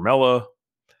Belair and Carmella.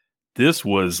 This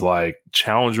was like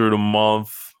Challenger of the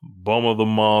Month, Bum of the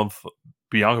Month.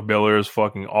 Bianca Belair is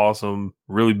fucking awesome.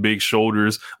 Really big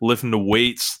shoulders, lifting the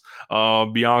weights.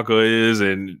 Bianca is,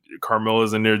 and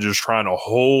Carmella's in there just trying to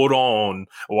hold on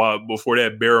before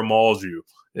that bear mauls you.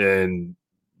 And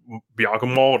Bianca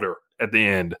mauled her at the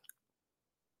end.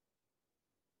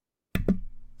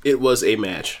 It was a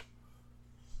match.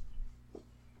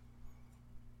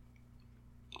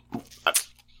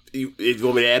 You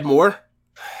want me to add more?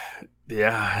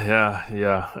 Yeah.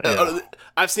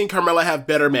 I've seen Carmella have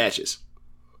better matches.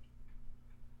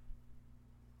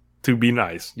 To be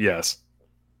nice, yes.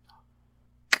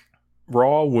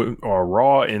 Raw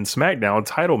and SmackDown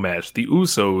title match. The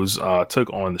Usos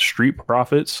took on the Street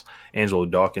Profits, Angelo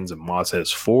Dawkins and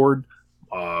Montez Ford.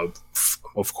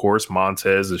 Of course,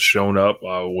 Montez has shown up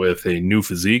with a new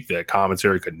physique that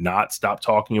commentary could not stop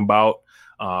talking about.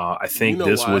 I think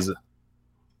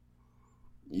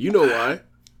You know why?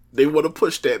 They want to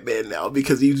push that man now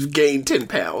because he's gained 10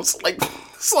 pounds. Like,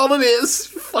 that's all it is.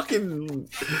 Fucking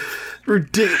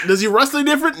ridiculous. Does he wrestle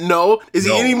different? No. Is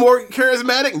he any more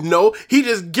charismatic? No. He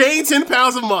just gained 10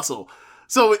 pounds of muscle.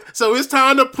 So it's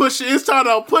time to push it. It's time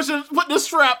to push it. Put the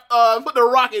strap, put the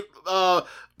rocket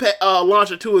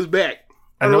launcher to his back.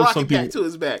 I know rocket pack to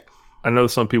his back. I know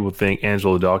some people think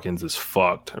Angelo Dawkins is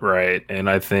fucked, right? And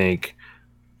I think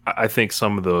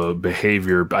some of the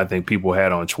behavior I think people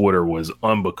had on Twitter was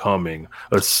unbecoming.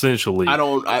 Essentially,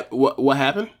 what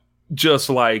happened? Just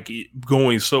like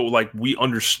going so like we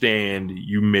understand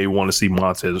you may want to see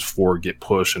Montez Ford get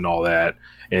pushed and all that,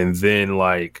 and then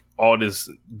like all this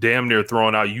damn near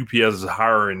throwing out UPS is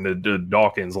hiring the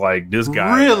Dawkins. Like this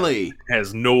guy really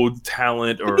has no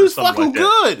talent or dude's something fucking like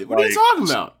that. Good. What are you talking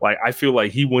about? Like I feel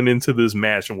like he went into this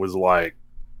match and was like,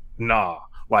 nah,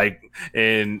 like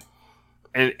and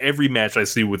every match I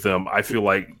see with them, I feel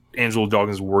like Angelo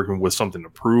Dawkins is working with something to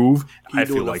prove. I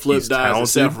feel like he's talented.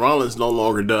 Seth Rollins no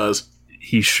longer does.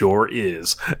 He sure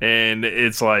is. And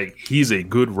it's like he's a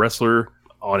good wrestler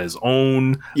on his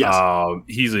own. Yes.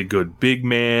 He's a good big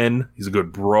man. He's a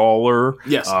good brawler.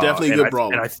 Yes, definitely a good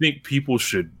brawler. And I think people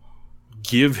should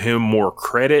give him more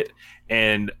credit.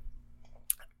 And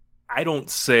I don't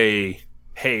say,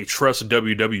 hey, trust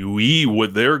WWE,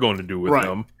 what they're going to do with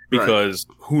him. Because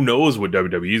who knows what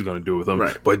WWE is going to do with him.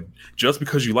 Right. But just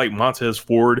because you like Montez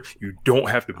Ford, you don't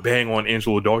have to bang on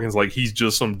Angelo Dawkins like he's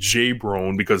just some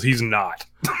J-Brone, because he's not.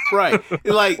 Right.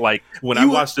 Like when I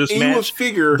watch this match,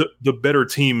 figure the better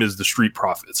team is the Street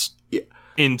Profits. Yeah.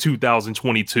 In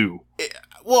 2022.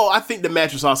 Well, I think the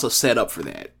match was also set up for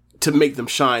that, to make them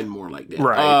shine more like that.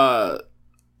 Right.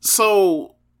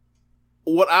 So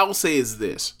what I will say is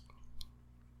this.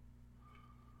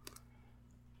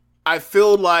 I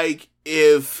feel like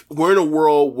if we're in a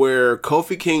world where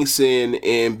Kofi Kingston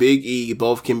and Big E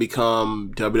both can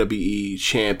become WWE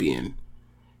champion,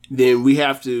 then we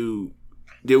have to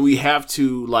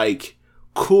like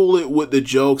cool it with the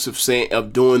jokes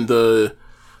of doing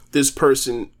this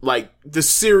person, like the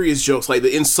serious jokes, like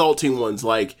the insulting ones.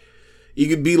 Like you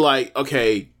could be like,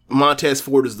 okay, Montez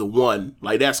Ford is the one,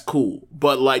 like that's cool,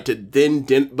 but like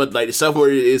the stuff where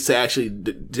it is to actually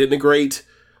denigrate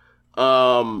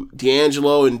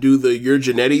D'Angelo and do the your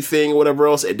Jannetty thing or whatever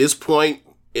else. At this point,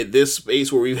 at this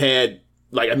space where we've had,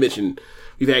 like I mentioned,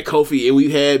 we've had Kofi and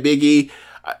we've had Big E.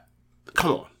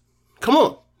 Come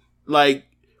on, like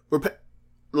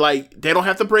they don't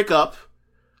have to break up.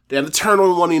 They have to turn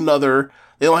on one another.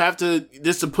 They don't have to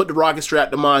just to put the rocket strap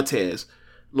to Montez.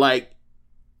 Like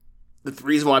the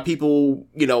reason why people,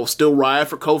 still ride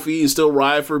for Kofi and still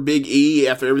ride for Big E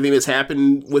after everything that's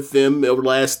happened with them over the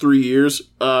last 3 years,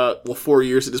 4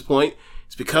 years at this point,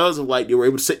 is because of they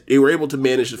were able to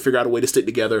manage to figure out a way to stick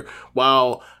together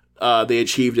while they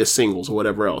achieved as singles or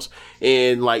whatever else.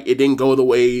 And it didn't go the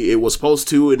way it was supposed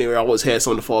to, and they always had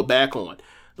something to fall back on.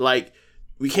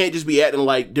 We can't just be acting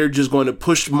like they're just going to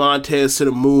push Montez to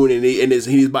the moon and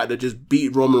he's about to just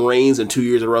beat Roman Reigns in 2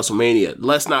 years at WrestleMania.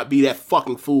 Let's not be that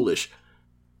fucking foolish.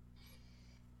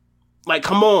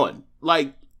 Come on.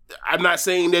 I'm not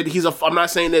saying that I'm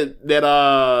not saying that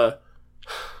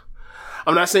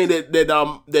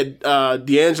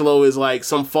D'Angelo is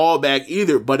some fallback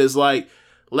either, but it's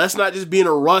let's not just be in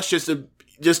a rush just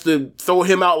to throw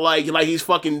him out like he's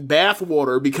fucking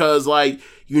bathwater, because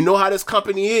how this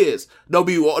company is. They'll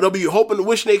be hoping and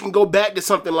wishing they can go back to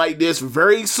something like this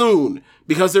very soon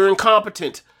because they're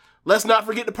incompetent. Let's not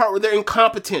forget the part where they're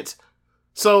incompetent.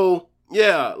 So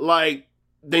yeah,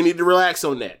 they need to relax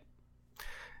on that.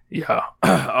 Yeah.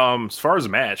 As far as the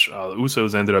match, the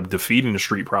Usos ended up defeating the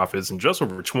Street Profits in just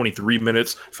over 23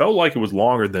 minutes. Felt like it was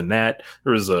longer than that.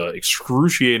 There was a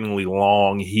excruciatingly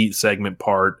long heat segment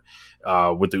part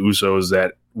with the Usos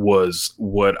that was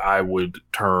what I would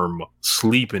term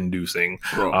sleep-inducing.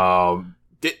 Bro,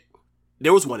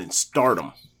 there was one in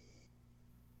Stardom.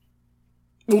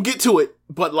 We'll get to it,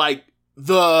 but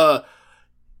the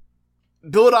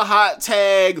build a hot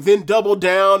tag, then double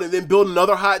down, and then build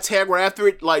another hot tag right after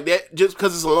it, that, just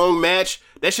because it's a long match,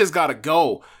 that shit's gotta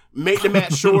go. Make the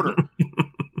match shorter.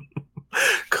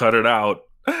 Cut it out.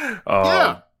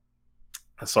 Yeah.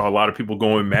 I saw a lot of people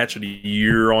going match of the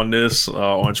year on this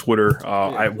on Twitter.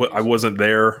 I wasn't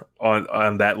there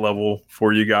on that level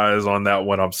for you guys on that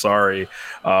one. I'm sorry.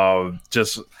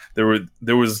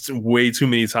 There was way too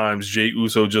many times Jey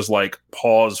Uso just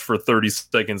paused for 30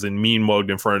 seconds and mean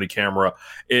mugged in front of the camera,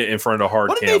 in front of the hard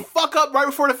cam. What did they fuck up right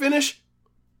before the finish?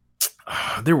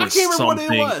 There was something. I can't remember what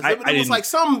it was. It was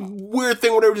some weird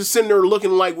thing where they were just sitting there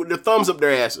looking with their thumbs up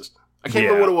their asses. I can't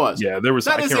remember what it was. Yeah, there was.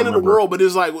 Not the end of the world, but it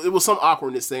was some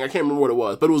awkwardness thing. I can't remember what it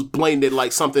was, but it was blatant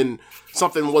that something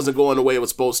wasn't going the way it was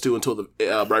supposed to until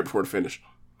right before the finish.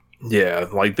 Yeah,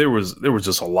 there was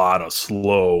just a lot of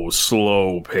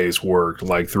slow pace work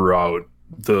throughout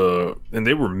and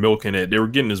they were milking it. They were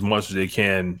getting as much as they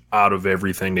can out of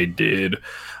everything they did.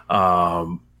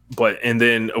 And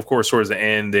then of course towards the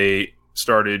end they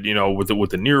started, with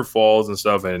the near falls and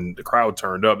stuff, and the crowd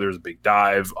turned up. There was a big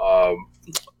dive.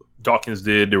 Dawkins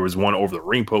did. There was one over the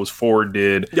ring post. Ford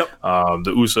did. Yep.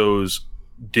 The Usos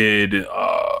did.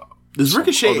 Does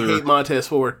Ricochet hate Montez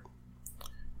Ford?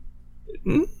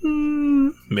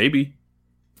 Maybe.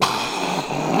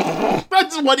 I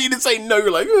just wanted you to say no.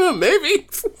 You're maybe.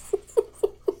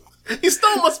 You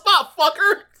stole my spot,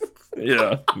 fucker.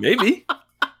 Yeah, maybe.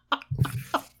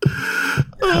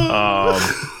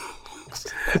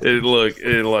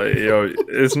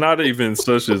 It's not even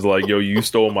such as you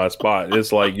stole my spot.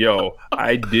 It's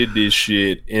I did this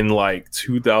shit in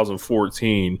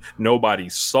 2014. Nobody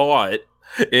saw it.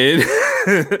 And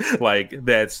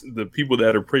that's the people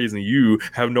that are praising you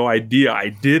have no idea I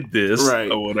did this,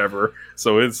 right, or whatever.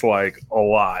 So it's a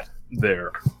lot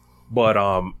there. But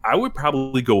I would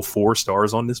probably go 4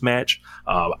 stars on this match.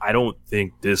 I don't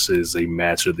think this is a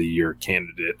match of the year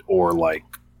candidate or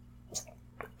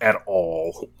at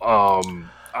all.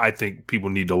 I think people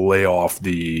need to lay off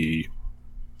the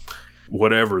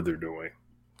whatever they're doing.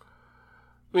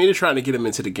 I mean, they're trying to get him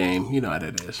into the game. You know how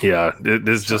that is. Yeah,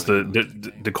 this is just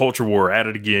the culture war at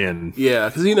it again. Yeah,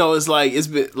 because it's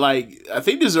been I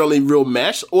think this is the only real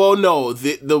match. Well, no,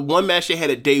 the one match they had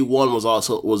at day one was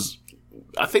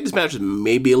I think this match was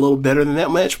maybe a little better than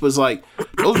that match. But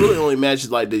those really only matches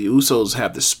the Usos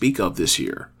have to speak of this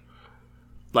year.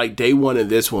 Day one and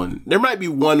this one, there might be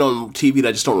one on TV that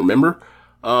I just don't remember.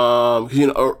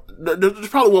 There's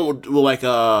probably one with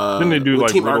then they do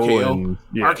Team Riddle RKO, and,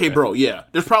 yeah, RK Bro. Yeah,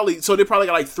 they probably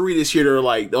got 3 this year that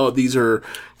are oh, these are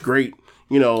great,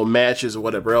 matches or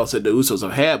whatever else that the Usos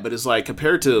have had. But it's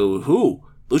compared to who?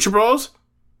 Lucha Bros,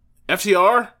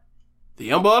 FTR, the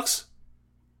Young Bucks,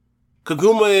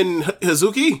 Kaguma and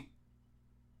Hazuki,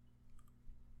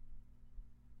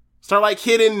 Starlight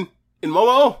Kid and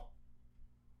Momo.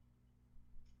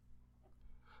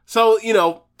 So,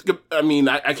 I mean,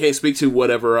 I can't speak to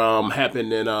whatever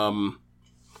happened in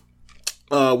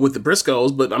with the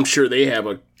Briscoes, but I'm sure they have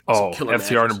killer FTR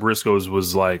matches. and the Briscoes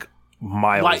was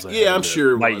miles ahead. Yeah, I'm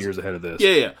sure light years ahead of this.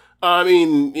 Yeah. I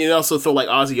mean, you also throw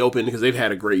Aussie Open because they've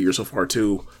had a great year so far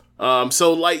too.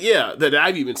 That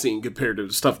I've even seen compared to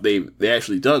the stuff they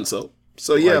actually done. So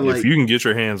yeah, if you can get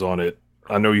your hands on it,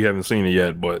 I know you haven't seen it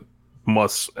yet, but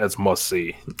must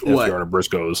see if What? you're on a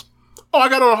Briscoes. Oh, I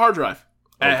got it on a hard drive.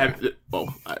 Okay.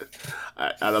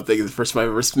 I don't think it's the first time I've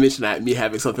ever mentioned me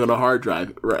having something on a hard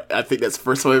drive. Right? I think that's the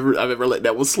first time I've ever let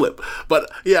that one slip.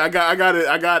 But yeah, I got it.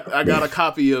 I got a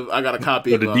copy of. But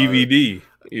the DVD,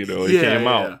 it came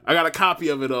out. I got a copy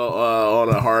of it on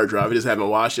a hard drive. I just haven't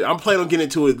watched it. I'm planning on getting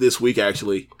into it this week,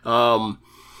 actually. Got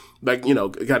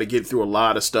to get through a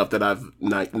lot of stuff that I've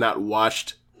not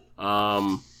watched.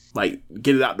 Like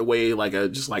get it out the way,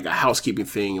 just like a housekeeping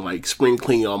thing, like spring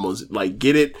clean almost. Like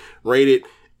get it, rate it,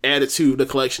 add it to the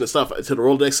collection of stuff, to the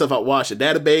Rolodex stuff I watched, the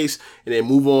database, and then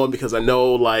move on, because I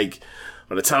know by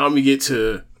the time we get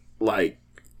to in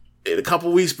a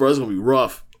couple weeks, bro, it's gonna be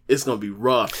rough. It's gonna be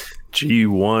rough.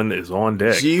 G1 is on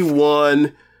deck.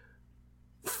 G1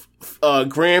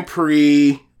 Grand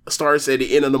Prix starts at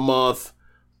the end of the month.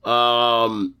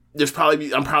 I'm probably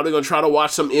gonna try to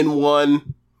watch some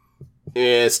N1.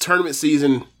 And it's tournament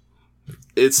season.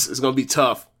 It's gonna be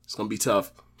tough. It's gonna be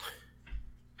tough.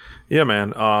 Yeah,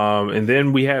 man. And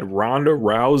then we had Ronda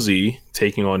Rousey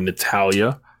taking on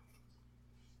Natalya.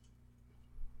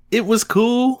 It was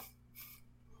cool.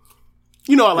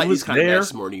 I like these kind of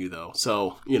matches more than you, though.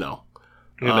 So it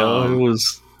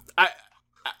was.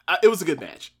 It was a good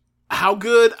match. How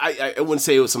good? I wouldn't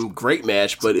say it was some great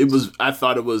match, but it was. I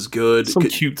thought it was good. Some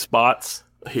cute spots.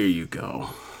 Here you go.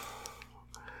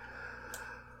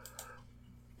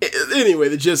 Anyway,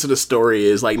 the gist of the story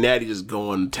is Natty just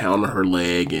going down on her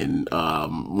leg, and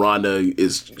Ronda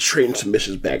is trading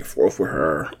submissions back and forth with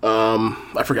her.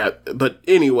 I forgot, but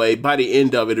anyway, by the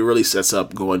end of it, it really sets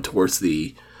up going towards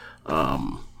the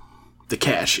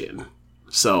cash in.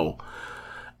 So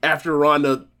after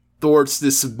Ronda thwarts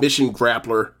this submission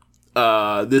grappler,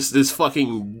 this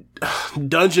fucking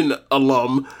dungeon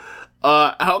alum,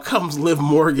 out comes Liv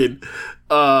Morgan,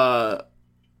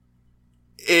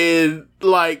 and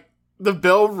the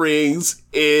bell rings,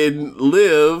 and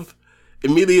Liv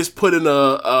immediately is put in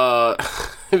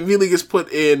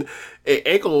an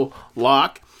ankle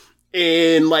lock,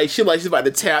 and she's about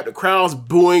to tap. The crowd's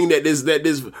booing that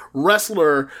this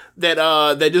wrestler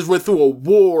that just went through a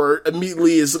war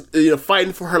immediately is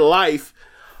fighting for her life.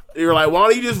 You're like, why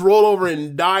don't you just roll over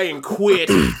and die and quit?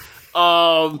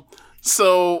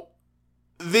 So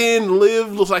then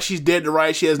Liv looks like she's dead to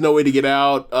rights. She has no way to get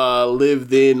out. Liv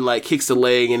then kicks the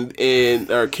leg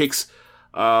or kicks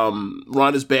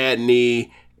Ronda's bad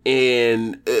knee,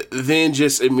 and then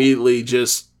just immediately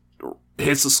just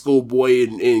hits the schoolboy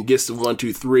and gets the 1,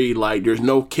 2, 3. There's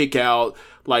no kick out.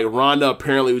 Ronda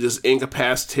apparently was just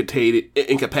incapacitated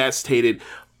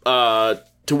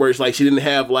to where it's she didn't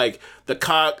have the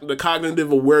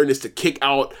cognitive awareness to kick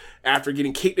out after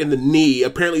getting kicked in the knee.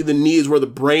 Apparently the knee is where the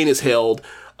brain is held.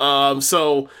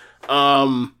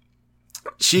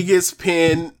 She gets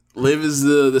pinned. Liv is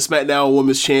the SmackDown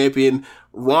Women's Champion.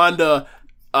 Ronda,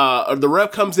 the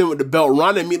ref comes in with the belt.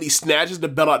 Ronda immediately snatches the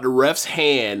belt out of the ref's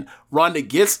hand. Ronda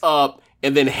gets up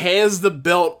and then hands the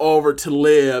belt over to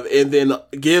Liv, and then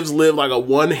gives Liv a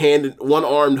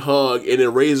one-armed hug, and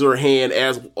then raises her hand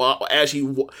as she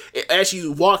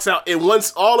walks out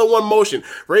all in one motion.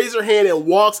 Raises her hand and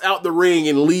walks out the ring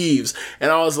and leaves. And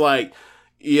I was like,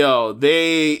 yo,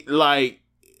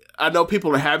 I know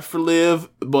people are happy for Liv,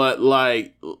 but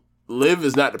Liv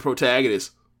is not the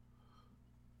protagonist.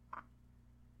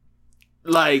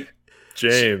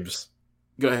 James,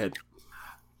 go ahead.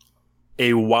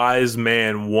 A wise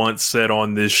man once said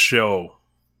on this show,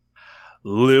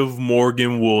 Liv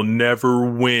Morgan will never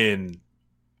win.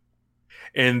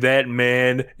 And that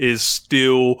man is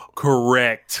still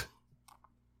correct.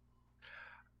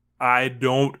 I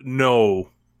don't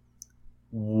know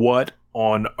what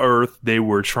on earth they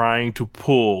were trying to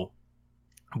pull,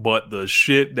 but the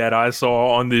shit that I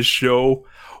saw on this show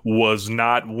was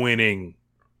not winning.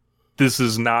 This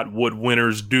is not what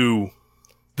winners do.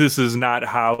 This is not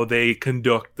how they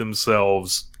conduct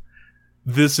themselves.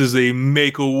 This is a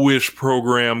Make-A-Wish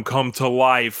program come to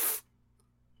life.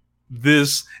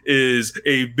 This is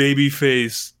a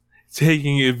babyface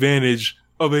taking advantage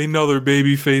of another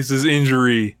babyface's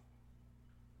injury.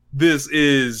 This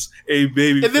is a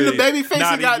babyface. And then the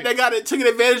babyface they got it taken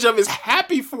advantage of is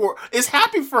happy for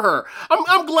her.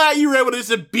 I'm glad you were able to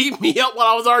just beat me up while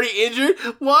I was already injured.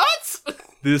 What?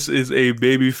 This is a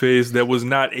babyface that was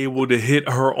not able to hit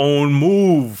her own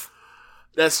move.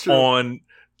 That's true. On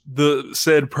the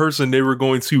said person they were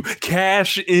going to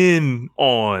cash in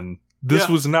on. This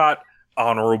was not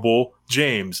honorable.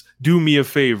 James, do me a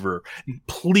favor.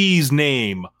 Please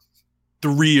name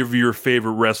 3 of your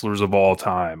favorite wrestlers of all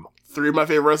time. 3 of my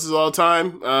favorite wrestlers of all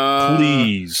time?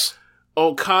 Please.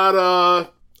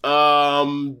 Okada,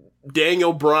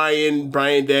 Daniel Bryan,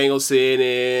 Bryan Danielson,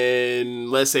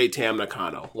 and let's say Tam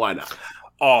Nakano. Why not?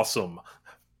 Awesome.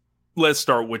 Let's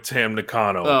start with Tam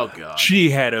Nakano. Oh, God. She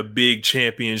had a big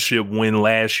championship win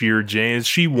last year, James.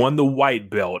 She won the white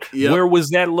belt. Yep. Where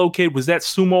was that located? Was that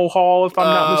Sumo Hall, if I'm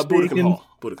not mistaken?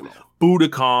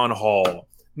 Budokan Hall.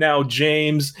 Now,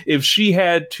 James, if she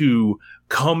had to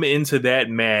come into that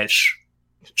match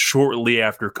shortly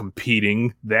after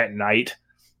competing that night,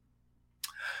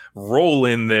 roll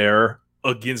in there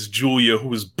against Julia, who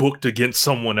was booked against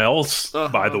someone else,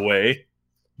 by the way,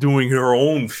 doing her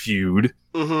own feud.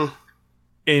 Mm-hmm.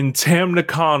 And Tam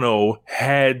Nakano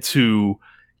had to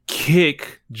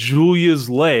kick Julia's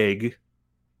leg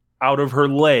out of her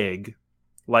leg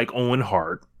like Owen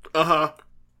Hart. Uh-huh.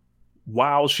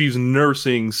 While she's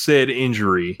nursing said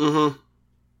injury. Mm-hmm.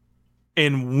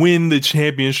 And win the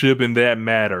championship in that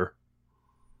manner.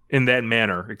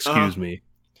 Excuse me.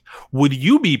 Would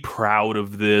you be proud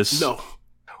of this? No.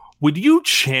 Would you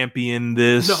champion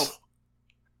this? No.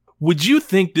 Would you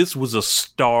think this was a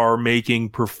star-making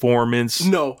performance?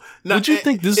 No. Would you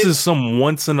think this is some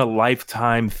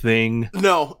once-in-a-lifetime thing?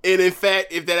 No. And in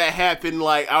fact, if that had happened,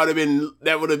 like,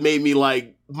 that would have made me,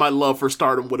 like, my love for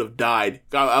Stardom would have died.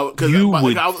 What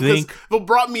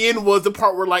brought me in was the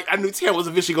part where, like, I knew Tam was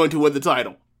eventually going to win the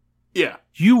title. Yeah.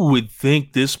 You would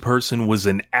think this person was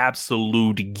an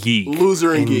absolute geek.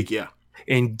 Loser and geek, yeah.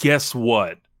 And guess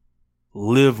what?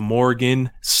 Liv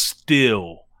Morgan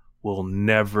still will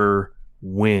never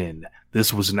win.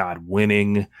 This was not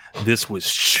winning. This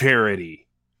was charity.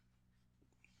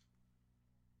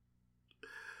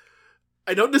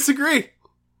 I don't disagree.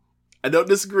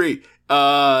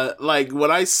 Like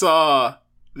when I saw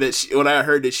that when I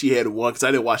heard that she had won, because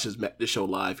I didn't watch this show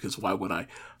live, because why would I?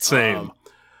 Same.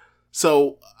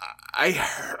 So I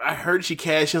heard she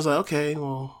cashed. I was like, okay,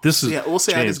 well, we'll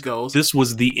see how this goes. This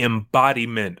was the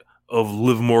embodiment of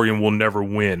Liv Morgan will never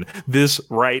win. This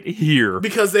right here.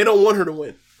 Because they don't want her to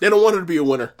win. They don't want her to be a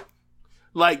winner.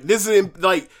 Like, this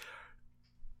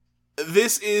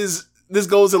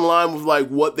goes in line with, like,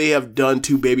 what they have done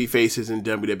to baby faces in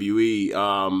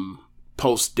WWE,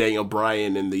 post Daniel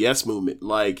Bryan and the Yes Movement.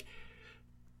 Like,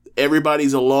 everybody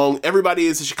is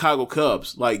the Chicago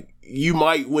Cubs. Like, you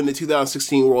might win the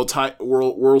 2016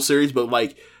 World Series, but,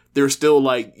 like, there's still,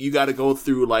 like, you got to go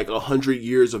through, like, 100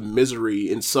 years of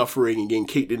misery and suffering and getting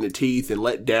kicked in the teeth and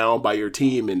let down by your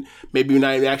team, and maybe you're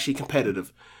not even actually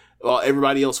competitive. Well,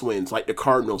 everybody else wins, like the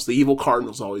Cardinals. The evil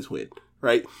Cardinals always win,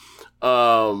 right?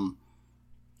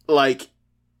 Like,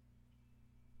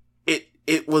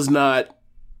 it was not...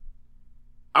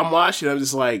 I'm watching, I'm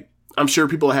just like, I'm sure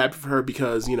people are happy for her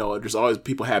because, you know, there's always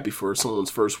people happy for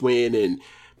someone's first win, and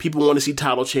people want to see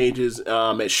title changes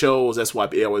at shows. That's why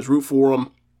they always root for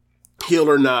them. Heel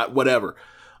or not, whatever.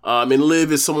 And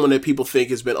Liv is someone that people think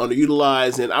has been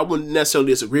underutilized, and I wouldn't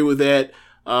necessarily disagree with that.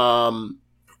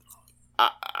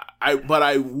 What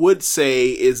I would say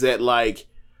is that, like,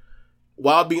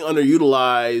 while being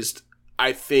underutilized,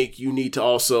 I think you need to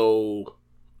also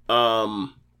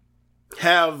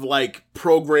have, like,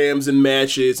 programs and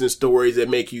matches and stories that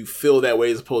make you feel that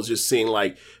way, as opposed to just seeing,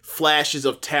 like, flashes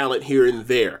of talent here and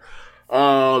there.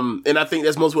 And I think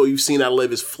that's most of what you've seen out of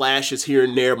Liv is flashes here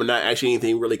and there, but not actually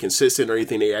anything really consistent or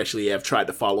anything they actually have tried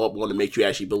to follow up on to make you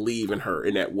actually believe in her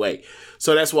in that way.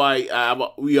 So that's why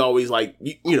we always, like,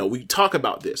 you know, we talk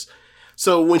about this.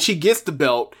 So when she gets the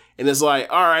belt and it's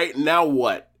like, all right, now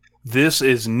what? This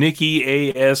is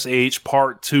Nikki ASH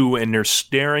Part 2, and they're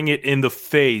staring it in the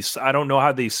face. I don't know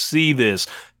how they see this.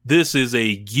 This is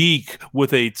a geek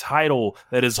with a title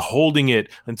that is holding it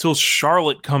until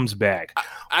Charlotte comes back.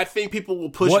 I think people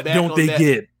will push what back on that. What don't they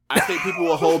get? I think people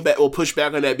will push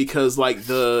back on that because, like,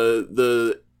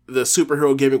 the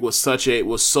superhero gimmick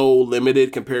was so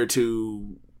limited compared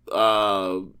to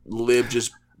Liv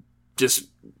just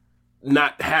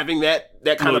not having that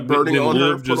kind of burden on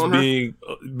her. Just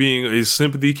being a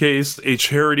sympathy case, a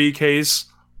charity case.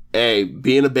 Hey,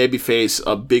 being a babyface,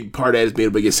 a big part of that is being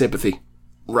able to get sympathy.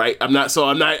 Right, I'm not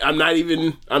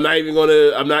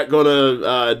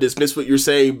gonna dismiss what you're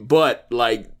saying, but,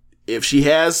 like, if she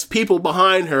has people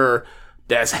behind her,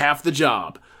 that's half the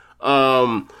job.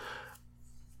 I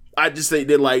just think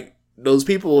that, like, those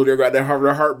people, they got their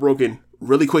heart broken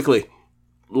really quickly.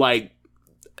 Like,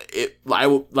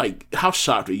 how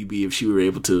shocked would you be if she were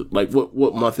able to, like,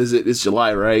 what month is it? It's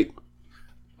July, right?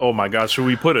 Oh my God! Should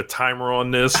we put a timer on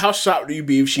this? How shocked would you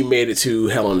be if she made it to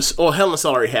Hell in a Cell? Oh, Hell in a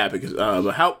Cell already happened.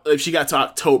 If she got to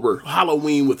October,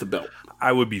 Halloween with the belt?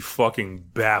 I would be fucking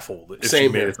baffled if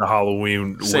Same she made it to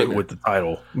Halloween with the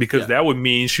title, because that would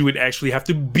mean she would actually have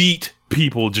to beat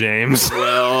people, James.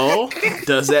 Well,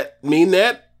 does that mean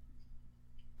that?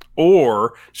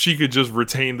 or she could just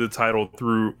retain the title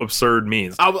through absurd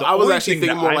means. I was actually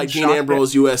thinking more like Dean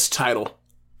Ambrose U.S. title,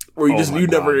 where you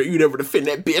never defend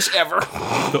that bitch ever.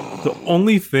 The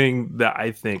only thing that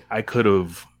I think I could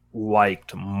have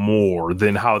liked more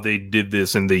than how they did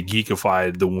this and they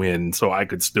geekified the win, so I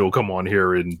could still come on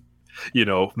here and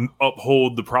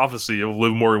uphold the prophecy of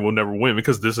Liv Morgan will never win,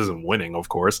 because this isn't winning, of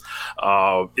course,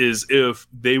 is if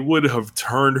they would have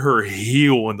turned her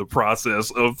heel in the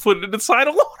process of putting the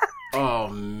title on her. Oh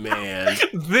man.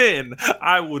 Then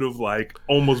I would have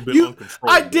almost been uncontrollable.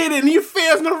 I did it, and you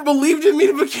fans never believed in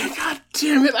me, but god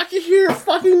damn it, I can hear it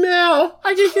fucking now.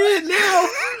 I can hear it now.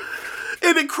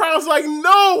 And the crowd's like,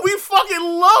 no, we fucking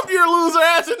loved your loser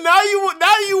ass, and now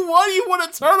you won, you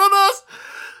want to turn on us?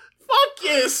 Fuck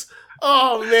yes.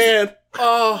 Oh man.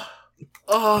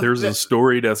 There's a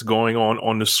story that's going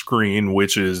on the screen,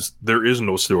 which is there is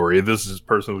no story. This is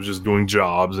person was just doing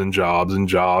jobs and jobs and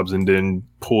jobs, and then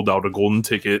pulled out a golden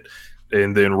ticket,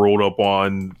 and then rolled up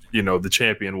on the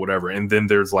champion, whatever. And then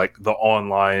there's the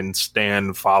online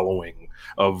stan following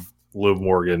of Liv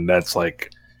Morgan that's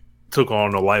took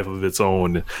on a life of its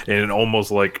own, and it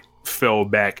almost fell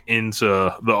back into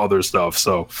the other stuff.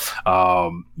 So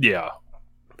yeah.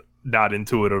 Not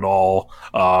into it at all.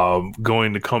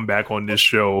 Going to come back on this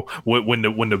show when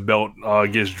the belt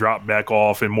gets dropped back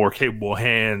off in more capable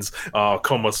hands.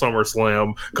 Come a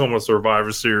SummerSlam, come a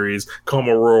Survivor Series, come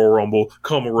a Royal Rumble,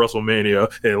 come a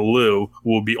WrestleMania, and Liv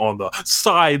will be on the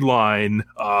sideline,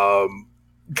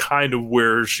 kind of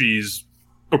where she's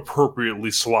appropriately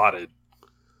slotted.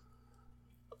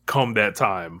 Come that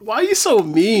time. Why are you so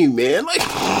mean, man?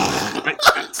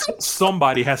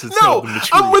 Somebody has to tell them the truth.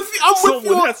 I'm with you.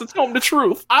 Someone has to tell them the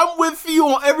truth. I'm with you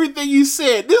on everything you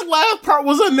said. This last part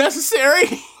was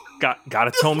unnecessary.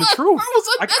 Gotta tell them the truth.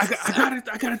 I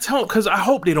gotta tell them, because I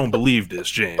hope they don't believe this,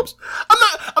 James.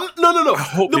 No. I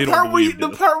hope the part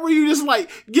where you just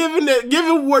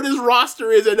given where this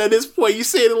roster is, and at this point you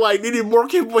said they need more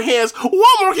capable hands. One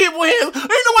more capable hands.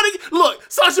 Ain't nobody.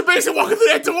 Look, Sasha Banks is walking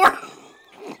through that door.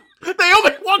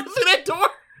 Naomi walking through that door.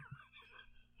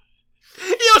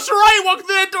 Io Shirai walking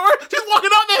through that door. She's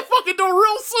walking out that fucking door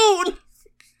real soon.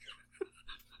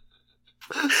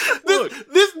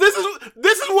 This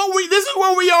is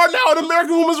where we are now in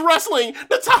American Women's Wrestling.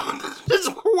 This is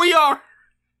where we are.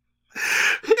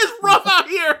 It's rough out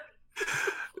here.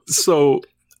 So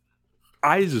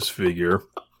I just figure,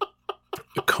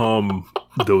 come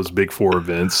those big four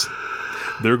events,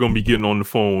 they're going to be getting on the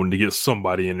phone to get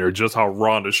somebody in there, just how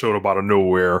Ronda showed up out of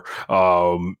nowhere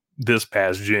this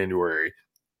past January.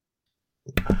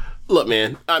 Look,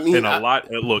 man, I mean, a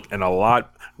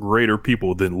lot greater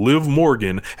people than Liv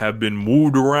Morgan have been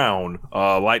moved around,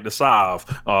 like the South,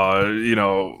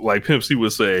 like Pimp C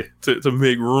would say, to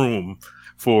make room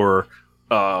for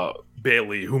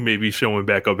Bayley, who may be showing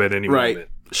back up at any moment.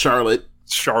 Charlotte,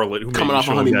 who may be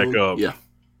showing back up. Yeah.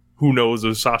 Who knows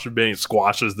if Sasha Banks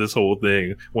squashes this whole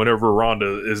thing whenever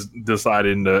Ronda is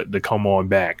deciding to come on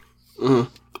back.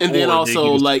 Mm-hmm. And then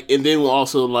also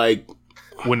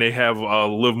when they have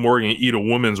Liv Morgan eat a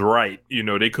woman's right,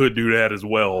 they could do that as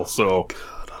well. So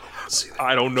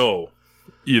I don't know,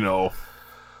 this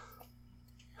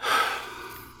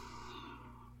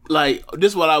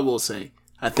is what I will say.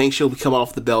 I think she'll be coming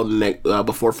off the belt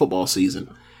before football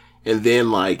season, and then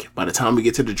by the time we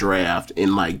get to the draft,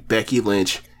 and Becky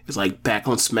Lynch is back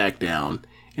on SmackDown,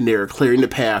 and they're clearing the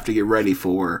path to get ready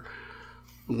for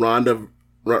Ronda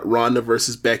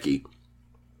versus Becky.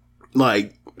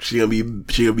 She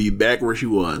gonna be back where she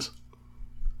was.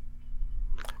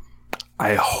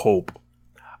 I hope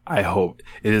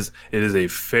it is a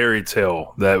fairy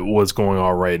tale that what's going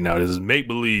on right now. This is make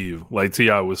believe, like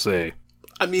T.I. would say.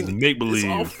 I mean, make believe.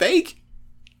 It's all fake.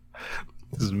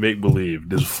 This is make believe.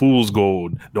 This fool's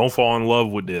gold. Don't fall in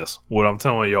love with this. What I'm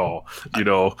telling y'all,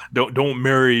 don't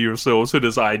marry yourselves to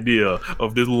this idea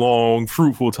of this long,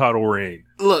 fruitful title reign.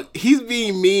 Look, he's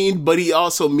being mean, but he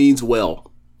also means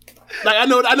well. I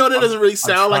know that doesn't really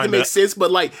sound like it makes sense,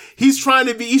 but he's trying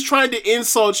to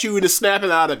insult you and to snap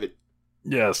it out of it.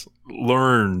 Yes,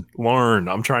 learn.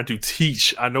 I'm trying to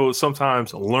teach. I know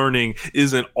sometimes learning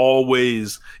isn't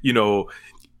always,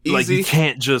 easy. You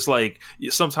can't just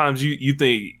sometimes you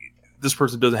think this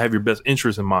person doesn't have your best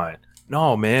interest in mind.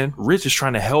 No, man, Rich is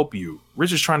trying to help you.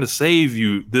 Rich is trying to save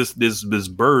you this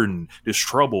burden, this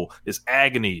trouble, this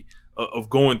agony of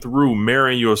going through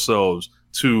marrying yourselves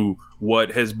to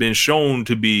what has been shown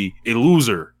to be a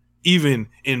loser, even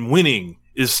in winning,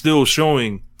 is still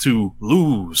showing to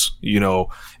lose,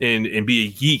 and be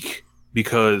a geek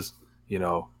because,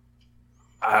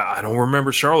 I don't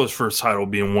remember Charlotte's first title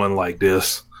being won like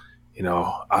this.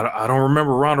 I don't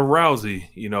remember Ronda Rousey,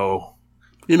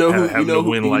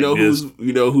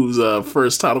 who's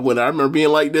first title winner. I remember being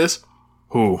like this.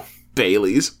 Who?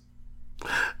 Bailey's.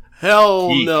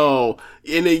 Hell no.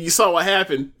 And then you saw what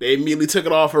happened. They immediately took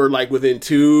it off her like within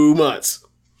 2 months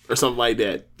or something like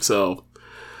that. So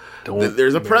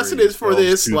there's a precedent for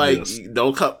this. Like,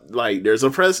 don't come. Like, there's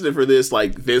a precedent for this.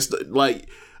 Like, Vince. Like,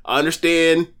 I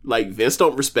understand. Like, Vince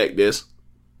don't respect this.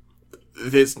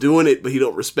 Vince doing it, but he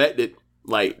don't respect it.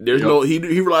 Like, there's no. He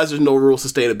realizes there's no real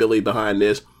sustainability behind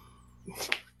this.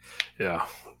 Yeah.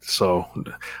 So,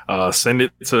 send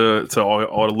it to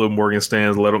all the little Morgan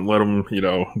stands. Let them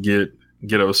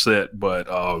get upset. But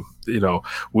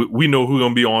we know who's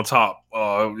gonna be on top.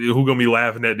 Who's gonna be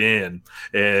laughing at the end.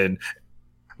 And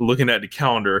looking at the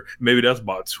calendar, maybe that's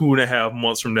about 2.5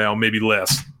 months from now, maybe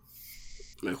less.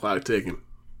 The clock ticking.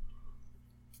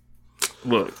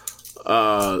 Look,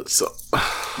 so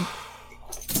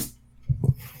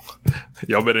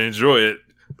y'all better enjoy it.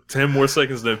 10 more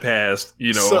seconds than passed.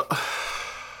 So,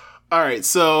 all right,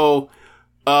 so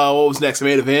what was next?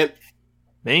 Main event?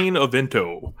 Main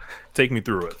evento. Take me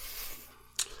through it.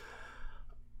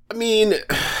 I mean...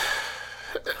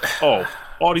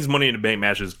 all these Money in the Bank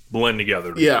matches blend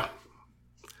together. Yeah.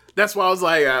 That's why I was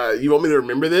like, you want me to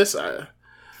remember this? I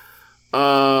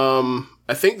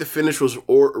think the finish was...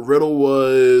 Riddle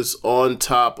was on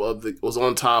top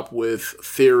with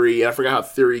Theory. I forgot how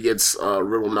Theory gets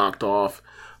Riddle knocked off.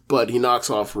 But he knocks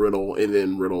off Riddle, and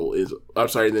then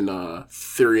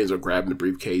Theory ends up grabbing the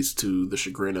briefcase to the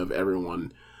chagrin of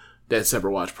everyone that's ever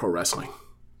watched pro wrestling.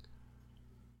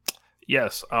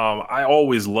 Yes, I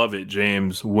always love it,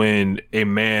 James, when a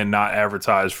man not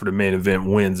advertised for the main event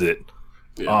wins it.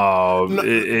 Yeah.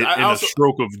 A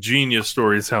stroke of genius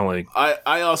storytelling.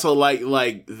 I also like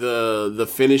the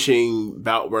finishing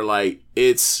bout where like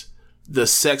it's the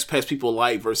sex pest people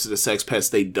like versus the sex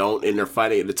pest they don't, and they're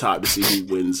fighting at the top to see who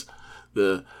wins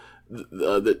the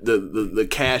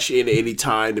cash in any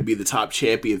time to be the top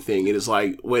champion thing. And it's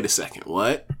like, wait a second,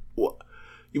 what?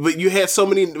 But you had so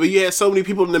many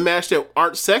people in the match that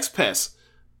aren't sex pests.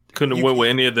 Couldn't have went with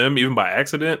any of them, even by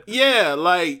accident. Yeah,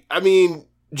 like I mean,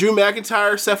 Drew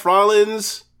McIntyre, Seth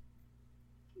Rollins.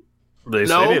 They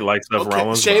say they like Seth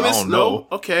Rollins. Sheamus, no.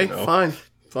 Okay, fine.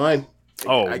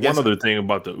 One other thing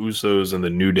about the Usos and the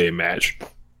New Day match.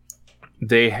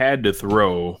 They had to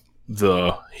throw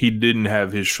he didn't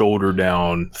have his shoulder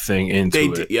down thing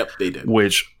into it. Yep, they did.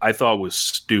 Which I thought was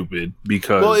stupid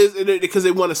because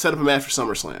they want to set up a match for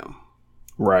SummerSlam.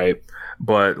 Right.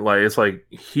 But it's like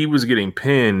he was getting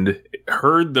pinned,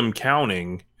 heard them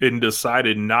counting, and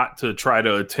decided not to try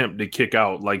to attempt to kick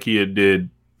out like he had did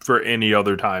for any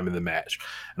other time in the match.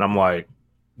 And I'm like,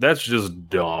 that's just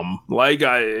dumb.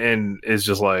 And it's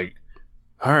just like,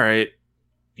 all right,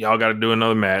 y'all got to do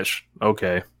another match.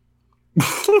 Okay.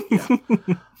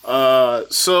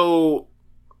 So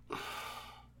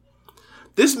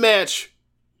this match,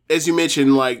 as you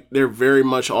mentioned, like they're very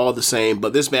much all the same,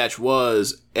 but this match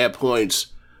was at points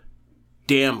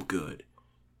damn good,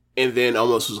 and then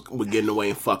almost was getting away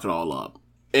and fuck it all up.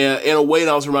 And in a way,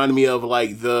 that was reminding me of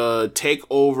like the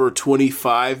TakeOver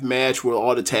 25 match with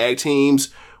all the tag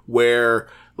teams, where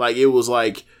like it was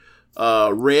like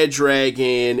Red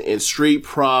Dragon and Street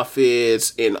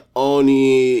Profits and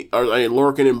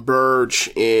Lorcan and Birch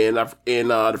and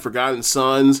the Forgotten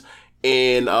Sons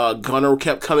and Gunner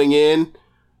kept coming in.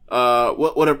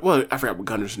 What I forgot what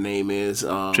Gunner's name is.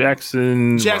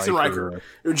 Jackson Riker.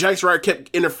 Jackson Riker kept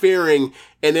interfering,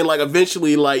 and then like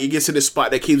eventually like it gets to this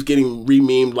spot that keeps getting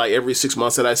re-memed like every 6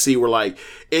 months that I see where like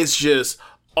it's just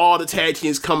all the tag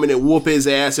teams coming and whoop his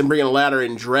ass and bring a ladder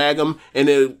and drag him, and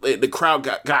then the crowd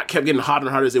kept getting hotter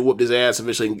and hotter as they whooped his ass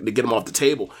eventually to get him off the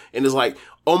table. And it's like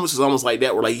almost like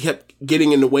that where like he kept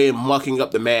getting in the way and mucking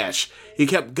up the match. He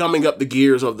kept gumming up the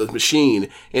gears of the machine,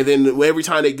 and then every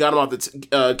time they got him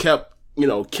off kept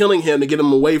killing him to get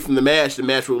him away from the match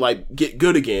would like get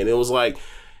good again. It was like,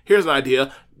 here's an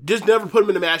idea, just never put him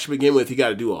in the match to begin with. You got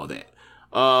to do all that.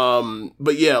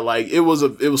 But yeah, like it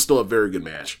was still a very good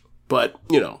match. But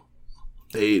they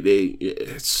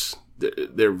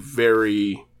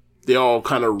all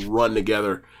kind of run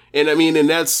together, and I mean, and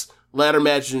that's ladder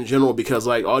matches in general, because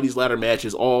like all these ladder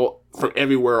matches, all from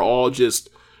everywhere, all just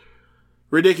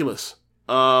ridiculous.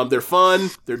 They're fun,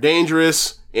 they're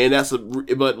dangerous, and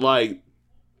but like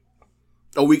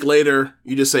a week later,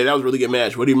 you just say that was a really good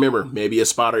match. What do you remember? Maybe a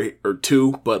spot or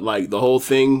two, but like the whole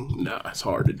thing, nah, it's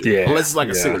hard to do unless it's like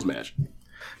a singles match.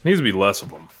 Needs to be less of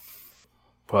them.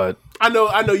 But I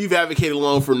know you've advocated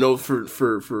long for the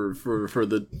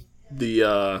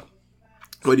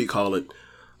what do you call it?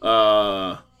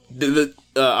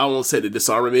 I won't say the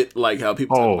disarmament, like how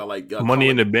people talk about like Money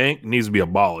in the Bank needs to be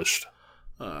abolished.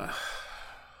 I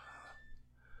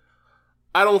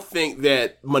don't think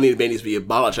that Money in the Bank needs to be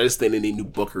abolished. I just think they need new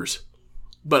bookers.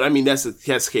 But I mean, that's the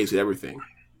case with everything.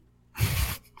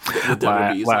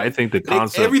 I think the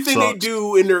concept everything sucks. they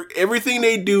do everything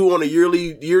they do on a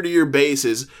year-to-year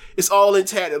basis, it's all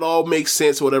intact. It all makes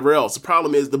sense. Or whatever else. The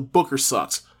problem is the booker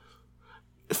sucks.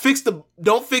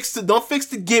 Don't fix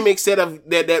the gimmicks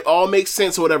that all make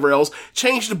sense or whatever else.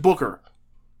 Change the booker.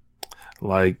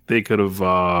 Like they could have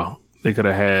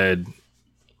had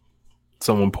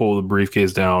someone pull the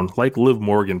briefcase down, like Liv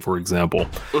Morgan, for example.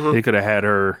 Mm-hmm. They could have had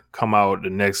her come out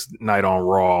the next night on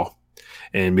Raw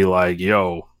and be like,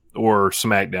 "Yo," or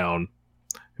SmackDown, and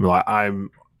be like, "I'm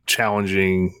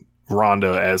challenging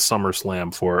Ronda at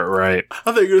SummerSlam for it." Right?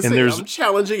 I think you're gonna say I'm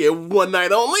challenging it one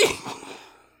night only.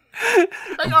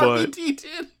 Like RVD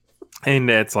did. And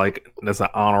that's an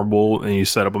honorable, and you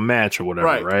set up a match or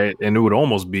whatever, right? And it would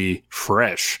almost be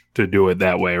fresh to do it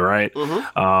that way, right?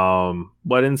 Mm-hmm.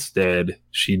 But instead,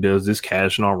 she does this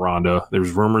cashing on Ronda. There's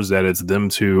rumors that it's them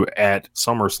two at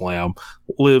SummerSlam.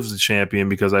 Liv's the champion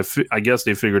because I guess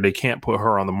they figured they can't put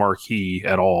her on the marquee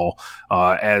at all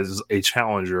as a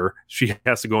challenger. She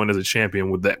has to go in as a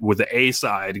champion with the A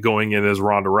side going in as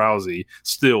Ronda Rousey,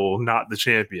 still not the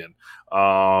champion.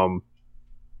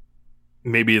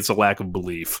 Maybe it's a lack of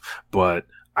belief, but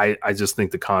I just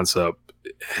think the concept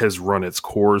has run its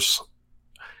course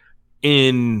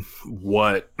in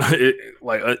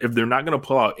if they're not going to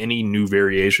pull out any new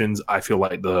variations, I feel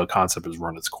like the concept has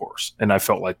run its course. And I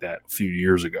felt like that a few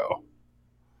years ago,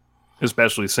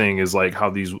 especially seeing is like how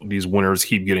these winners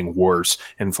keep getting worse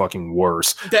and fucking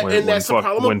worse. That's the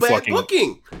problem with bad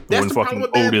booking. That's the problem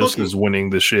with bad Otis booking. is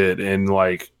winning the shit and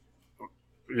like,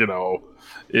 you know,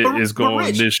 is going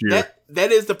Rich, this year.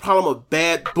 That is the problem of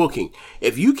bad booking.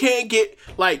 If you can't get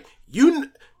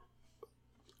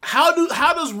how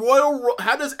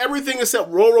does everything except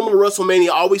Royal Rumble and WrestleMania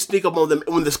always sneak up on them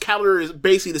when this calendar is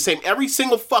basically the same every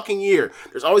single fucking year?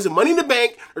 There's always a Money in the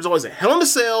Bank. There's always a Hell in a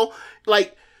Cell.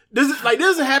 This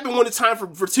doesn't happen when it's time for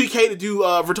TK to do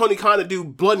for Tony Khan to do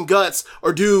Blood and Guts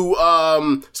or do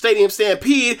Stadium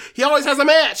Stampede. He always has a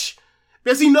match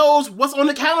because he knows what's on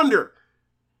the calendar.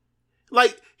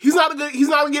 Like, he's not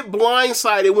gonna get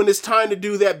blindsided when it's time to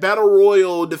do that battle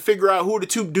royal to figure out who the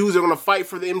two dudes are gonna fight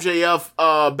for the MJF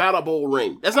Battle Bowl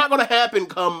ring. That's not gonna happen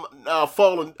come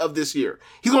fall of this year.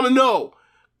 He's gonna know.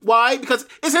 Why? Because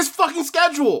it's his fucking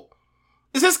schedule.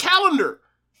 It's his calendar.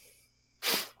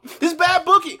 This bad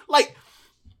booking. Like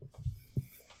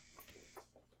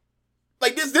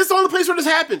this is the only place where this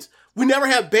happens. We never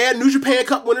have bad New Japan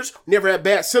Cup winners. We never have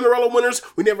bad Cinderella winners.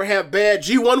 We never have bad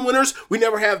G1 winners. We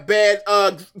never have bad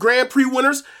Grand Prix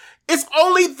winners. It's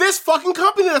only this fucking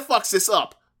company that fucks this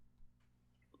up.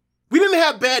 We didn't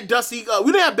have bad Dusty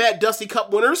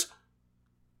Cup winners.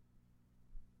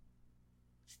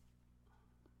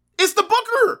 It's the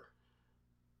booker.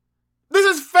 This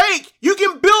is fake. You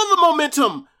can build the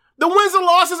momentum. The wins and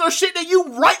losses are shit that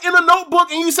you write in a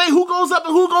notebook and you say who goes up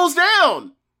and who goes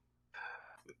down.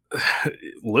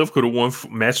 Liv could have won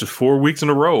matches 4 weeks in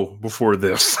a row before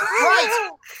this. Right.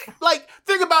 Like,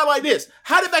 think about it like this.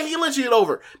 How did Becky Lynch get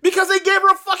over? Because they gave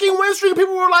her a fucking win streak.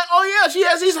 People were like, oh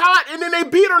yeah, she's hot. And then they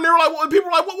beat her and they were like, people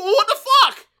were like, what the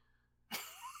fuck?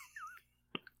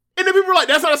 And then people were like,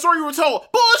 that's not a story you were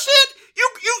told. Bullshit.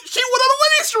 She went on a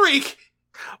winning streak.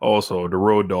 Also, the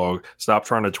Road Dogg, stop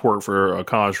trying to twerk for a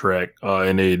contract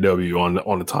in AEW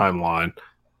on the timeline.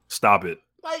 Stop it.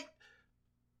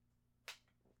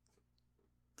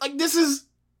 Like this is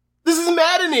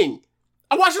maddening.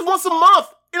 I watch this once a month.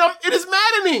 It is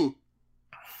maddening.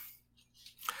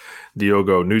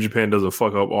 Diogo, New Japan doesn't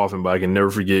fuck up often, but I can never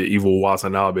forget Evil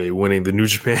Watanabe winning the New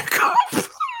Japan Cup.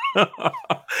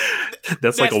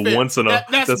 that's like a fair. Once in a.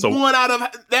 That's one out of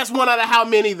how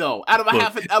many though? Out of a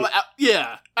half.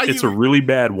 Yeah. It's a really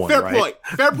bad one. Fair right?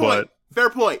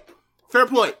 Fair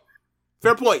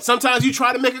point. Sometimes you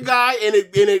try to make a guy and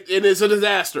it's a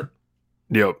disaster.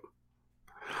 Yep.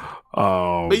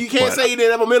 But you can't say he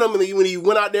didn't have momentum when he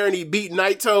went out there and he beat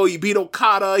Naito, he beat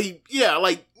Okada, and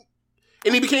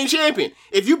he became champion.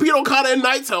 If you beat Okada and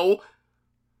Naito,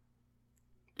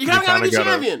 you kind of gotta be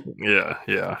champion.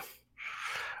 Yeah.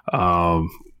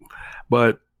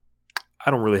 But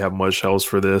I don't really have much else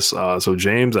for this. So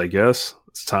James, I guess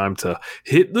it's time to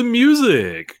hit the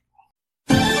music.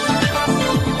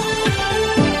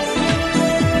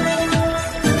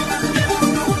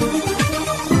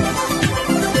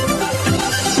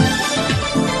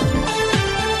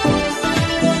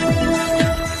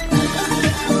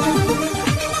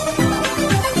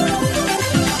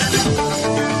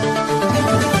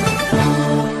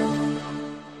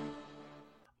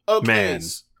 Okay. Man,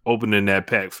 opening that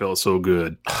pack felt so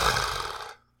good.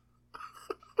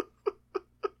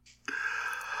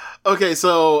 Okay,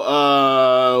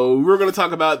 so we're going to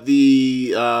talk about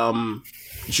the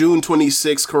June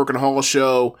 26th Korakuen Hall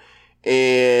show,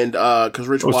 and because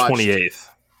Rich It was watched... 28th.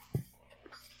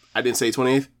 I didn't say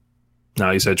 28th?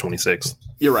 No, you said 26th.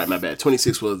 You're right, my bad.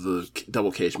 26th was the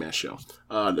double cage match show,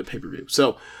 the pay-per-view.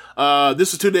 So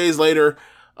this was 2 days later.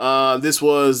 This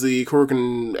was the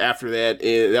Korakuen after that.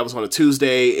 That was on a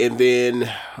Tuesday, and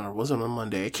then, or was it on a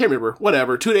Monday? I can't remember.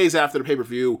 Whatever. 2 days after the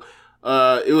pay-per-view,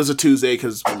 it was a Tuesday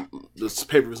because this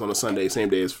pay-per-view was on a Sunday, same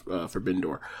day as Forbidden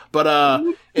Door. But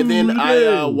and then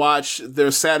I watched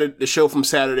the show from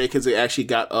Saturday because it actually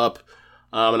got up,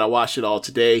 and I watched it all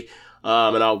today.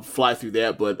 And I'll fly through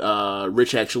that, but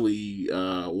Rich actually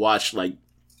watched like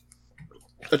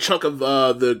a chunk of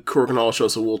the Korakuen Hall show,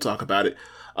 so we'll talk about it.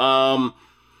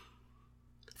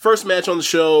 First match on the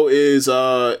show is,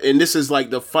 and this is like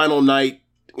the final night,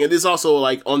 and this also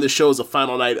like on the show is the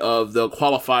final night of the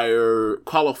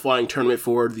qualifying tournament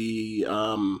for the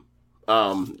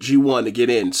G1 to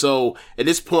get in. So at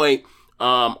this point,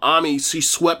 Ami, she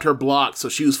swept her block, so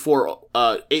she was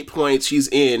 8 points, she's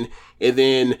in, and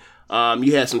then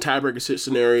you had some tiebreaker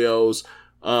scenarios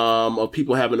of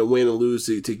people having to win and lose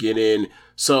to get in.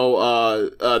 So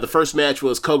the first match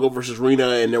was Kogo versus Rina,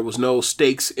 and there was no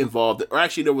stakes involved. Or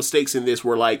actually, there was stakes in this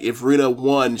where, like, if Rina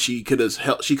won, she could have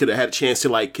had a chance to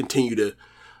like continue to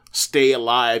stay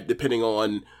alive, depending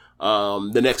on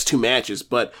the next two matches.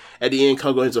 But at the end,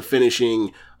 Kogo ends up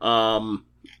finishing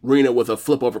Rina with a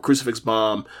flip over crucifix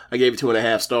bomb. I gave it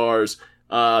 2.5 stars.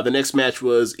 The next match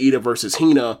was Ida versus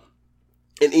Hina.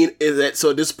 And so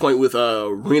at this point with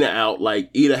Rina out, like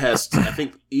Ida has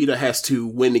to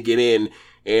win to get in,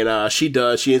 and she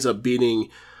does. She ends up beating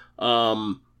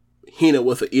Hina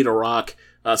with an Ida Rock,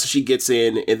 so she gets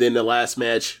in. And then the last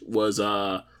match was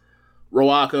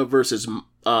Roaka versus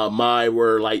Mai,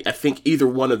 where like I think either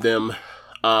one of them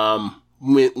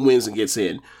wins and gets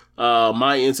in.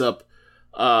 Mai ends up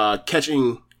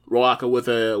catching Roaka with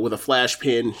a flash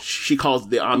pin. She calls it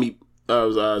the Ami.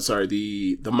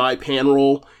 The Mai pan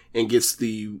roll and gets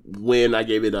the win. I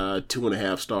gave it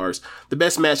 2.5 stars. The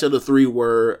best match of the three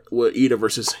were Ida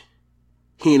versus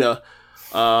Hina.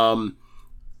 For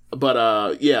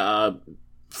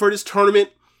this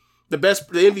tournament, the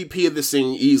MVP of this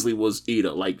thing easily was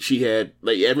Ida. Like she had,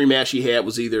 like every match she had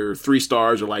was either 3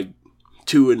 stars or like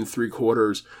 2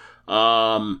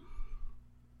 3/4.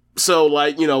 So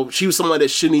like, you know, she was someone that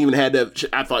shouldn't even had to,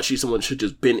 I thought someone should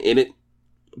just been in it.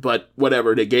 But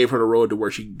whatever, they gave her the road to where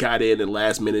she got in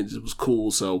last minute. It was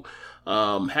cool. So,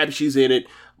 happy she's in it.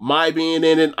 Mai being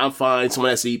in it, I'm fine.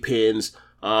 Someone has to eat pins.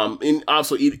 And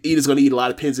also Ida's going to eat a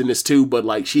lot of pins in this too, but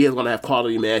like she is going to have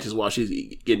quality matches while she's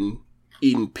eating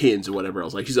pins or whatever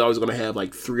else. Like she's always going to have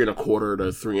like 3.25 to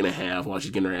 3.5 while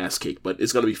she's getting her ass kicked, but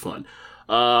it's going to be fun.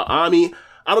 Ami,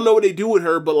 I don't know what they do with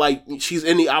her, but like she's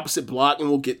in the opposite block, and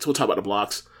we'll talk about the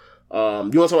blocks. Do you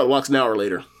want to talk about the blocks now or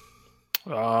later?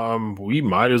 We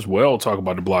might as well talk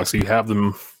about the blocks. You have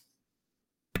them.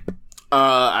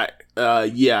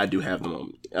 Yeah, I do have them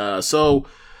on.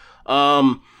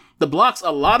 The blocks, a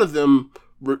lot of them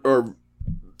are,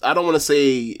 I don't want to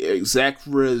say exact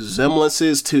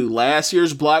resemblances to last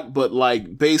year's block, but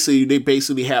like they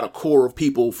basically had a core of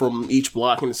people from each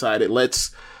block inside it.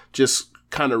 Let's just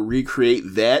kind of recreate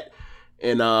that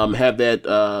and have that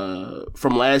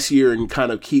from last year and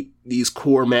kind of keep these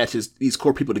core matches, these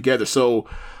core people together. So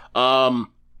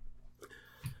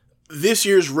this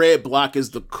year's red block is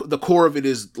the core of it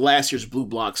is last year's blue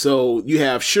block. So you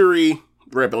have Shuri,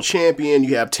 Red Belt champion,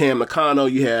 you have Tam Nakano,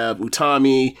 you have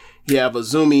Utami, you have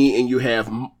Azumi, and you have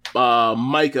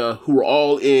Maika, who were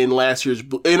all in last year's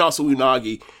and also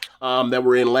Unagi that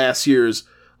were in last year's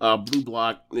blue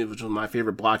block, which was my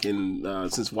favorite block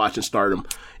since watching Stardom.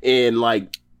 And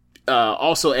like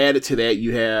also added to that,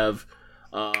 you have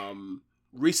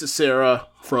Risa Sera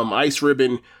from Ice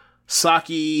Ribbon,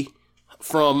 Saki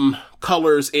from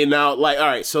Colors, and now like all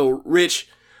right, so Rich,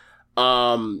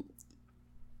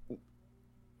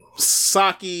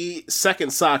 Saki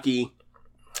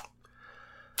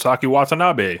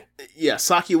Watanabe. Yeah,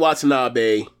 Saki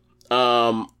Watanabe.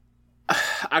 I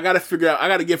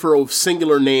gotta give her a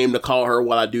singular name to call her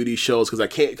while I do these shows,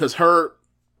 because her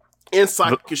and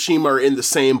Saki Kashima are in the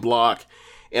same block,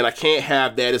 and I can't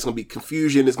have that. It's gonna be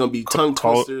confusion. It's gonna be tongue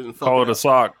twisters and call it a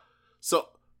sock. So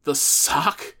the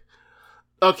sock.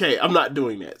 Okay, I'm not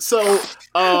doing that. So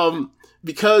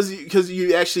because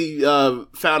you actually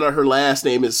found out her last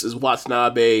name is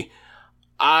Watanabe,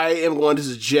 I am going to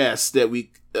suggest that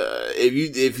we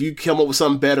if you come up with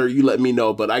something better, you let me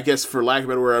know. But I guess for lack of a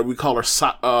better word, we call her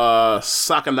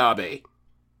Sakanabe.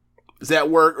 Does that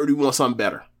work, or do you want something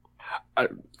better?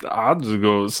 I'll just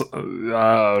go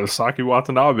Saki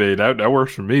Watanabe. That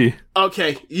works for me.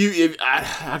 Okay,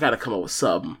 I gotta come up with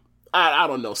something. I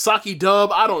don't know. Saki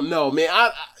Dub. I don't know, man.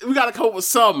 We gotta come up with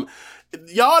something.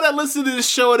 Y'all that listen to this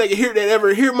show that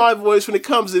ever hear my voice when it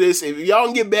comes to this, if y'all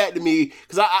can get back to me,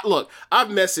 because I've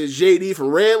messaged JD from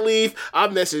Red Leaf,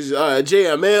 I've messaged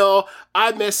JML,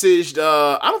 I messaged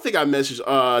I don't think I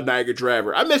messaged Niagara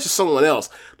Driver, I messaged someone else.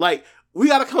 Like, we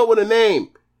gotta come up with a name.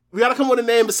 We gotta come up with a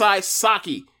name besides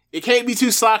Saki. It can't be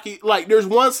two Saki. Like, there's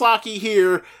one Saki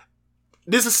here.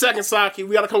 This is second Saki.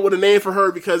 We gotta come up with a name for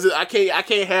her because I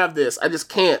can't have this. I just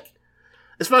can't.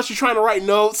 Especially trying to write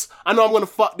notes. I know I'm going to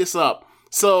fuck this up.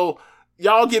 So,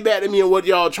 y'all get back to me on what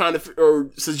y'all trying to,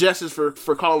 or suggestions for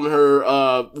calling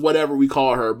her, whatever we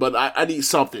call her. But I need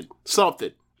something.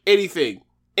 Something. Anything.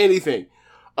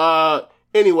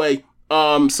 Anyway,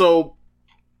 so,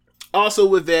 also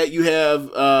with that, you have,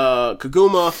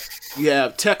 Kaguma, you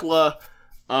have Tekla,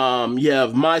 you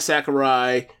have Mai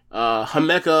Sakurai,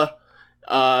 Himeka,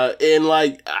 and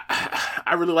like,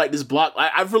 I really like this block.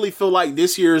 I really feel like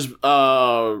this year's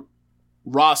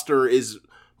roster is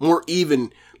more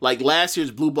even. Like last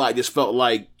year's blue block just felt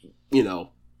like,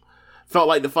 felt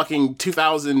like the fucking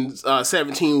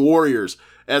 2017 Warriors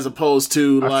as opposed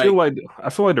to like. I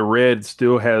feel like the red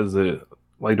still has I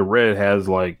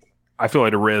feel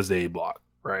like the red's the A block,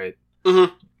 right?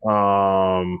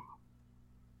 Mm-hmm.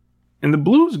 And the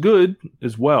blue's good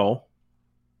as well.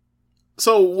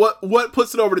 So what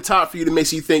puts it over the top for you that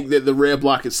makes you think that the red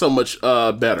block is so much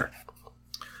better?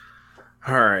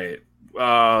 All right.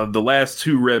 The last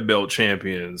two red belt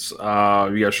champions. You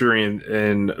got Shuri and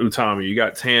Utami. You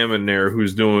got Tam in there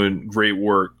who's doing great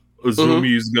work.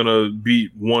 Azumi is gonna beat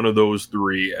one of those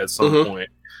three at some point.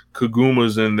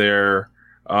 Kaguma's in there.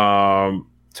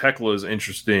 Tekla's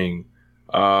interesting.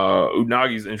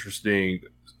 Unagi's interesting.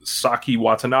 Saki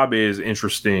Watanabe is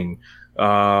interesting.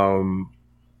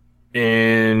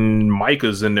 And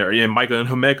Micah's in there. Yeah, Micah and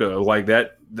Himeka, like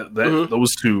that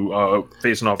those two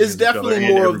facing off. It's definitely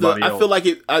more of the. Else. I feel like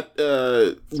it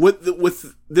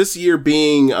with this year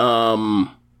being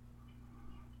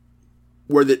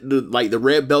where the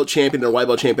red belt champion and the white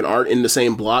belt champion aren't in the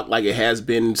same block like it has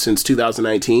been since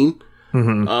 2019.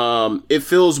 It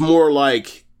feels more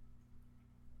like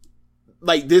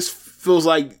this feels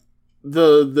like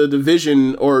the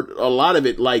division, or a lot of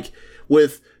it, like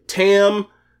with Tam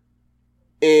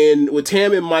and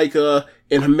Micah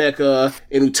and Himeka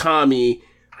and Utami,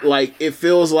 like it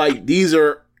feels like these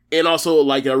are, and also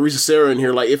like Risa Sarah in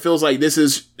here, like it feels like this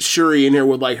is Shuri in here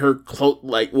with like her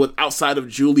with outside of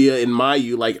Julia and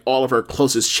Mayu, like all of her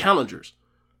closest challengers.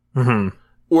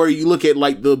 Or you look at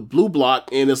like the blue block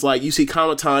and it's like you see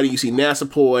Kamatani, you see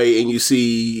Natsupoi, and you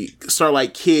see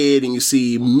Starlight Kid, and you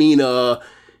see Mina.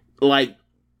 Like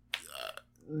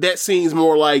that seems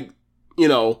more like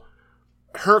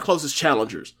her closest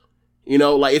challengers.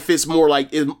 Like if it's more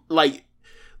like the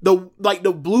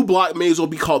blue block may as well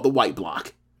be called the white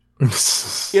block. You know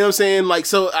what I'm saying? Like,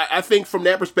 so I think from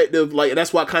that perspective, like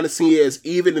that's why I kind of see it as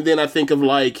even. And then I think of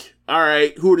like, all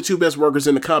right, who are the two best workers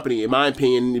in the company? In my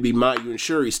opinion, it'd be Mayu and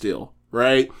Shuri still,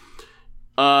 right?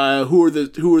 Who are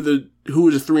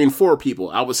the 3 and 4 people?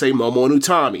 I would say Momo and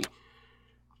Utami.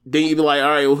 Then you'd be like, all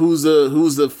right, well, who's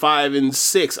the 5 and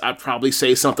 6? I'd probably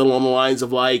say something along the lines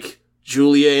of like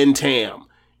Julia and Tam,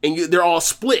 and they're all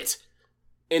split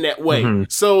in that way.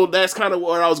 So that's kind of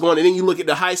where I was going. And then you look at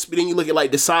the high speed, and you look at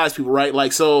like the size people, right?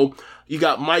 Like, so you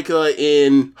got Micah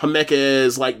and Himeka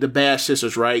as like the Bash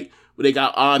sisters, right? But they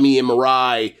got Ami and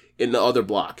Mirai in the other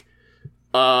block.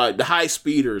 The high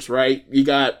speeders, right? You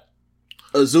got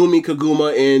Azumi,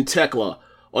 Kaguma, and Tekla.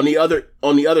 On the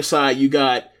other side, you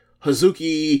got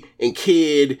Hazuki and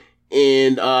Kid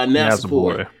and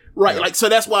Natsupoi. Right, like, so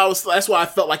that's why I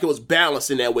felt like it was balanced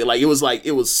in that way. Like it was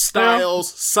styles,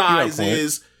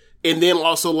 sizes, and then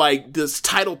also like this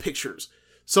title pictures.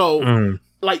 So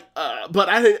like, but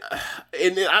I didn't,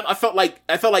 and I felt like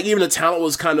even the talent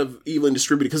was kind of evenly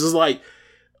distributed, because it's like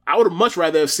I would have much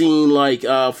rather have seen like,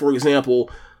 for example,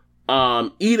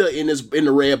 Ida in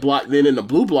the red block than in the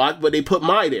blue block, but they put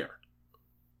Mai there.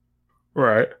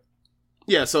 Right.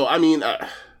 Yeah. So I mean, I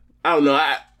don't know.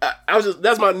 I was just,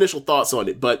 that's my initial thoughts on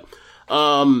it, but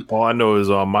all I know is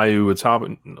Mayu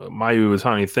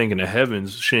Utami thinking the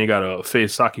heavens. She ain't got to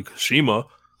face Saki Kashima.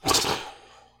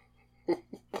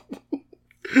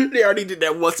 They already did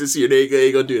that once this year. They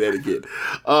ain't gonna do that again.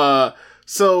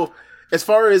 So as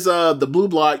far as the blue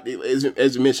block,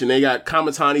 as you mentioned, they got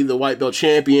Kamatani, the white belt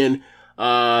champion.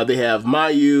 They have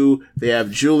Mayu, they have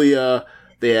Julia,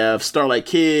 they have Starlight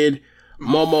Kid,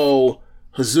 Momo,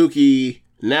 Hazuki,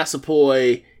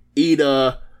 Natsupoi,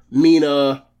 Ida,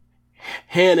 Mina,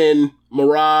 Hanan,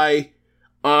 Mirai,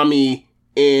 Ami,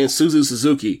 and Suzu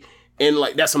Suzuki. And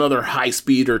like that's another high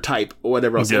speeder type or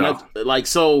whatever else. Yeah.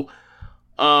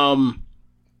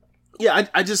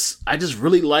 I just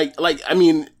really like I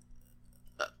mean,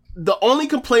 the only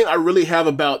complaint I really have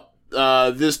about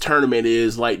this tournament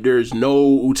is like there's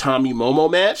no Utami Momo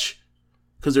match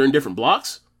because they're in different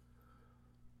blocks.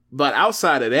 But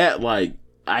outside of that, like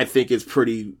I think it's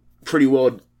pretty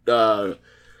well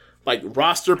like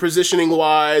roster positioning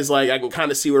wise. Like I can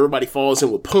kind of see where everybody falls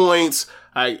in with points.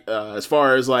 As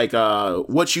far as like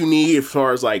what you need, as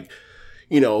far as like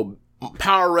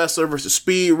power wrestler versus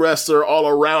speed wrestler, all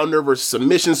arounder versus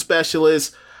submission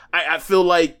specialist. I feel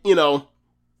like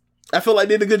I feel like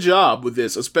they did a good job with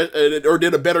this, or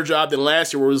did a better job than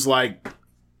last year, where it was like,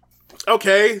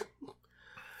 okay,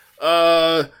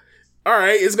 all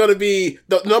right, it's gonna be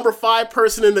the number 5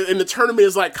 person in the tournament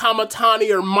is like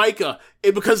Kamatani or Micah,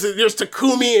 because there's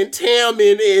Takumi and Tam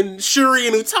and Shuri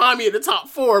and Utami in the top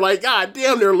 4. Like, god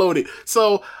damn, they're loaded.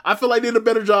 So I feel like they did a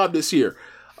better job this year.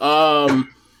 This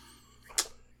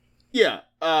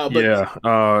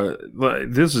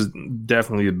is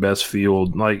definitely the best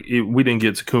field. Like we didn't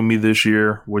get Takumi this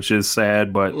year, which is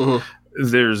sad, but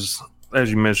there's, as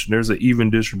you mentioned, there's an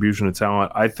even distribution of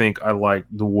talent. I think I like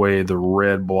the way the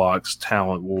red block's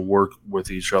talent will work with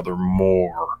each other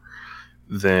more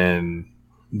than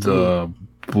the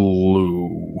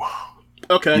blue.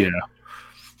 Okay. Yeah.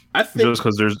 I think just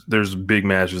because there's big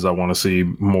matches I want to see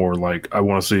more. Like I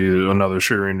want to see another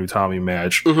Shuri and Utami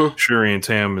match. Shuri and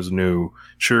Tam is new.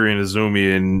 Shuri and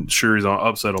Izumi, and Shuri's on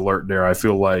upset alert there. I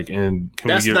feel like, and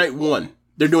that's night 1.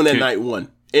 They're doing that night 1,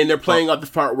 and they're playing out the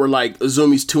part where like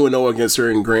Izumi's 2-0 against her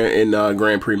in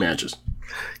Grand Prix matches.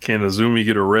 Can Izumi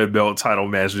get a red belt title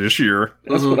match this year?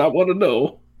 That's what I want to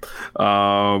know.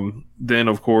 Then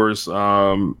of course,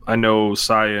 I know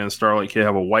Saya and Starlight Kid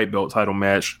have a white belt title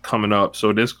match coming up,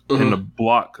 so this in the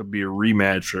block could be a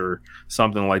rematch or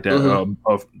something like that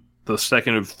of the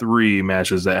second of 3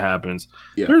 matches that happens.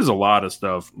 Yeah. There's a lot of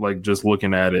stuff, like just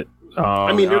looking at it.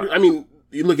 I mean,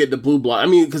 you look at the blue block. I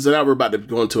mean, because now we're about to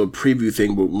go into a preview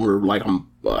thing, but we're like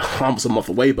almost a month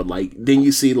away. But like, then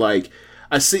you see like.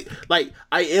 I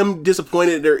am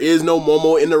disappointed there is no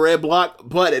Momo in the red block,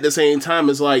 but at the same time,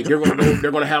 it's like they're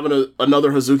gonna have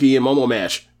another Hazuki and Momo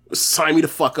match. Sign me the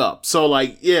fuck up. So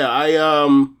like, yeah, I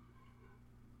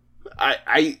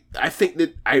think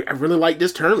that I really like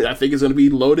this tournament. I think it's gonna be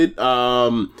loaded.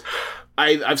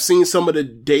 I've seen some of the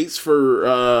dates for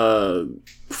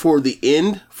the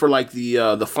end, for like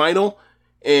the final,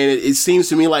 and it seems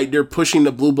to me like they're pushing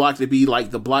the blue block to be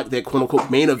like the block that quote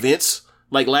unquote main events.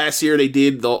 Like last year, they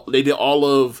did all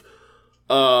of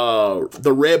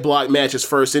the red block matches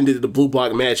first, and did the blue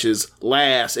block matches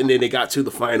last, and then they got to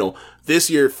the final. This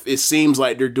year, it seems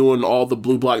like they're doing all the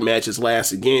blue block matches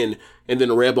last again, and then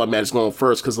the red block match is going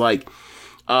first. Because like,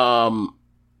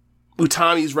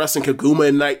 Utami's wrestling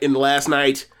Kaguma in the last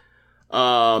night.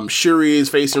 Shuri is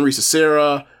facing Risa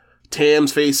Sera.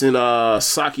 Tam's facing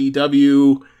Saki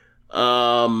W.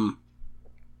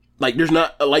 Like there's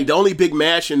not like the only big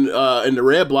match in the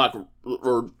red block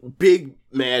or big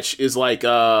match is like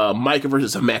Micah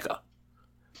versus Himeka,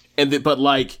 but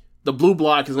like the blue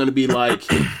block is going to be like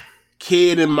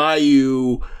Kid and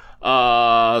Mayu,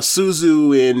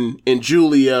 Suzu and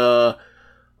Julia.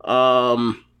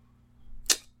 I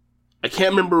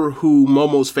can't remember who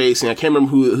Momo's facing. I can't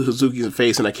remember who Hazuki's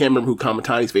facing. I can't remember who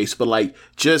Kamatani's facing. But like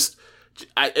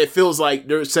it feels like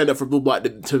they're setting up for blue block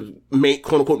to make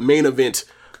quote unquote main event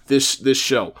this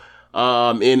show.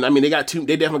 And I mean, they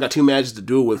definitely got 2 matches to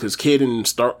do it with, because Kid and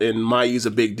Mayu's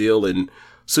a big deal, and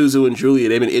Suzu and Julia,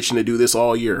 they've been itching to do this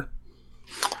all year.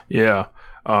 Yeah.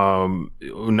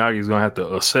 Unagi's gonna have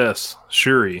to assess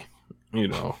Shuri,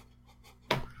 so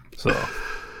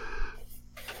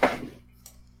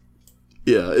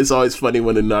yeah, it's always funny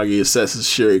when Unagi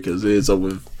assesses Shuri, because it's up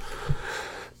with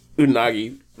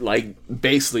Unagi like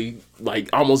basically like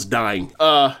almost dying.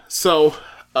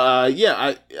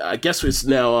 Yeah, I guess it's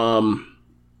now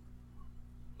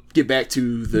get back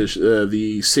to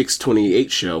the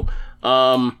 628 show.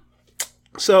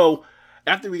 So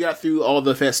after we got through all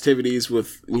the festivities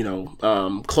with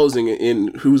closing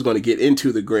in who's going to get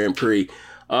into the Grand Prix,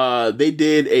 they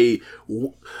did a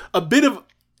bit of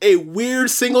a weird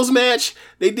singles match.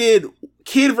 They did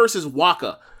Kid versus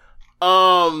Waka.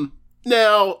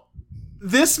 Now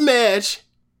this match,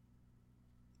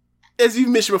 as you've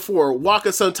mentioned before,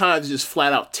 Waka sometimes is just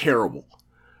flat out terrible,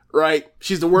 right?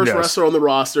 She's the worst Yes. wrestler on the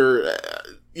roster.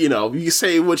 You know, you can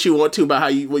say what you want to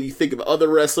about what you think of other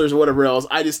wrestlers or whatever else.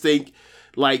 I just think,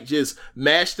 like, just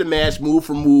match to match, move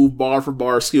for move, bar for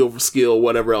bar, skill for skill,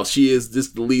 whatever else. She is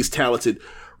just the least talented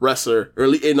wrestler,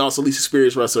 and also least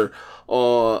experienced wrestler,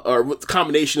 or with the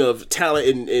combination of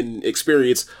talent and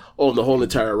experience on the whole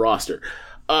entire roster.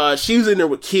 She was in there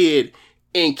with Kid,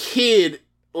 and Kid,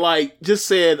 like, just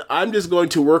said, I'm just going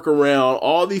to work around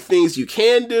all the things you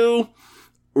can do.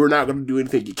 We're not going to do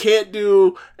anything you can't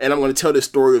do. And I'm going to tell this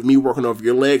story of me working over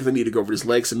your legs. I need to go over this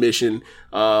leg submission,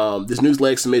 this new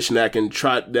leg submission that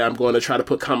I'm going to try to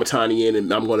put Kamitani in, and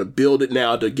I'm going to build it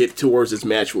now to get towards this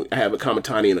match. I have a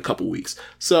Kamitani in a couple weeks.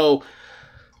 So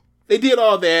they did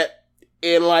all that.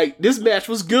 And like, this match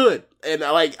was good. And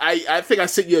I think I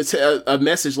sent you a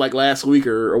message like last week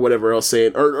or whatever else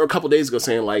saying, or a couple days ago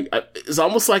saying like, it's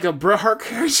almost like a Bret Hart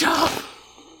carry job.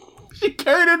 She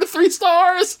carried her to 3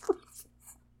 stars.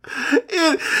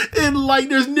 And like,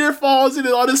 there's near falls and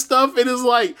all this stuff. And it's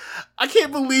like, I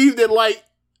can't believe that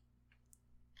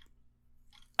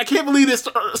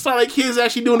Starlight Kid's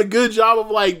actually doing a good job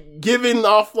of like giving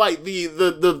off like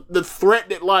the threat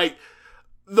that like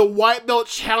the white belt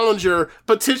challenger,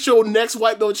 potential next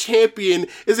white belt champion,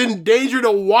 is in danger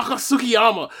to Waka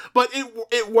Tsukiyama. But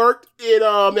it worked.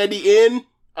 At the end,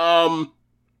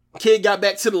 Kid got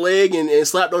back to the leg and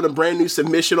slapped on a brand new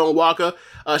submission on Waka.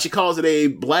 She calls it a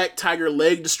Black Tiger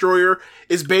Leg Destroyer.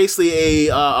 It's basically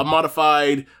a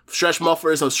modified stretch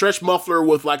muffler. It's a stretch muffler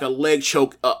with like a leg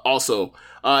choke. Also,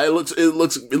 it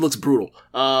looks brutal.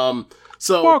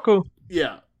 So Waka.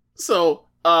 Yeah. So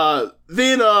then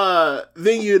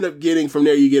you end up getting from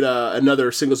there. You get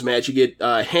another singles match. You get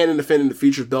Hanan defending the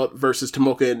Futures belt versus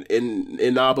Tomoka and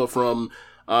Inaba from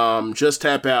Just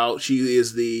Tap Out. She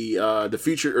is the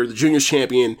future or the juniors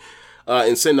champion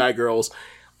in Sendai Girls.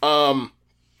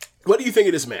 What do you think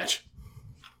of this match?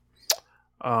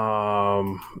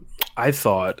 I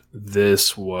thought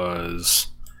this was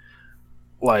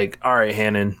like, all right,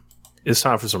 Hanan, it's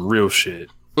time for some real shit.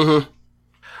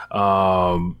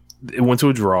 Mm-hmm. It went to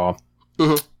a draw.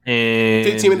 Mm-hmm. And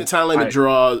 15-minute time limit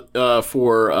draw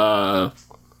for the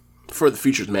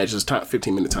Futures match. It's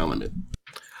 15-minute time limit.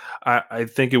 I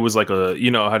think it was like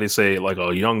how they say, like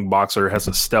a young boxer has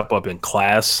to step up in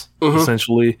class,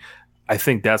 essentially. I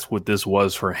think that's what this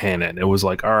was for Hanan. It was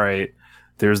like, all right,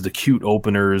 there's the cute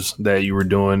openers that you were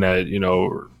doing that,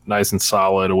 nice and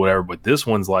solid or whatever, but this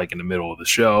one's like in the middle of the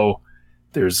show.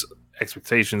 There's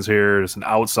expectations here. There's an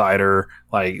outsider.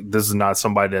 Like, this is not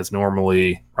somebody that's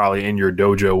normally probably in your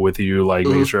dojo with you, like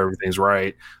making sure everything's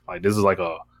right. Like, this is like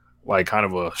kind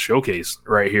of a showcase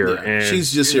right here. Yeah, and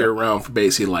she's just here around for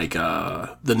basically like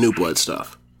the New Blood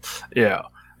stuff. Yeah.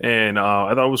 And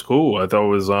I thought it was cool. I thought it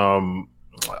was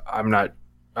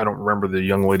I don't remember the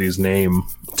young lady's name.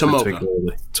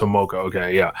 Tomoka.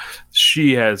 Okay, yeah.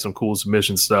 She had some cool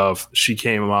submission stuff. She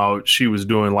came out. She was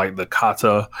doing like the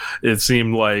kata. It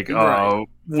seemed like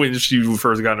when she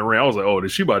first got in the ring, I was like, oh,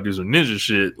 is she about to do some ninja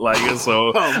shit? Like, and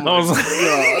so I was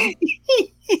like,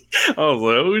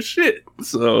 oh shit.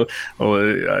 So,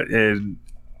 and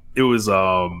it was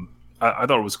I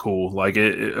thought it was cool. Like,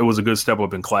 it was a good step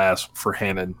up in class for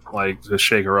Hanan, like, to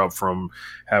shake her up from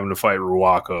having to fight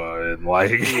Ruaka and like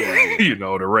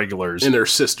the regulars and their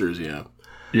sisters. Yeah.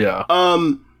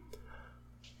 I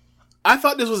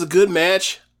thought this was a good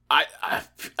match. I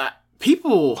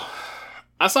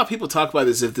saw people talk about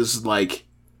this if this is like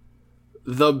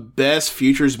the best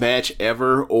Futures match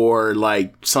ever, or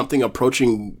like something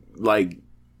approaching like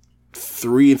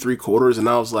 3 3/4, and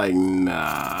I was like,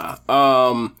 nah.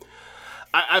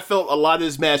 I felt a lot of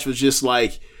this match was just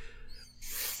like,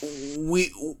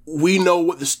 we know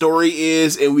what the story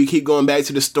is, and we keep going back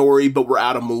to the story, but we're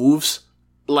out of moves.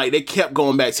 Like, they kept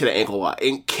going back to the ankle lock,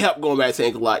 and kept going back to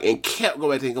ankle lock, and kept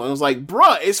going back to ankle lock. I was like,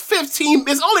 bruh, it's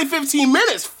only 15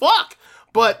 minutes, fuck!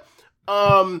 But,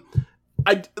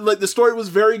 the story was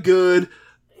very good.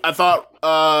 I thought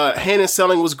Hanan's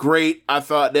selling was great. I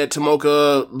thought that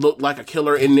Tomoka looked like a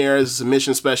killer in there as a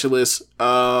submission specialist.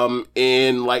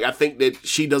 And like, I think that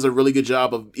she does a really good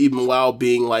job of, even while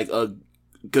being like a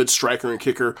good striker and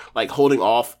kicker, like holding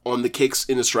off on the kicks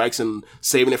and the strikes and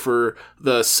saving it for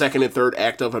the second and third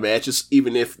act of her matches,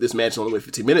 even if this match only went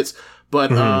 15 minutes.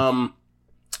 But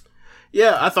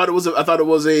yeah, I thought it was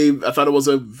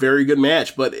a very good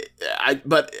match. But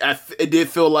it did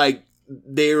feel like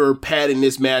they were padding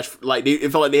this match, like it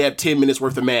felt like they had 10 minutes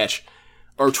worth of match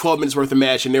or 12 minutes worth of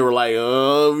match, and they were like,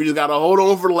 "Oh, we just gotta hold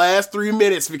on for the last 3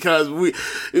 minutes because we'd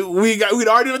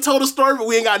already told the story, but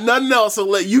we ain't got nothing else. So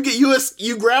let you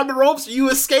grab the ropes,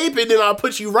 you escape, and then I'll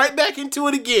put you right back into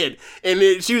it again." And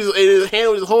his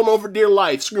hand was holding on for dear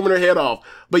life, screaming her head off.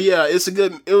 But yeah, it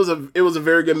was a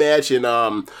very good match, and I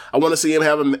want to see him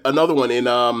have another one. And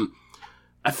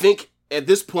I think at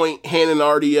this point, Hannon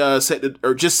already set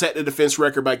the defense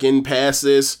record by getting past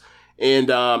this.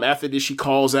 And after this, she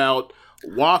calls out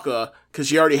Waka, because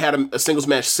she already had a singles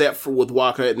match set with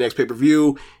Waka at the next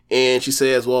pay-per-view, and she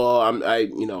says, "Well, I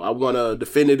want to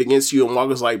defend it against you." And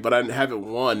Waka's like, "But I haven't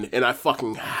won," and I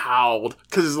fucking howled,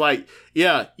 because it's like,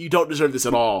 yeah, you don't deserve this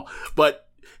at all. But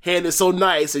Hannah is so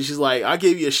nice, and she's like, "I'll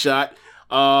give you a shot."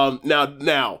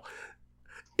 Now,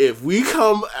 if we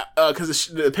come, because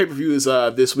the pay-per-view is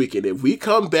this weekend, if we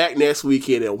come back next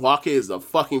weekend and Waka is the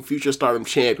fucking future Stardom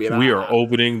champion, we are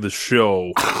opening the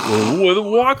show with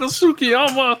Waka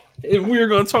Tsukiyama, and we are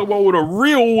going to talk about what a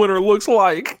real winner looks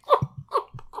like.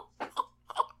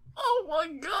 Oh my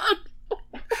god!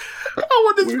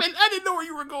 I didn't know where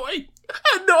you were going.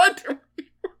 I had no idea.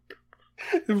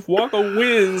 If Waka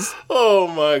wins, oh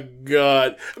my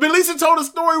god! I mean, Lisa told a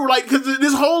story where, like, because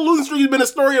this whole losing streak has been a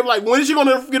story of like, when is she going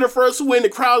to get her first win? The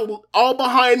crowd all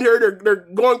behind her. They're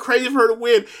going crazy for her to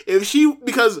win.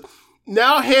 Because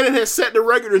now Hannah has set the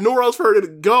record. There's nowhere else for her to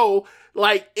go.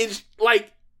 It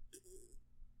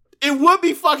would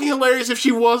be fucking hilarious if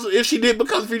she did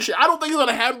because of future. I don't think it's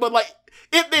gonna happen, but like,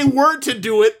 if they were to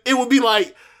do it, it would be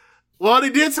like, well, they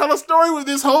did tell a story with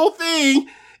this whole thing.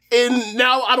 And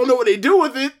now I don't know what they do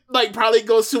with it. Like, probably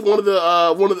goes to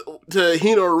to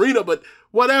Hino Arena, but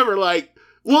whatever. Like,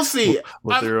 we'll see.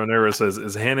 Lothario Nera says,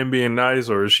 "Is Hannon being nice,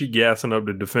 or is she gassing up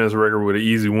the defense record with an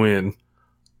easy win?"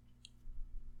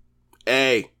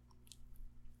 Hey,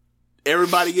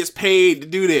 everybody gets paid to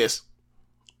do this.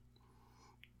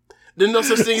 There's no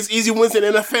such thing as easy wins in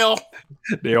NFL.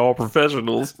 They all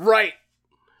professionals, right?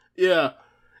 Yeah.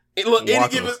 Look, any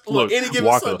given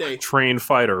Sunday, trained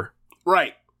fighter,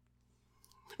 right?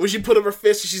 When she put up her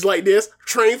fist, she's like this,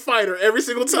 trained fighter every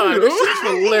single time. That shit's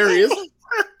hilarious.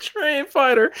 Trained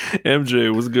fighter.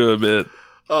 MJ was good, man.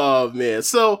 Oh man.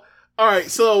 So, all right.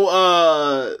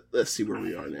 So, let's see where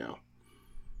we are now.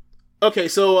 Okay.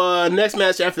 So, next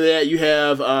match after that, you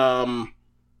have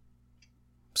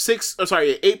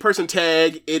 8-person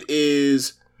tag. It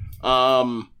is,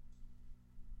 I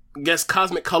guess,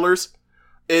 Cosmic Colors.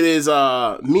 It is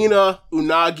Mina,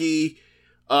 Unagi,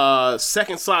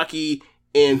 Second Saki,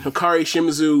 and Hikari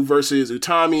Shimizu versus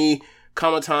Utami,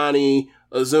 Kamatani,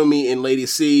 Azumi, and Lady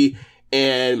C.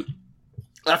 And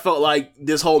I felt like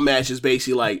this whole match is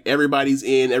basically like everybody's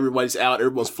in, everybody's out,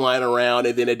 everyone's flying around,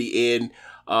 and then at the end,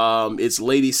 it's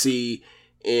Lady C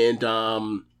and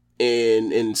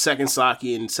Second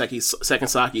Saki, and Second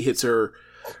Saki hits her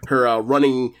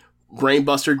running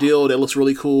brainbuster deal that looks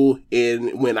really cool.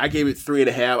 And when I gave it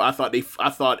 3.5, I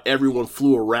thought everyone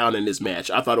flew around in this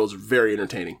match. I thought it was very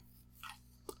entertaining.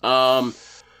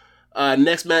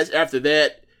 Next match after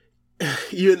that,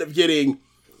 you end up getting,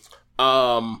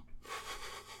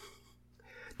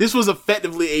 this was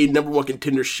effectively a number one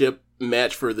contendership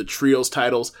match for the trios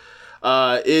titles.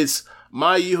 It's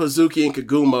Mayu, Hazuki, and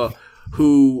Kaguma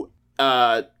who,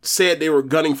 said they were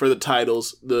gunning for the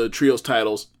titles, the trios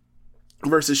titles,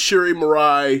 versus Shuri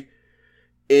Mirai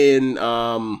and,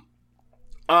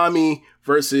 Ami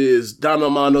versus Donna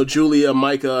Amano, Julia,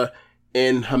 Maika,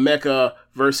 and Himeka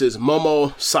versus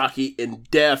Momo, Saki, and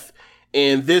Death.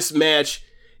 And this match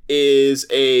is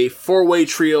a 4-way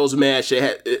trios match.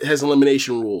 It has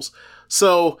elimination rules.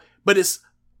 So, but it's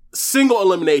single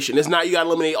elimination. It's not you gotta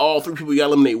eliminate all 3 people, you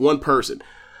gotta eliminate 1 person.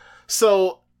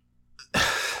 So,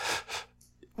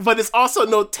 but it's also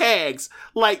no tags.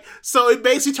 Like, so it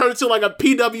basically turned into like a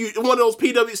PW, one of those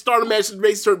PW Stardom matches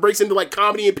basically breaks into like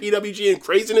comedy and PWG and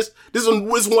craziness. This one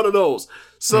was one of those.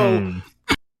 So,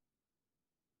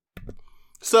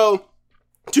 So,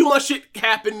 too much shit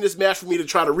happened in this match for me to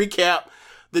try to recap.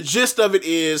 The gist of it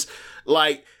is,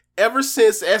 like, ever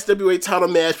since the SWA title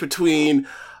match between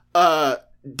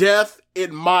Death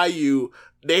and Mayu,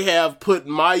 they have put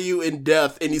Mayu and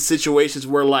Death in these situations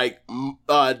where, like,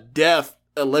 Death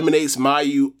eliminates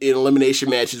Mayu in elimination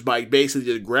matches by basically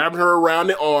just grabbing her around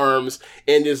the arms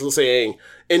and just saying,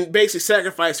 and basically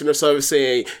sacrificing herself and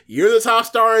saying, "You're the top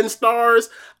star in stars.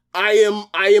 I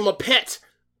am a pet.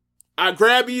 I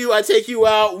grab you, I take you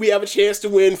out, we have a chance to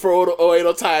win for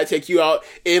Oedo Tai, I take you out."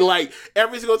 And like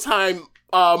every single time,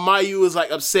 Mayu is like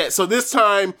upset. So this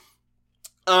time,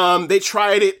 they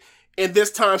tried it, and this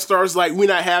time Stars like, "We're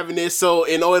not having this." So,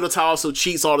 and Oedo Tai also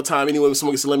cheats all the time anyway when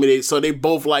someone gets eliminated. So they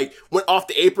both like went off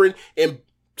the apron and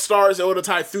stars in order to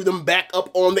tie threw them back up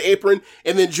on the apron,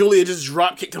 and then Julia just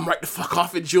drop kicked him right the fuck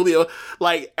off. And Julia,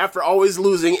 like, after always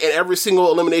losing in every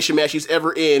single elimination match she's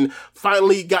ever in,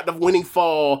 finally got the winning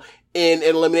fall in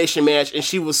an elimination match, and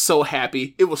she was so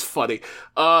happy. It was funny.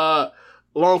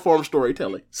 Long form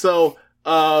storytelling. So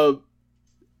then,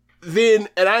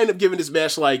 and I ended up giving this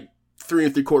match like 3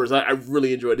 3/4. I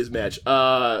really enjoyed this match.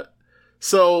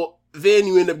 So then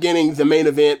you end up getting the main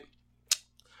event.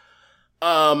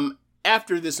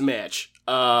 After this match,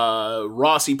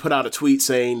 Rossi put out a tweet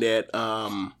saying that,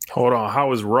 hold on,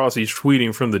 how is Rossi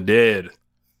tweeting from the dead?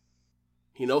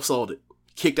 He no-sold it.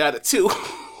 Kicked out at 2.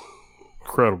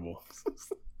 Incredible.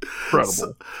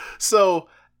 So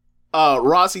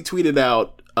Rossi tweeted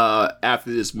out,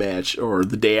 after this match, or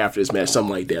the day after this match,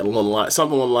 something like that,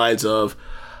 something along the lines of,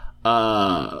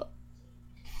 I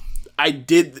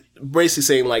did, basically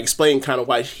saying, like, explaining kind of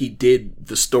why he did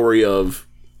the story of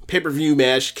pay-per-view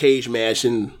match, cage match,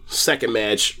 and second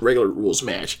match, regular rules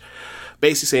match.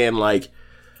 Basically saying, like,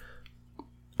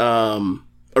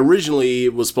 originally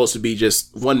it was supposed to be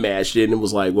just one match, then it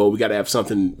was like, well, we gotta have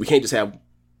something, we can't just have,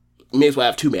 may as well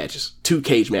have 2 matches, 2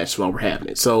 cage matches while we're having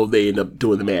it. So they end up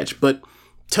doing the match. But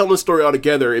telling the story all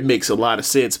together, it makes a lot of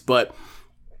sense. But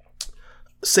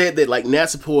said that, like,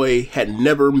 Natsupoi had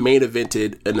never main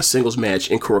evented in a singles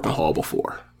match in Korakuen Hall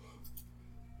before.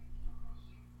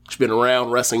 She's been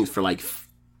around wrestling for, like,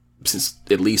 since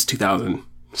at least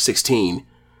 2016.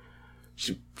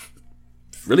 She's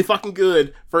really fucking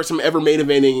good. First time ever main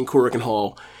eventing in Korakuen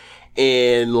Hall.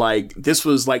 And, like, this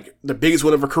was, like, the biggest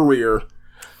win of her career.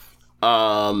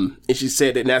 And she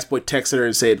said that Natsupoi texted her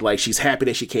and said, like, she's happy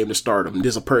that she came to Stardom.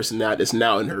 There's a person now that's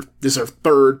now in her, this is her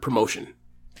 3rd promotion.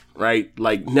 Right?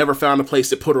 Like, never found a place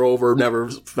that put her over, never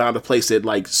found a place that,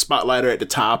 like, spotlight her at the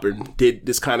top and did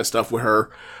this kind of stuff with her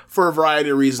for a variety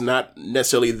of reasons, not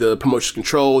necessarily the promotion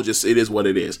control, just it is what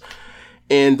it is.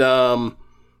 And,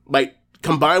 like,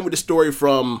 combined with the story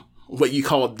from what you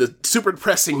call the super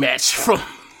depressing match from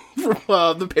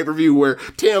the pay-per-view where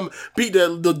Tim beat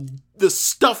the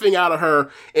stuffing out of her,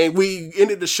 and we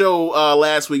ended the show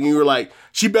last week, and you were like,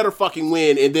 she better fucking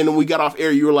win. And then when we got off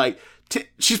air, you were like,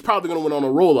 she's probably going to win on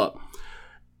a roll-up.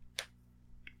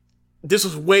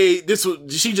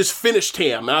 She just finished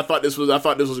Tam, and I thought this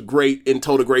was a great and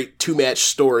told a great 2-match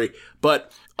story.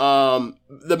 But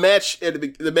the match,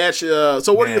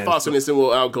 so what are your thoughts on this? And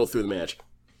I'll go through the match.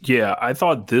 Yeah, I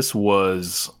thought this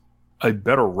was a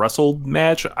better wrestled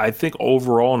match. I think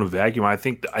overall in a vacuum, I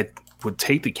think I would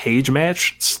take the cage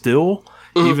match still,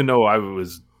 even though I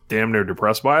was damn near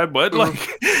depressed by it. But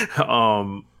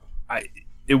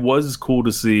it was cool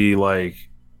to see, like,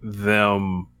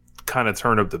 them kind of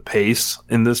turn up the pace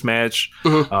in this match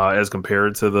as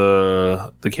compared to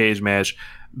the cage match.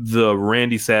 The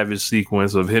Randy Savage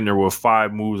sequence of hitting her with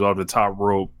 5 moves off the top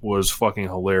rope was fucking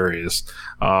hilarious.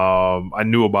 I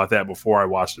knew about that before I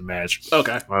watched the match.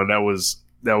 Okay.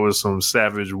 That was some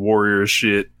Savage Warrior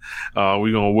shit.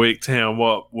 We gonna wake Tam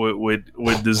up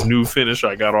with this new finish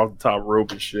I got off the top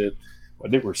rope and shit. I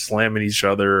think we're slamming each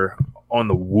other on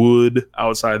the wood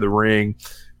outside the ring.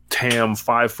 Tam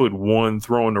 5'1"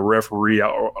 throwing the referee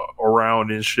around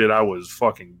and shit. I was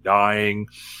fucking dying.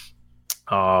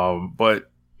 But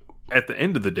at the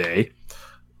end of the day,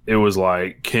 it was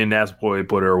like, can Natsupoi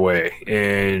put her away?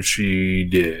 And she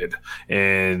did.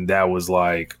 And that was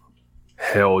like,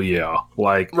 hell yeah.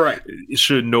 Like, right.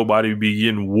 Should nobody be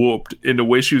getting whooped in the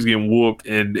way she was getting whooped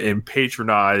and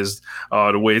patronized,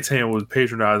 the way Tam was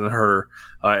patronizing her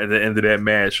at the end of that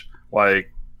match,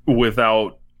 like,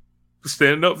 without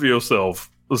standing up for yourself,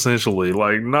 essentially.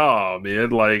 Like, nah, man.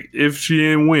 Like, if she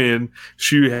didn't win,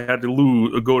 she had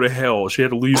to go to hell. She had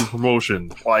to leave the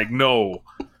promotion. Like, no.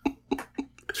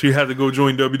 She had to go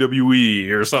join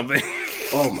WWE or something.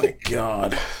 Oh my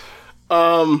god.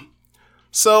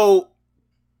 So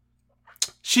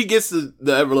she gets the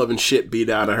ever-loving shit beat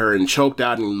out of her and choked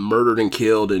out and murdered and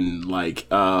killed, and, like,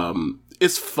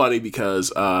 it's funny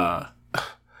because I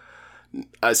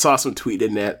saw some tweet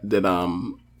in that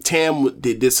Tam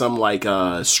did some, like,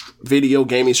 video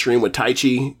gaming stream with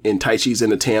Taichi, and Taichi's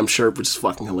in a Tam shirt, which is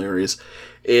fucking hilarious.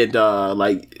 And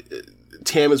like,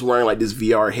 Tam is wearing, like, this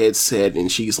VR headset,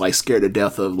 and she's, like, scared to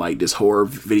death of, like, this horror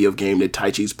video game that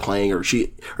Taichi's playing, or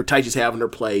Taichi's having her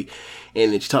play,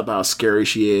 and then she talked about how scary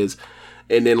she is.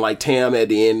 And then, like, Tam at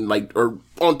the end, like, or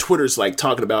on Twitter's, like,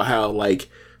 talking about how, like,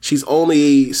 she's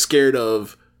only scared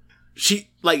of, she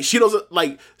doesn't,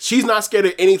 like, she's not scared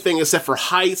of anything except for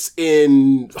heights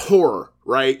and horror,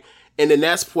 right? And then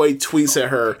Natsupoi tweets at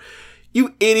her,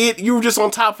 you idiot, you were just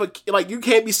on top of, like, you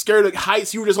can't be scared of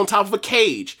heights, you were just on top of a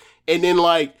cage. And then,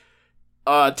 like,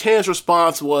 Tam's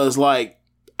response was, like,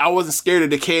 I wasn't scared of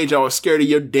the cage. I was scared of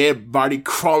your dead body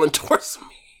crawling towards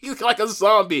me like a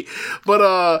zombie.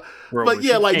 But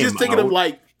yeah, like just thinking of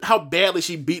like how badly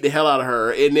she beat the hell out of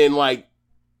her, and then like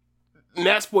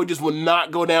Natsupoi just would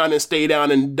not go down and stay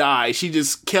down and die. She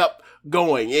just kept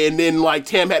going, and then like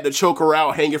Tam had to choke her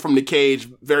out hanging from the cage,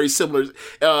 very similar.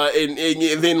 And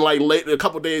then like a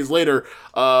couple days later,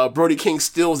 Brody King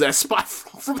steals that spot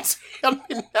from Tam,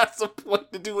 and that's the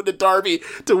point to do with the Derby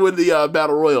to win the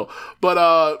Battle Royal. But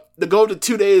to go to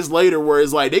 2 days later, where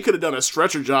it's like they could have done a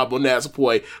stretcher job on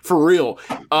Natsupoi for real.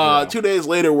 2 days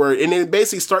later, and then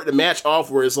basically start the match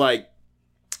off where it's like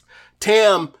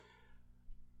Tam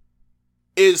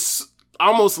is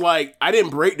almost like, I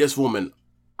didn't break this woman.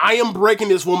 I am breaking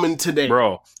this woman today.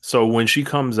 Bro, so when she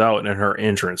comes out in her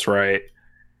entrance, right,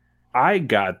 I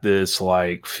got this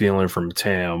like feeling from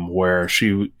Tam where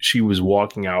she was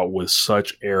walking out with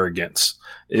such arrogance.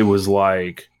 It was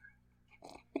like,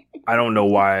 I don't know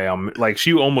why I'm like,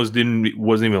 she almost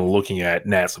wasn't even looking at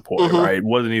Natsupoi, right?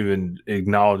 Wasn't even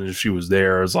acknowledging she was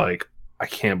there. It was like, I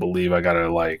can't believe I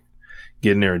gotta like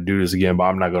get in there and do this again, but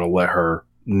I'm not gonna let her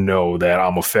know that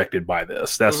I'm affected by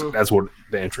this. That's what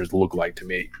the entrance looked like to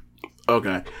me.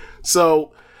 Okay,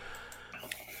 so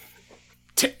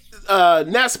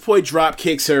Natsupoi drop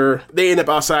kicks her. They end up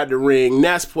outside the ring.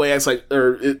 Natsupoi acts like,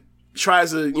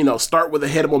 tries to start with a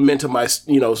head of momentum by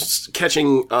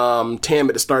catching Tam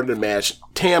at the start of the match.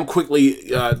 Tam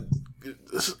quickly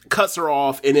cuts her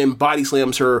off and then body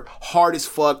slams her hard as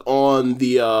fuck on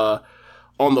the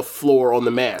floor on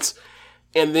the mats,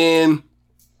 and then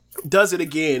does it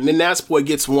again. Then Natsupoi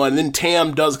gets one. Then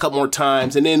Tam does a couple more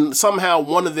times, and then somehow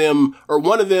one of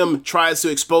them tries to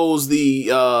expose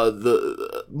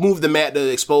move the mat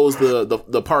to expose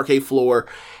the parquet floor,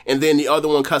 and then the other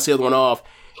one cuts the other one off.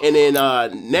 And then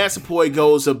Natsupoi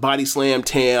goes to body slam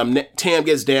Tam. Tam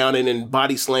gets down and then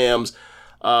body slams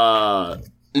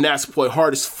Natsupoi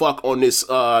hard as fuck on this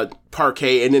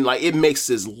parquet, and then like it makes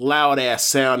this loud ass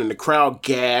sound, and the crowd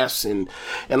gasps and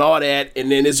all that, and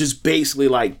then it's just basically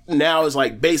like, now it's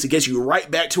like basically gets you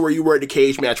right back to where you were at the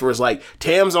cage match, where it's like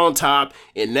Tam's on top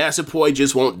and Natsupoi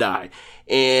just won't die.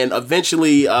 And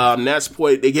eventually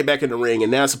Natsupoi, they get back in the ring,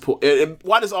 and Natsupoi, and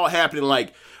while this all happening,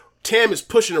 like Tam is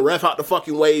pushing the ref out the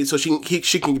fucking way so she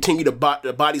can continue to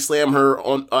body slam her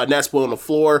on Natsupoi on the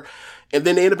floor. And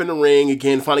then they end up in the ring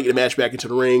again, finally get the match back into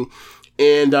the ring.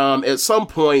 And at some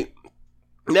point,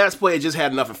 Natsupoi had just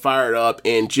had enough and fired up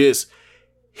and just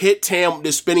hit Tam with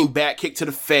this spinning back kick to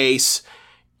the face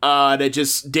that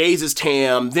just dazes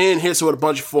Tam, then hits her with a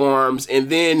bunch of forearms, and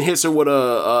then hits her with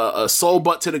a soul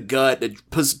butt to the gut that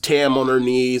puts Tam on her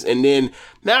knees. And then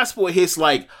Natsupoi hits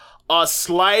like a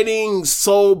sliding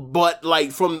soul butt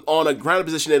like from on a grounded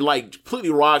position that like completely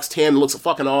rocks Tam, looks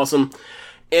fucking awesome.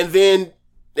 And then,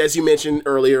 as you mentioned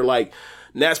earlier, like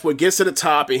Natsupoi gets to the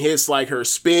top and hits like her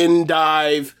spin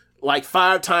dive like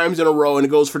 5 times in a row, and it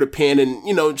goes for the pin,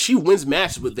 and she wins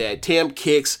matches with that. Tam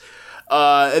kicks,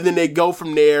 and then they go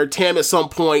from there. Tam at some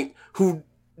point, who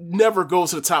never goes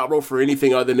to the top rope for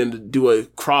anything other than to do a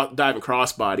diving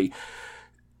crossbody.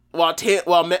 While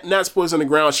Natsupoi's on the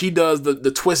ground, she does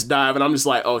the twist dive, and I'm just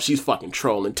like, oh, she's fucking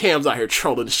trolling. Tam's out here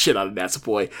trolling the shit out of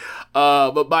Natsupoi.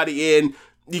 But by the end,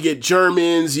 you get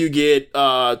Germans, you get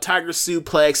tiger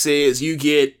suplexes, you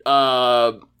get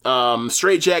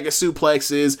straight jacket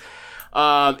suplexes,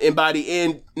 and by the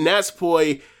end,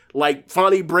 Natsupoi like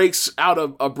finally breaks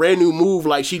out a brand new move.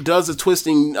 Like she does a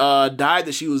twisting dive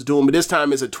that she was doing, but this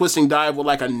time it's a twisting dive with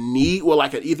like a knee, or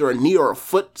like either a knee or a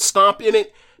foot stomp in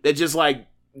it that just like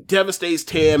devastates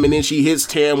Tam, and then she hits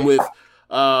Tam with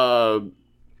her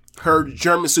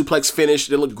German suplex finish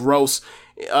that looked gross,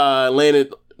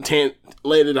 landed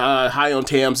high on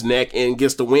Tam's neck and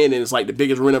gets the win, and it's like the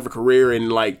biggest win of her career.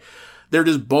 And like they're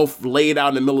just both laid out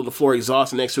in the middle of the floor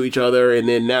exhausted next to each other, and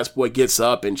then Natsupoi gets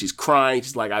up and she's crying.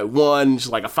 She's like, I won. She's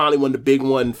like, I finally won the big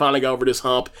one, finally got over this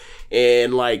hump.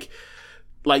 And like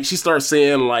she starts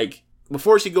saying, like,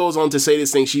 before she goes on to say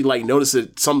this thing, she like notices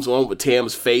something's wrong with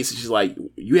Tam's face, and she's like,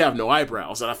 you have no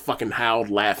eyebrows. And I fucking howled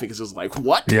laughing because it was like,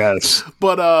 what? Yes.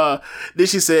 But then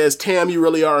she says, Tam, you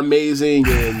really are amazing,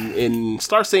 and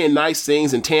starts saying nice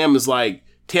things. And Tam is like,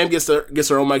 Tam gets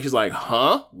her own mic. She's like,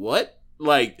 huh? What?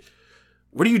 Like,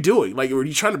 what are you doing? Like, are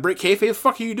you trying to break kayfabe? The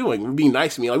fuck are you doing? You're being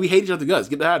nice to me. Like, we hate each other guts.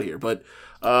 Get out of here. But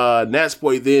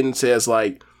Natsupoi then says,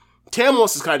 like, Tam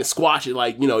wants to kind of squash it.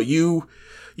 Like, you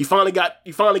finally got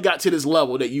to this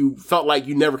level that you felt like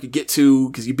you never could get to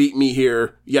because you beat me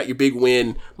here. You got your big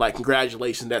win. Like,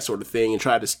 congratulations, that sort of thing. And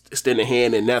tried to extend a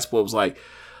hand. And Natsupoi was like,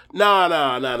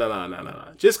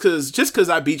 Nah. Just cause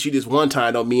I beat you this one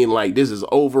time don't mean like this is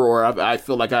over or I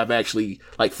feel like I've actually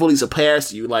like fully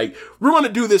surpassed you. Like we're gonna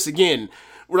do this again.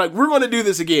 We're gonna do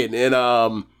this again.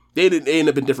 And they end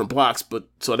up in different blocks, but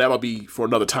so that'll be for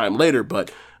another time later.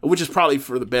 But which is probably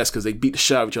for the best because they beat the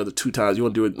shit out of each other 2 times. You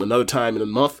want to do it another time in a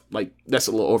month? Like that's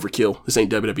a little overkill. This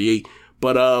ain't WWE.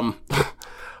 But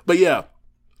but yeah.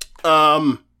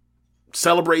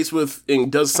 Celebrates with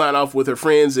and does sign off with her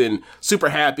friends and super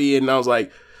happy. And I was like,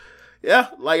 yeah,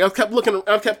 like I kept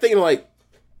thinking like,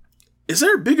 is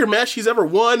there a bigger match she's ever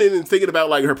won? And then thinking about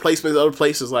like her placement in other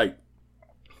places, like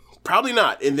probably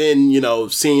not. And then, you know,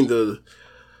 seeing the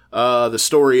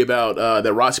story about,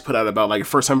 that Rossi put out about like the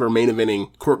first time her main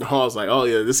eventing Courtney Hall, is like, oh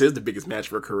yeah, this is the biggest match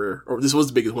of her career, or this was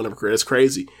the biggest one of her career. That's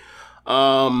crazy.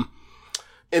 And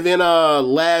then,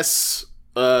 last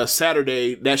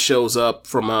Saturday, that shows up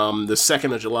from the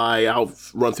 2nd of July. I'll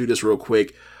run through this real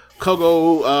quick.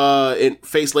 Kogo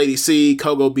faced Lady C.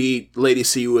 Kogo beat Lady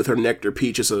C with her Nectar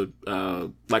Peach. It's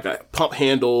like a pump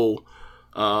handle.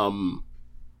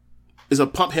 Is a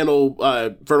pump handle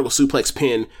vertical suplex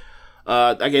pin.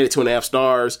 I gave it 2.5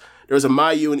 stars. There was a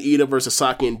Mayu and Ida versus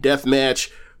Saki in death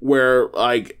match where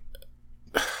like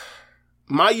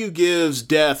Mayu gives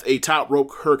Death a top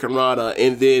rope hurricanrana,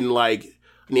 and then like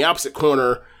in the opposite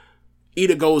corner,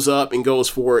 Ida goes up and goes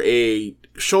for a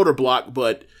shoulder block,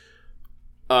 but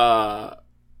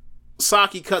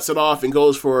Saki cuts it off and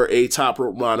goes for a top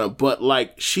rope rana, but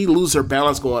like she loses her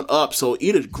balance going up, so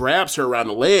Ida grabs her around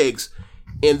the legs,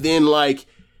 and then like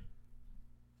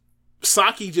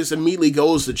Saki just immediately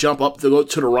goes to jump up to go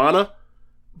to the rana,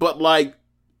 but like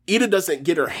Ida doesn't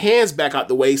get her hands back out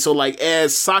the way, so like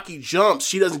as Saki jumps,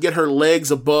 she doesn't get her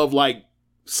legs above like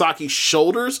Saki's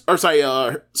shoulders, or sorry,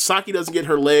 Saki doesn't get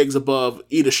her legs above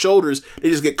Ida's shoulders. They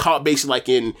just get caught basically like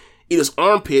in Ida's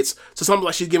armpits. So something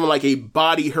like she's giving like a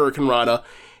body hurricanrana,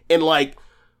 and like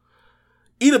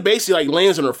Ida basically like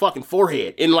lands on her fucking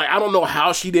forehead. And like I don't know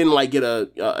how she didn't like get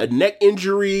a neck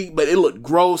injury, but it looked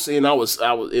gross, and it was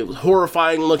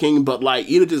horrifying looking. But like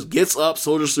Ida just gets up,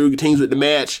 soldiers through, continues with the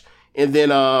match, and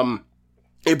then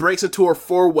it breaks into a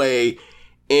 4-way,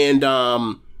 and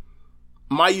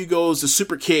Mayu goes to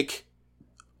super kick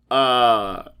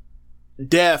Death,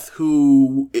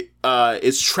 who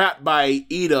is trapped by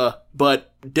Ida,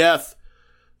 but Death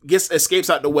escapes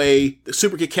out the way. The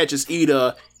super kick catches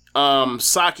Ida.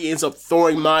 Saki ends up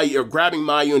throwing Mayu, or grabbing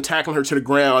Mayu and tackling her to the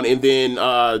ground, and then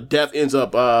Death ends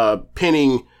up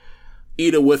pinning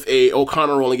Ida with a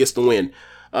O'Connor roll and gets the win.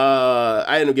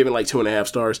 I ended up giving like 2.5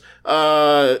 stars.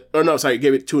 Or no, sorry, I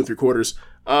gave it 2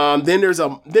 3/4. Then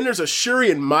there's a Shuri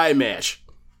and Mai match,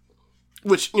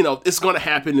 which, you know, it's going to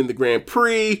happen in the Grand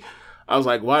Prix. I was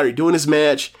like, why are you doing this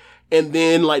match? And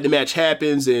then, like, the match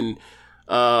happens, and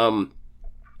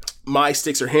Mai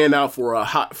sticks her hand out for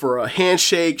a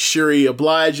handshake. Shuri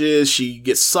obliges. She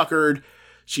gets suckered.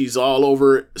 She's all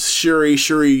over Shuri.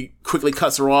 Shuri quickly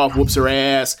cuts her off, whoops her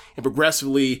ass, and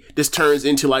progressively, this turns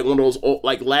into, like, one of those,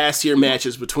 like, last year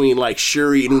matches between, like,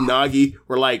 Shuri and Unagi,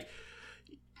 where, like,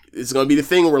 it's going to be the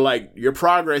thing where, like, your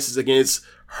progress is against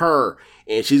her,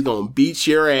 and she's gonna beat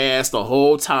your ass the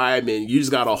whole time, and you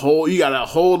gotta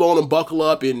hold on and buckle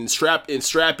up and strap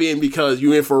in because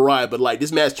you're in for a ride. But like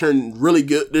this match turned really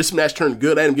good. This match turned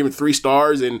good. I ended up giving 3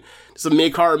 stars, and it's a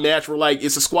mid-card match where like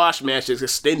it's a squash match that's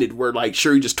extended where like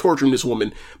Shuri just torturing this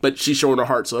woman, but she's showing her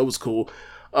heart, so it was cool.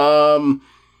 Then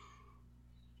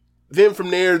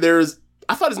from there,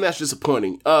 I thought this match was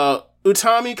disappointing.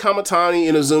 Utami, Kamatani,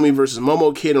 and Izumi versus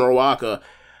Momo Kid and Ruaka.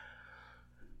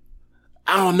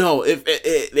 I don't know if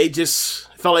they just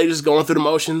felt like just going through the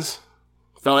motions.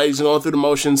 It's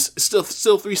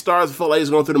still 3 stars. I felt like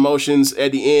just going through the motions.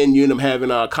 At the end, you end up having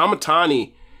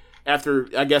Kamatani, after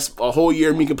I guess a whole year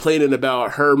of me complaining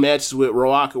about her matches with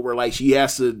Ruaka, where like she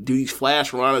has to do these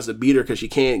flash ranas to beat her because she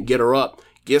can't get her up.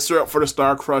 Gets her up for the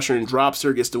Star Crusher and drops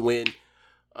her, gets the win.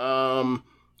 And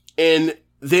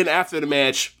then after the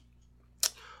match,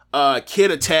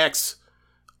 Kid attacks.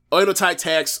 Oedo Tai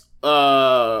attacks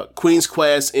Queen's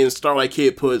Quest, and Starlight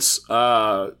Kid puts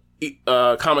Kamatani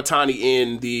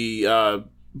in the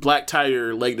Black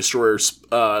Tiger Leg Destroyer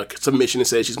submission and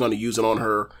says she's going to use it on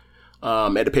her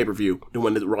at the pay-per-view to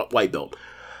win the white belt.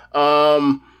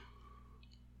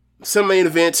 Semi-main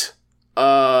event,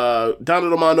 Donna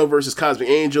Domando versus Cosmic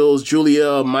Angels,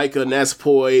 Julia, Maika,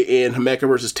 Natsupoi, and Himeka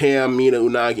versus Tam, Mina,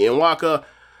 Unagi, and Waka.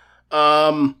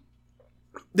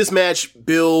 This match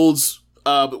builds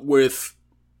with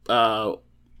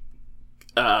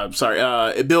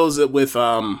it builds it with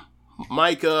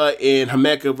Maika and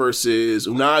Himeka versus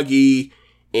Unagi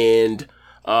and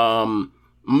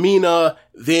Mina.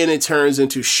 Then it turns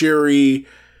into Shuri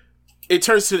it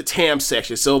turns to the Tam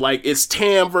section. So like it's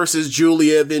Tam versus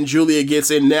Julia, then Julia gets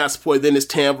in Natsupoi, then it's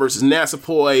Tam versus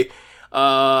Natsupoi,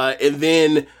 and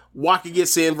then Waka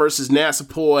gets in versus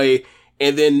Natsupoi,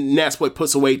 and then Natsupoi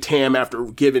puts away Tam after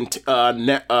giving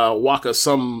Waka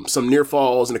some near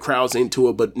falls, and the crowd's into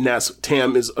it. But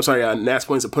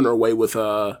Natsupoi ends up putting her away with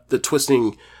the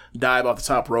twisting dive off the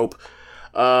top rope.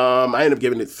 I end up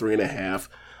giving it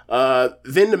 3.5.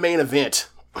 Then the main event,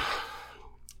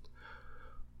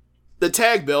 the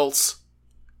tag belts,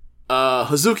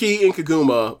 Hazuki and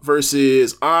Kaguma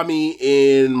versus Ami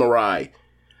and Mirai,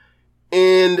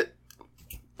 and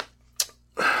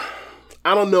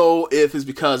I don't know if it's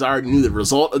because I already knew the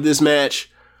result of this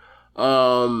match,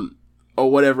 or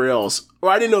whatever else. Or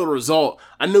I didn't know the result.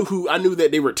 I knew that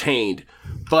they retained,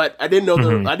 but I didn't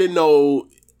know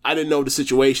I didn't know the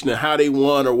situation and how they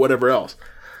won or whatever else.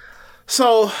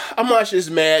 So I'm watching this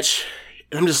match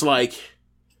and I'm just like,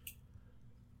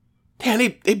 damn,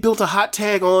 they built a hot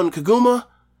tag on Kaguma,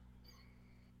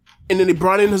 and then they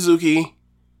brought in Hazuki,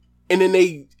 and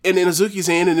then Hazuki's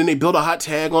in, and then they built a hot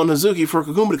tag on Hazuki for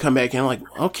Kaguma to come back in. I'm like,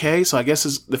 okay, so I guess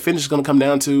the finish is going to come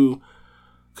down to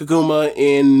Kaguma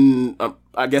and,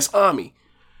 I guess, Ami.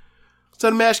 So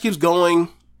the match keeps going,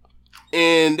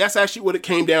 and that's actually what it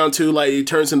came down to. Like, it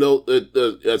turns into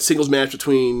a singles match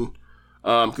between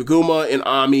Kaguma and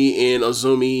Ami and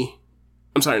Hazuki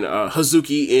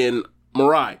and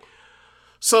Mirai.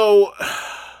 So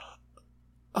I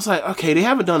was like, okay, they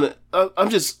haven't done it.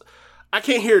 I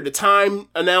can't hear the time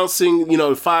announcing,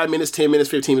 5 minutes, 10 minutes,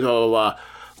 15 minutes, blah, blah, blah.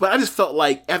 But I just felt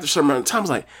like after a certain amount of time, I was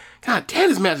like, God damn,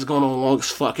 this match is going on long as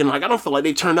fuck. And like, I don't feel like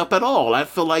they turned up at all. I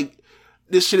feel like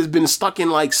this shit has been stuck in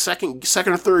like second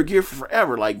or third gear for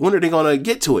forever. Like, when are they going to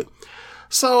get to it?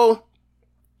 So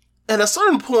at a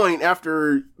certain point,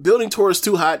 after building towards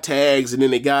 2 hot tags, and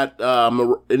then they got,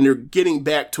 and they're getting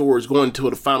back towards going to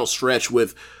the final stretch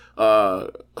with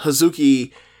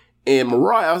Hazuki and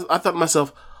Mirai, I thought to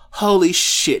myself, holy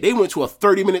shit, they went to a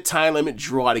 30-minute time limit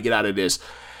draw to get out of this.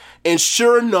 And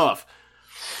sure enough,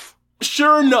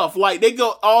 like, they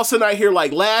go, all of a sudden I hear,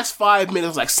 like, last 5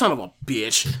 minutes, like, son of a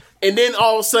bitch. And then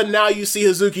all of a sudden now you see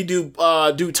Hazuki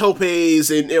do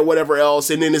topes and whatever else,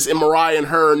 and then it's Mirai and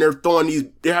her, and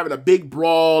they're having a big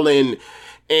brawl, and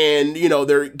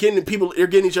they're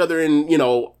getting each other in,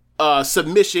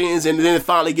 submissions, and then it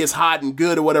finally gets hot and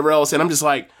good or whatever else, and I'm just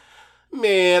like,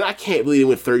 man, I can't believe it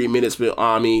went 30 minutes with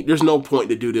Ami. There's no point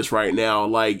to do this right now.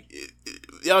 Like,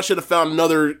 y'all should have found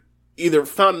another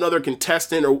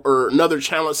contestant or another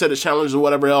set of challenges or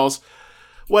whatever else.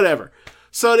 Whatever.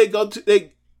 So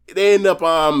they end up,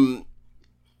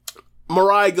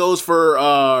 Mirai goes for,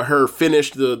 her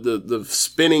finish, the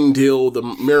spinning deal, the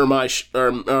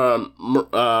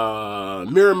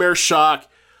Mirror shock.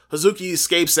 Hazuki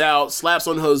escapes out, slaps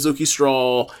on Hazuki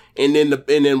straw, and then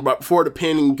before the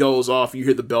pin goes off, you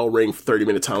hear the bell ring for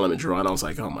 30-minute time limit draw, and I was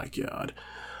like, oh my god.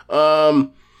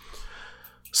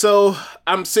 So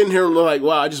I'm sitting here like,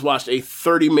 wow, I just watched a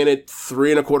 30-minute,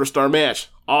 3.25 star match.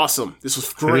 Awesome. This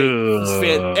was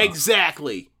great.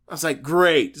 Exactly. I was like,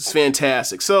 great. This is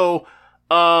fantastic. So,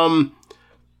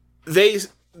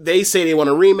 they say they want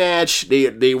a rematch.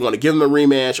 They want to give them a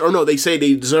rematch. Or no, they say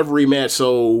they deserve a rematch.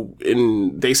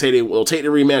 And they say they will take the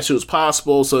rematch as soon as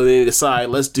possible. So they decide,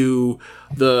 let's do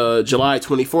the July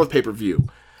 24th pay-per-view.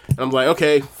 And I'm like,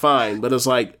 okay, fine. But it's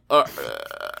like,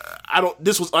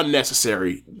 this was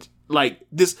unnecessary.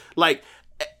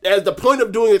 As the point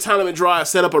of doing the tournament draw is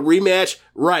set up a rematch,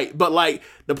 right? But like,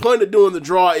 the point of doing the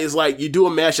draw is like, you do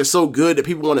a match that's so good that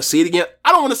people want to see it again.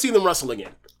 I don't want to see them wrestle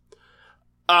again.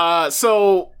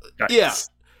 So nice. Yeah,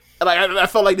 like I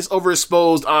felt like this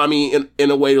overexposed Ami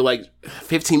in a way to, like,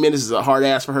 15 minutes is a hard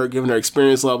ass for her, given her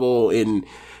experience level, and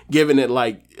given it,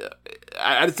 like,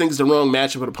 I just think it's the wrong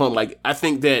matchup for the opponent. Like, I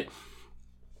think that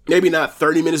maybe not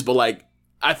 30 minutes, but like,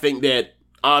 I think that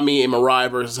Ami and Mirai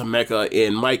versus Himeka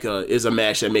and Maika is a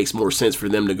match that makes more sense for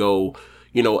them to go,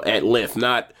 at length,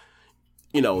 not,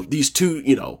 these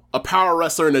two, a power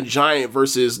wrestler and a giant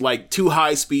versus like 2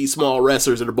 high-speed small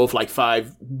wrestlers that are both like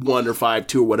 5'1" or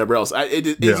 5'2" or whatever else.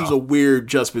 It's just a weird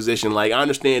juxtaposition. Like, I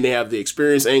understand they have the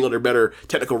experience angle, they're better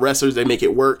technical wrestlers, they make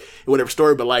it work, whatever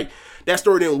story, but like, that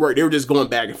story didn't work. They were just going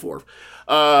back and forth.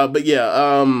 But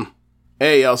yeah,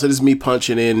 hey, y'all, so this is me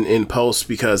punching in post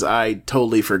because I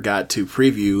totally forgot to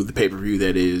preview the pay-per-view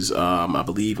that is, I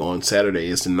believe on Saturday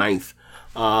is the 9th.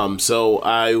 So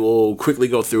I will quickly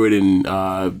go through it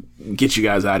and get you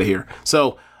guys out of here.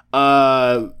 So,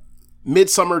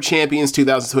 Midsummer Champions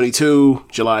 2022,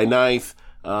 July 9th.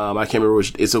 I can't remember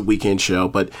which, it's a weekend show,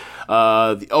 but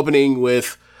the opening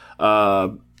with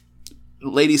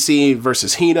Lady C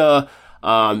versus Hina.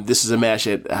 This is a match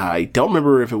that I don't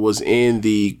remember if it was in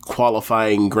the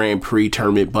qualifying Grand Prix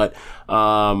tournament, but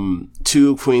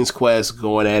two Queen's Quest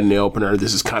going at in the opener.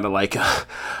 This is kind of like,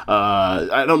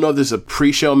 I don't know if this is a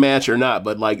pre-show match or not,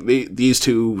 but like these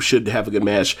two should have a good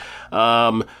match.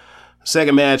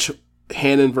 Second match,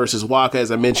 Hanan versus Waka.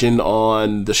 As I mentioned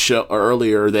on the show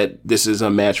earlier, that this is a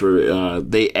match where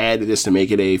they added this to make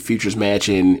it a futures match,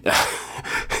 and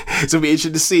so it'll be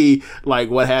interesting to see like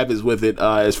what happens with it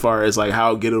as far as like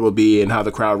how good it'll be and how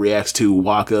the crowd reacts to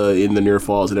Waka in the near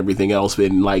falls and everything else,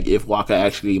 and like if Waka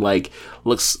actually like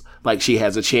looks like she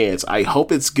has a chance. I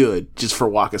hope it's good just for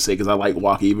Waka's sake, because I like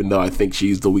Waka even though I think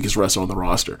she's the weakest wrestler on the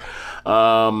roster.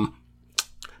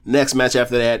 Next match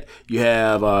after that, you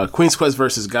have Queen's Quest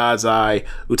versus God's Eye,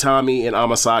 Utami and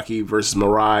Amasaki versus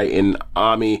Mirai and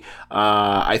Ami.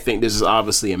 I think this is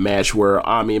obviously a match where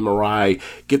Ami and Mirai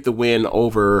get the win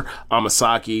over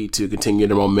Amasaki to continue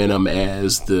their momentum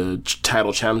as the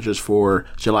title challengers for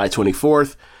July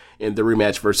 24th in the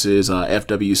rematch versus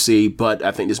FWC. But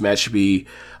I think this match should be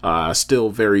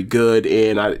still very good,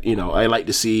 and I like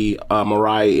to see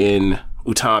Mirai and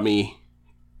Utami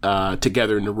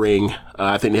together in the ring.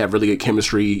 I think they have really good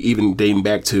chemistry, even dating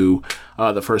back to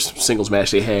the first singles match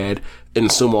they had in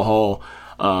Sumo Hall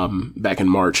back in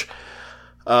March.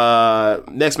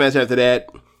 Next match after that,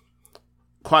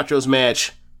 Quattro's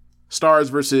match, Stars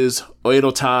versus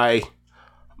Oedo Tai,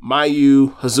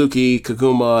 Mayu, Hazuki,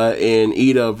 Kaguma, and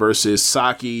Ida versus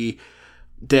Saki,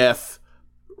 Death,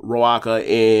 Roaka,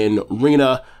 and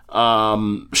Rina.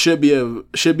 Should be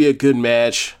a good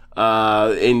match.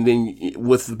 And then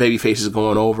with the baby faces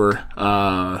going over,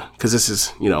 cause this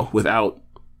is, without,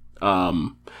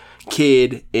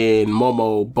 Kid and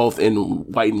Momo both in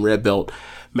white and red belt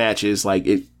matches, like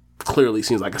it clearly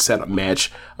seems like a setup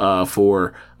match,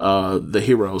 for, the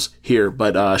heroes here,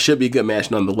 but, should be a good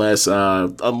match nonetheless,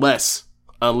 unless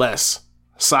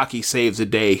Saki saves the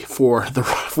day for the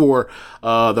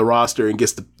roster and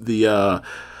gets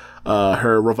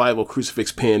her revival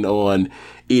crucifix pin on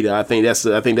Ida. I think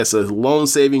that's a lone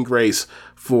saving grace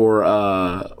for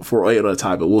Oedo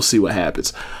Tai, but we'll see what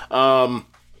happens.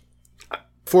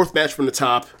 Fourth match from the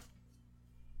top,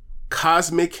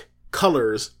 Cosmic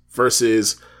Colors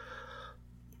versus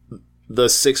the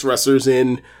 6 wrestlers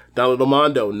in Donald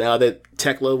Mondo. Now that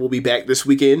Tekla will be back this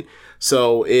weekend,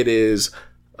 so it is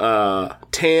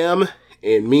Tam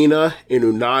and Mina and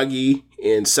Unagi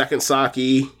and Second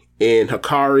Saki and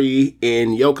Hikari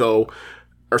and Yuko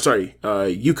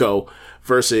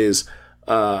versus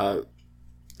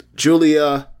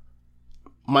Julia,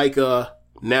 Micah,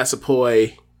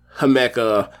 Nasapoi,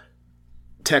 Himeka,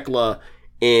 Tekla,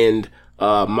 and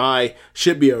Mai.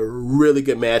 Should be a really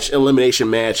good match, elimination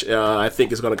match. I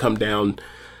think it's going to come down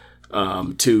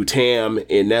to Tam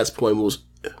and Nasapoi. We'll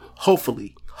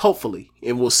hopefully,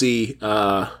 and we'll see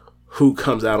who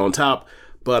comes out on top.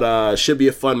 But should be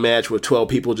a fun match with 12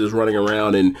 people just running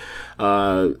around and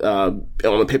on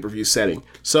a pay-per-view setting.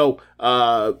 So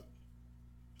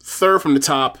third from the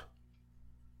top,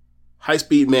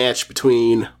 high-speed match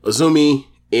between Azumi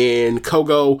and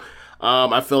Kogo.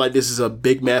 I feel like this is a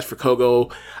big match for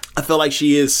Kogo. I feel like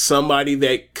she is somebody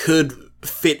that could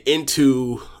fit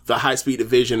into the high-speed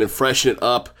division and freshen it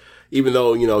up, even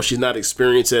though, she's not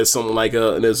experienced as someone like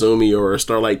an Azumi or a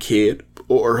Starlight Kid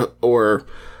or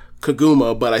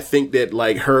Kaguma, but I think that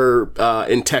like her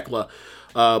and Tekla,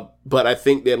 but I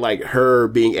think that like her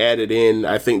being added in,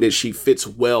 I think that she fits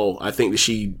well. I think that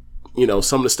she,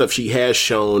 some of the stuff she has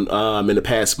shown in the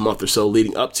past month or so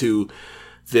leading up to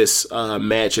this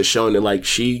match has shown that like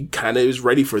she kind of is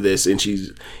ready for this, and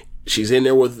she's in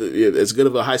there with as good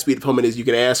of a high speed opponent as you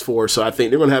can ask for. So I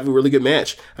think they're going to have a really good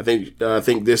match. I think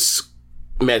this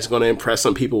match is going to impress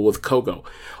some people with Kogo.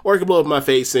 Or I can blow up my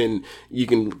face and you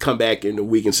can come back in a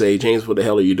week and say, James, what the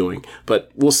hell are you doing?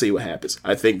 But we'll see what happens.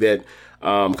 I think that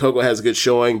Kogo has a good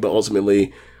showing, but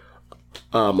ultimately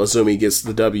Azumi gets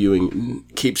the W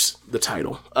and keeps the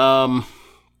title.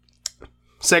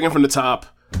 Second from the top,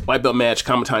 white belt match,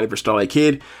 Kamitani versus Starlight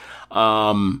Kid.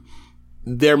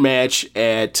 Their match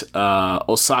at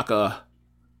Osaka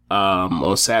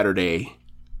on Saturday,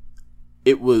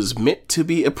 it was meant to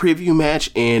be a preview match,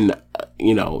 and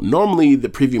normally the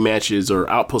preview matches or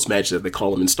outpost matches, as they call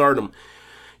them in Stardom,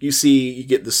 you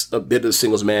get a bit of the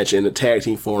singles match in a tag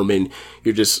team form, and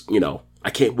you're just I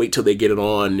can't wait till they get it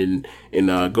on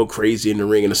and go crazy in the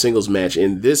ring in a singles match.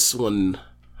 And this one,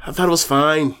 I thought it was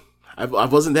fine. I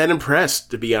wasn't that impressed,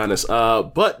 to be honest.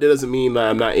 But that doesn't mean that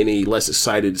I'm not any less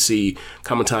excited to see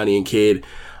Kamitani and Kid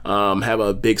have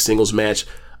a big singles match.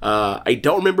 I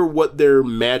don't remember what their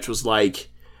match was like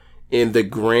in the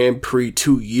Grand Prix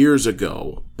 2 years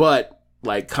ago, but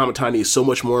like Kamitani is so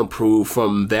much more improved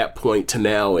from that point to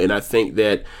now. And I think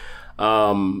that,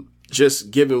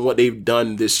 just given what they've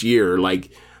done this year,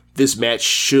 like this match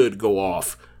should go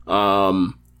off.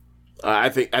 I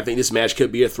think this match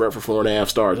could be a threat for 4.5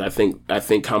 stars. I think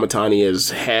Kamitani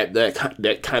has had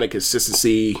that kind of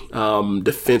consistency,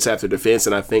 defense after defense,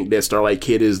 and I think that Starlight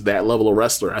Kid is that level of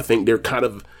wrestler. I think they're kind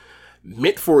of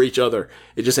meant for each other.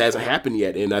 It just hasn't happened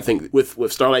yet, and I think with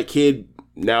Starlight Kid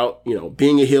now,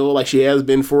 being a heel like she has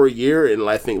been for a year, and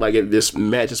I think like this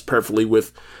matches perfectly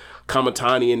with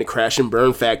Kamitani and the crash and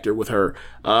burn factor with her.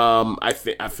 I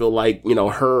feel like,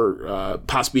 her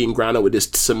possibly being grounded with this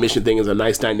submission thing is a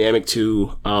nice dynamic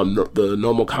to the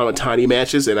normal Kamitani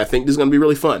matches, and I think this is going to be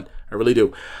really fun. I really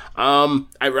do. I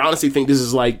honestly think this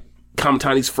is like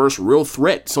Kamitani's first real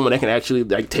threat, someone that can actually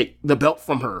like take the belt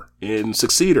from her and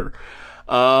succeed her.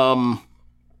 I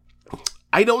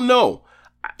don't know.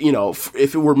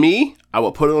 If it were me, I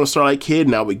would put it on a Starlight Kid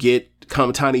and I would get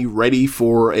Kamitani ready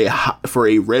for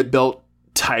a red belt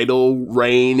title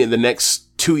reign in the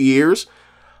next 2 years.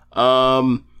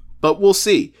 But we'll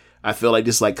see. I feel like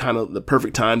this is like kind of the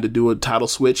perfect time to do a title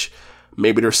switch.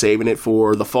 Maybe they're saving it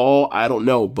for the fall. I don't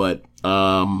know, but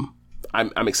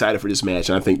I'm excited for this match,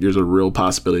 and I think there's a real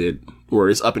possibility where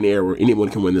it's up in the air where anyone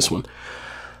can win this one.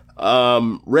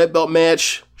 Red belt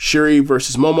match, Shuri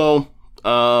versus Momo.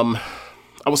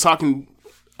 I was talking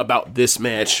about this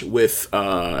match with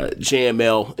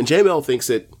JML, and JML thinks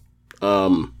that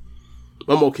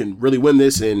Momo can really win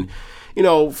this, and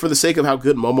for the sake of how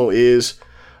good Momo is,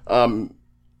 I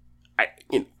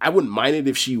wouldn't mind it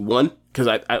if she won, because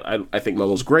I think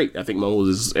Momo's great. I think Momo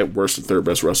is at worst the third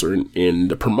best wrestler in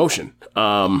the promotion,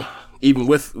 even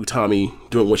with Utami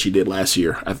doing what she did last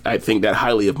year. I think that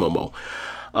highly of Momo.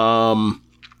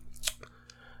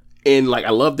 And like, I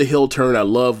love the heel turn. I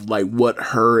love like what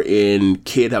her and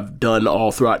Kid have done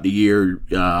all throughout the year,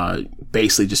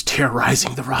 basically just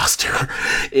terrorizing the roster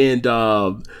and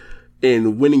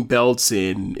winning belts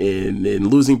and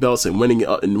losing belts and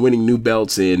winning new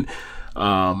belts and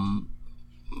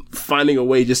finding a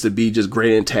way just to be just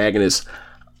great antagonists.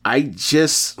 I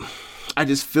just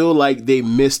feel like they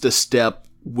missed a step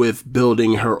with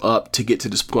building her up to get to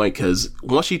this point, because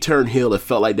once she turned heel, it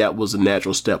felt like that was a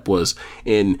natural step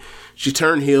and she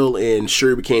turned heel and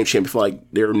Shuri became champion. I feel like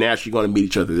they're naturally going to meet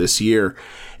each other this year.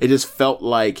 It just felt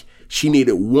like she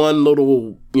needed one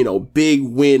little, big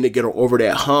win to get her over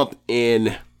that hump.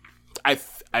 And I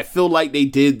feel like they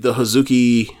did the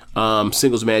Hazuki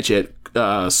singles match at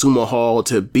Sumo Hall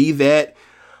to be that,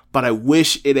 but I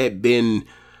wish it had been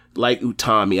like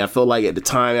Utami. I felt like at the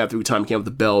time after Utami came with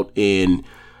the belt and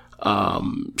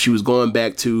she was going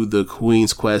back to the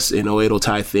Queen's Quest and Oedo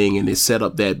Tai thing, and they set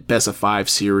up that best of 5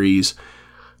 series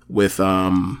with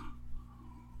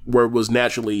where it was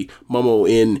naturally Momo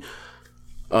in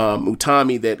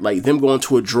Utami, that like them going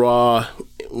to a draw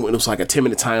when it was like a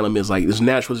 10-minute time limit, is like it's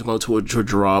naturally going to a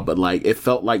draw, but like it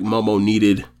felt like Momo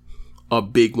needed a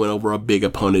big win over a big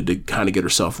opponent to kind of get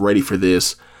herself ready for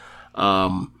this.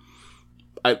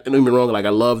 I don't get me wrong, like I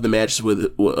love the matches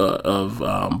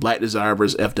of Black Desire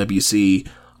versus FWC.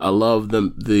 I love the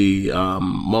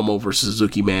Momo versus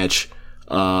Suzuki match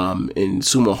in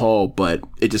Sumo Hall, but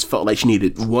it just felt like she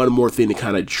needed one more thing to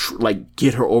kind of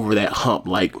get her over that hump.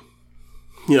 Like,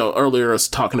 earlier I was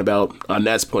talking about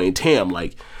Nat's Point and Tam,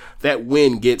 like that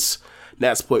win gets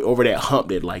Nat's Point over that hump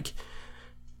that like,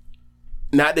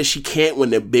 not that she can't win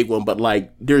the big one, but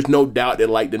like there's no doubt that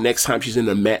like the next time she's in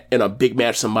a big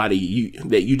match, somebody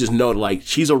that you just know like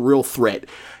she's a real threat,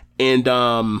 and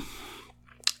I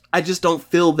just don't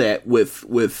feel that with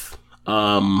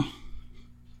Momo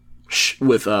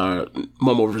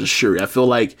versus Shuri. I feel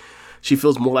like she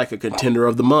feels more like a contender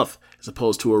of the month as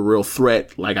opposed to a real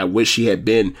threat, like I wish she had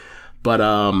been. But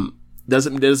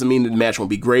doesn't mean that the match won't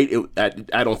be great.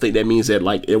 I don't think that means that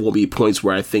like it won't be points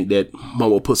where I think that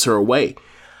Momo puts her away.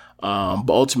 But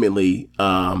ultimately,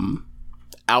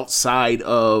 outside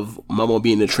of Momo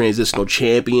being the transitional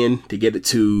champion to get it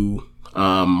to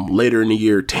later in the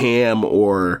year, Tam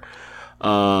or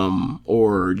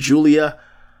Julia,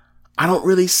 I don't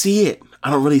really see it.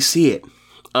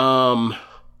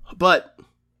 But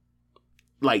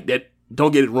like that,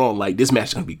 don't get it wrong. Like this match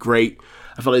is gonna be great.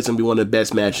 I feel like it's going to be one of the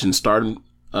best matches in Stardom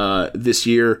this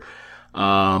year.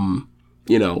 Given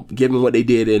what they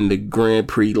did in the Grand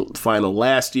Prix final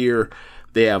last year,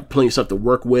 they have plenty of stuff to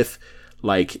work with.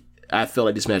 Like, I feel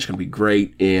like this match is going to be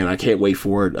great, and I can't wait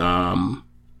for it.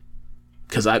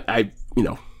 Because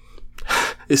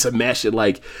it's a match that,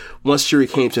 like, once Shuri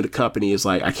came to the company, it's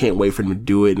like, I can't wait for them to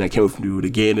do it, and I can't wait for them to do it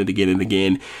again and again and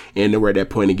again. And then we're at that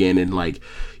point again, and, like,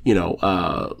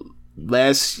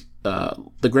 last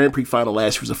the Grand Prix final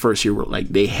last year was the first year where like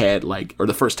they had like, or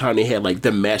the first time they had like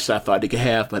the match that I thought they could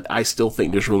have, but I still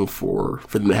think there's room for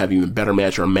them to have even better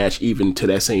match or a match even to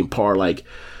that same par. Like,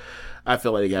 I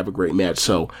feel like they have a great match,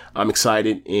 so I'm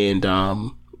excited and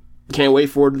can't wait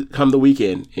for it to come the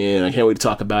weekend, and I can't wait to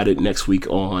talk about it next week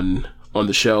on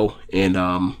the show.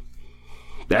 And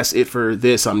that's it for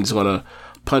this. I'm just gonna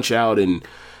punch out and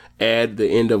add the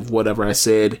end of whatever I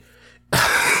said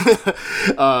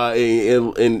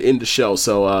in the show.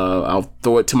 So I'll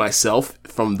throw it to myself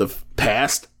from the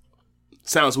past.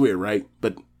 Sounds weird, right?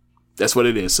 But that's what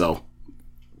it is. So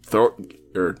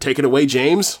take it away,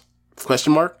 James?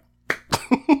 Question mark.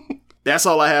 That's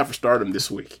all I have for Stardom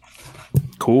this week.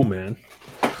 Cool, man.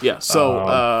 Yeah.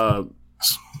 So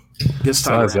this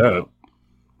time around.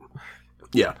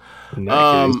 Yeah.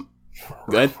 Go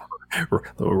ahead.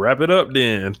 We'll wrap it up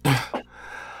then. All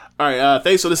right.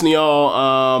 Thanks for listening,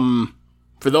 y'all.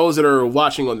 For those that are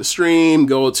watching on the stream,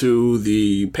 go to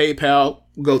the PayPal,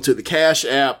 go to the Cash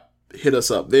App, hit us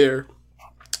up there.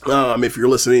 If you're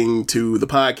listening to the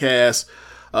podcast,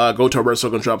 go to our Red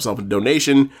Circle and drop us off a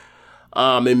donation.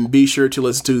 And be sure to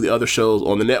listen to the other shows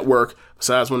on the network.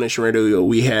 Besides One Nation Radio,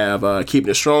 we have Keeping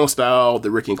It Strong Style,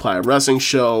 the Ricky and Clyde Wrestling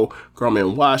Show, Grown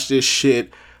Man Watch This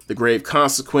Shit, The Grave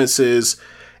Consequences,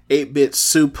 8-Bit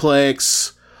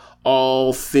Suplex,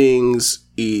 All Things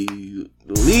Elite,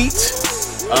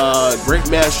 Great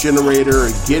Match Generator,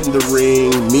 Get in the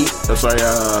Ring,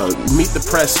 Meet the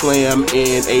Press Slam,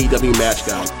 and AEW Match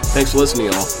Guide. Thanks for listening,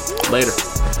 y'all. Later.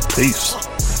 Peace.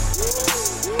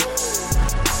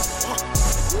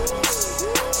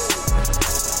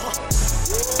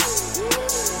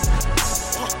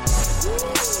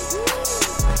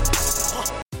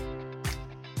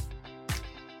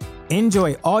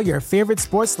 Enjoy all your favorite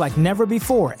sports like never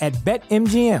before at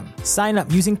BetMGM. Sign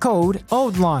up using code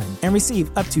OLDLINE and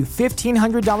receive up to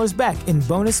 $1,500 back in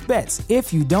bonus bets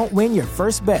if you don't win your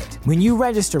first bet. When you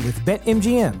register with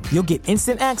BetMGM, you'll get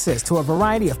instant access to a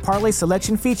variety of parlay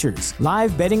selection features,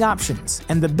 live betting options,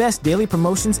 and the best daily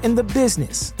promotions in the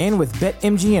business. And with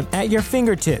BetMGM at your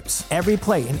fingertips, every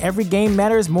play and every game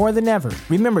matters more than ever.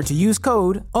 Remember to use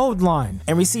code OLDLINE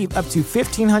and receive up to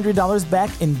 $1,500 back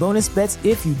in bonus bets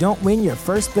if you don't win your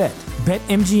first bet.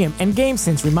 BetMGM and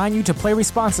GameSense remind you to play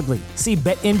responsibly. See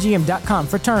BetMGM.com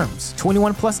for terms.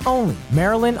 21 plus only.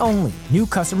 Maryland only. New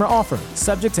customer offer.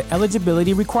 Subject to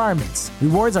eligibility requirements.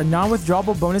 Rewards are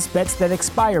non-withdrawable bonus bets that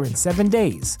expire in 7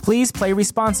 days. Please play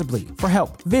responsibly. For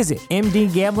help, visit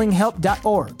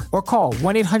mdgamblinghelp.org or call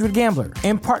 1-800-GAMBLER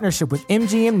in partnership with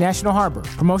MGM National Harbor.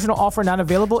 Promotional offer not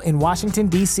available in Washington,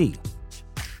 D.C.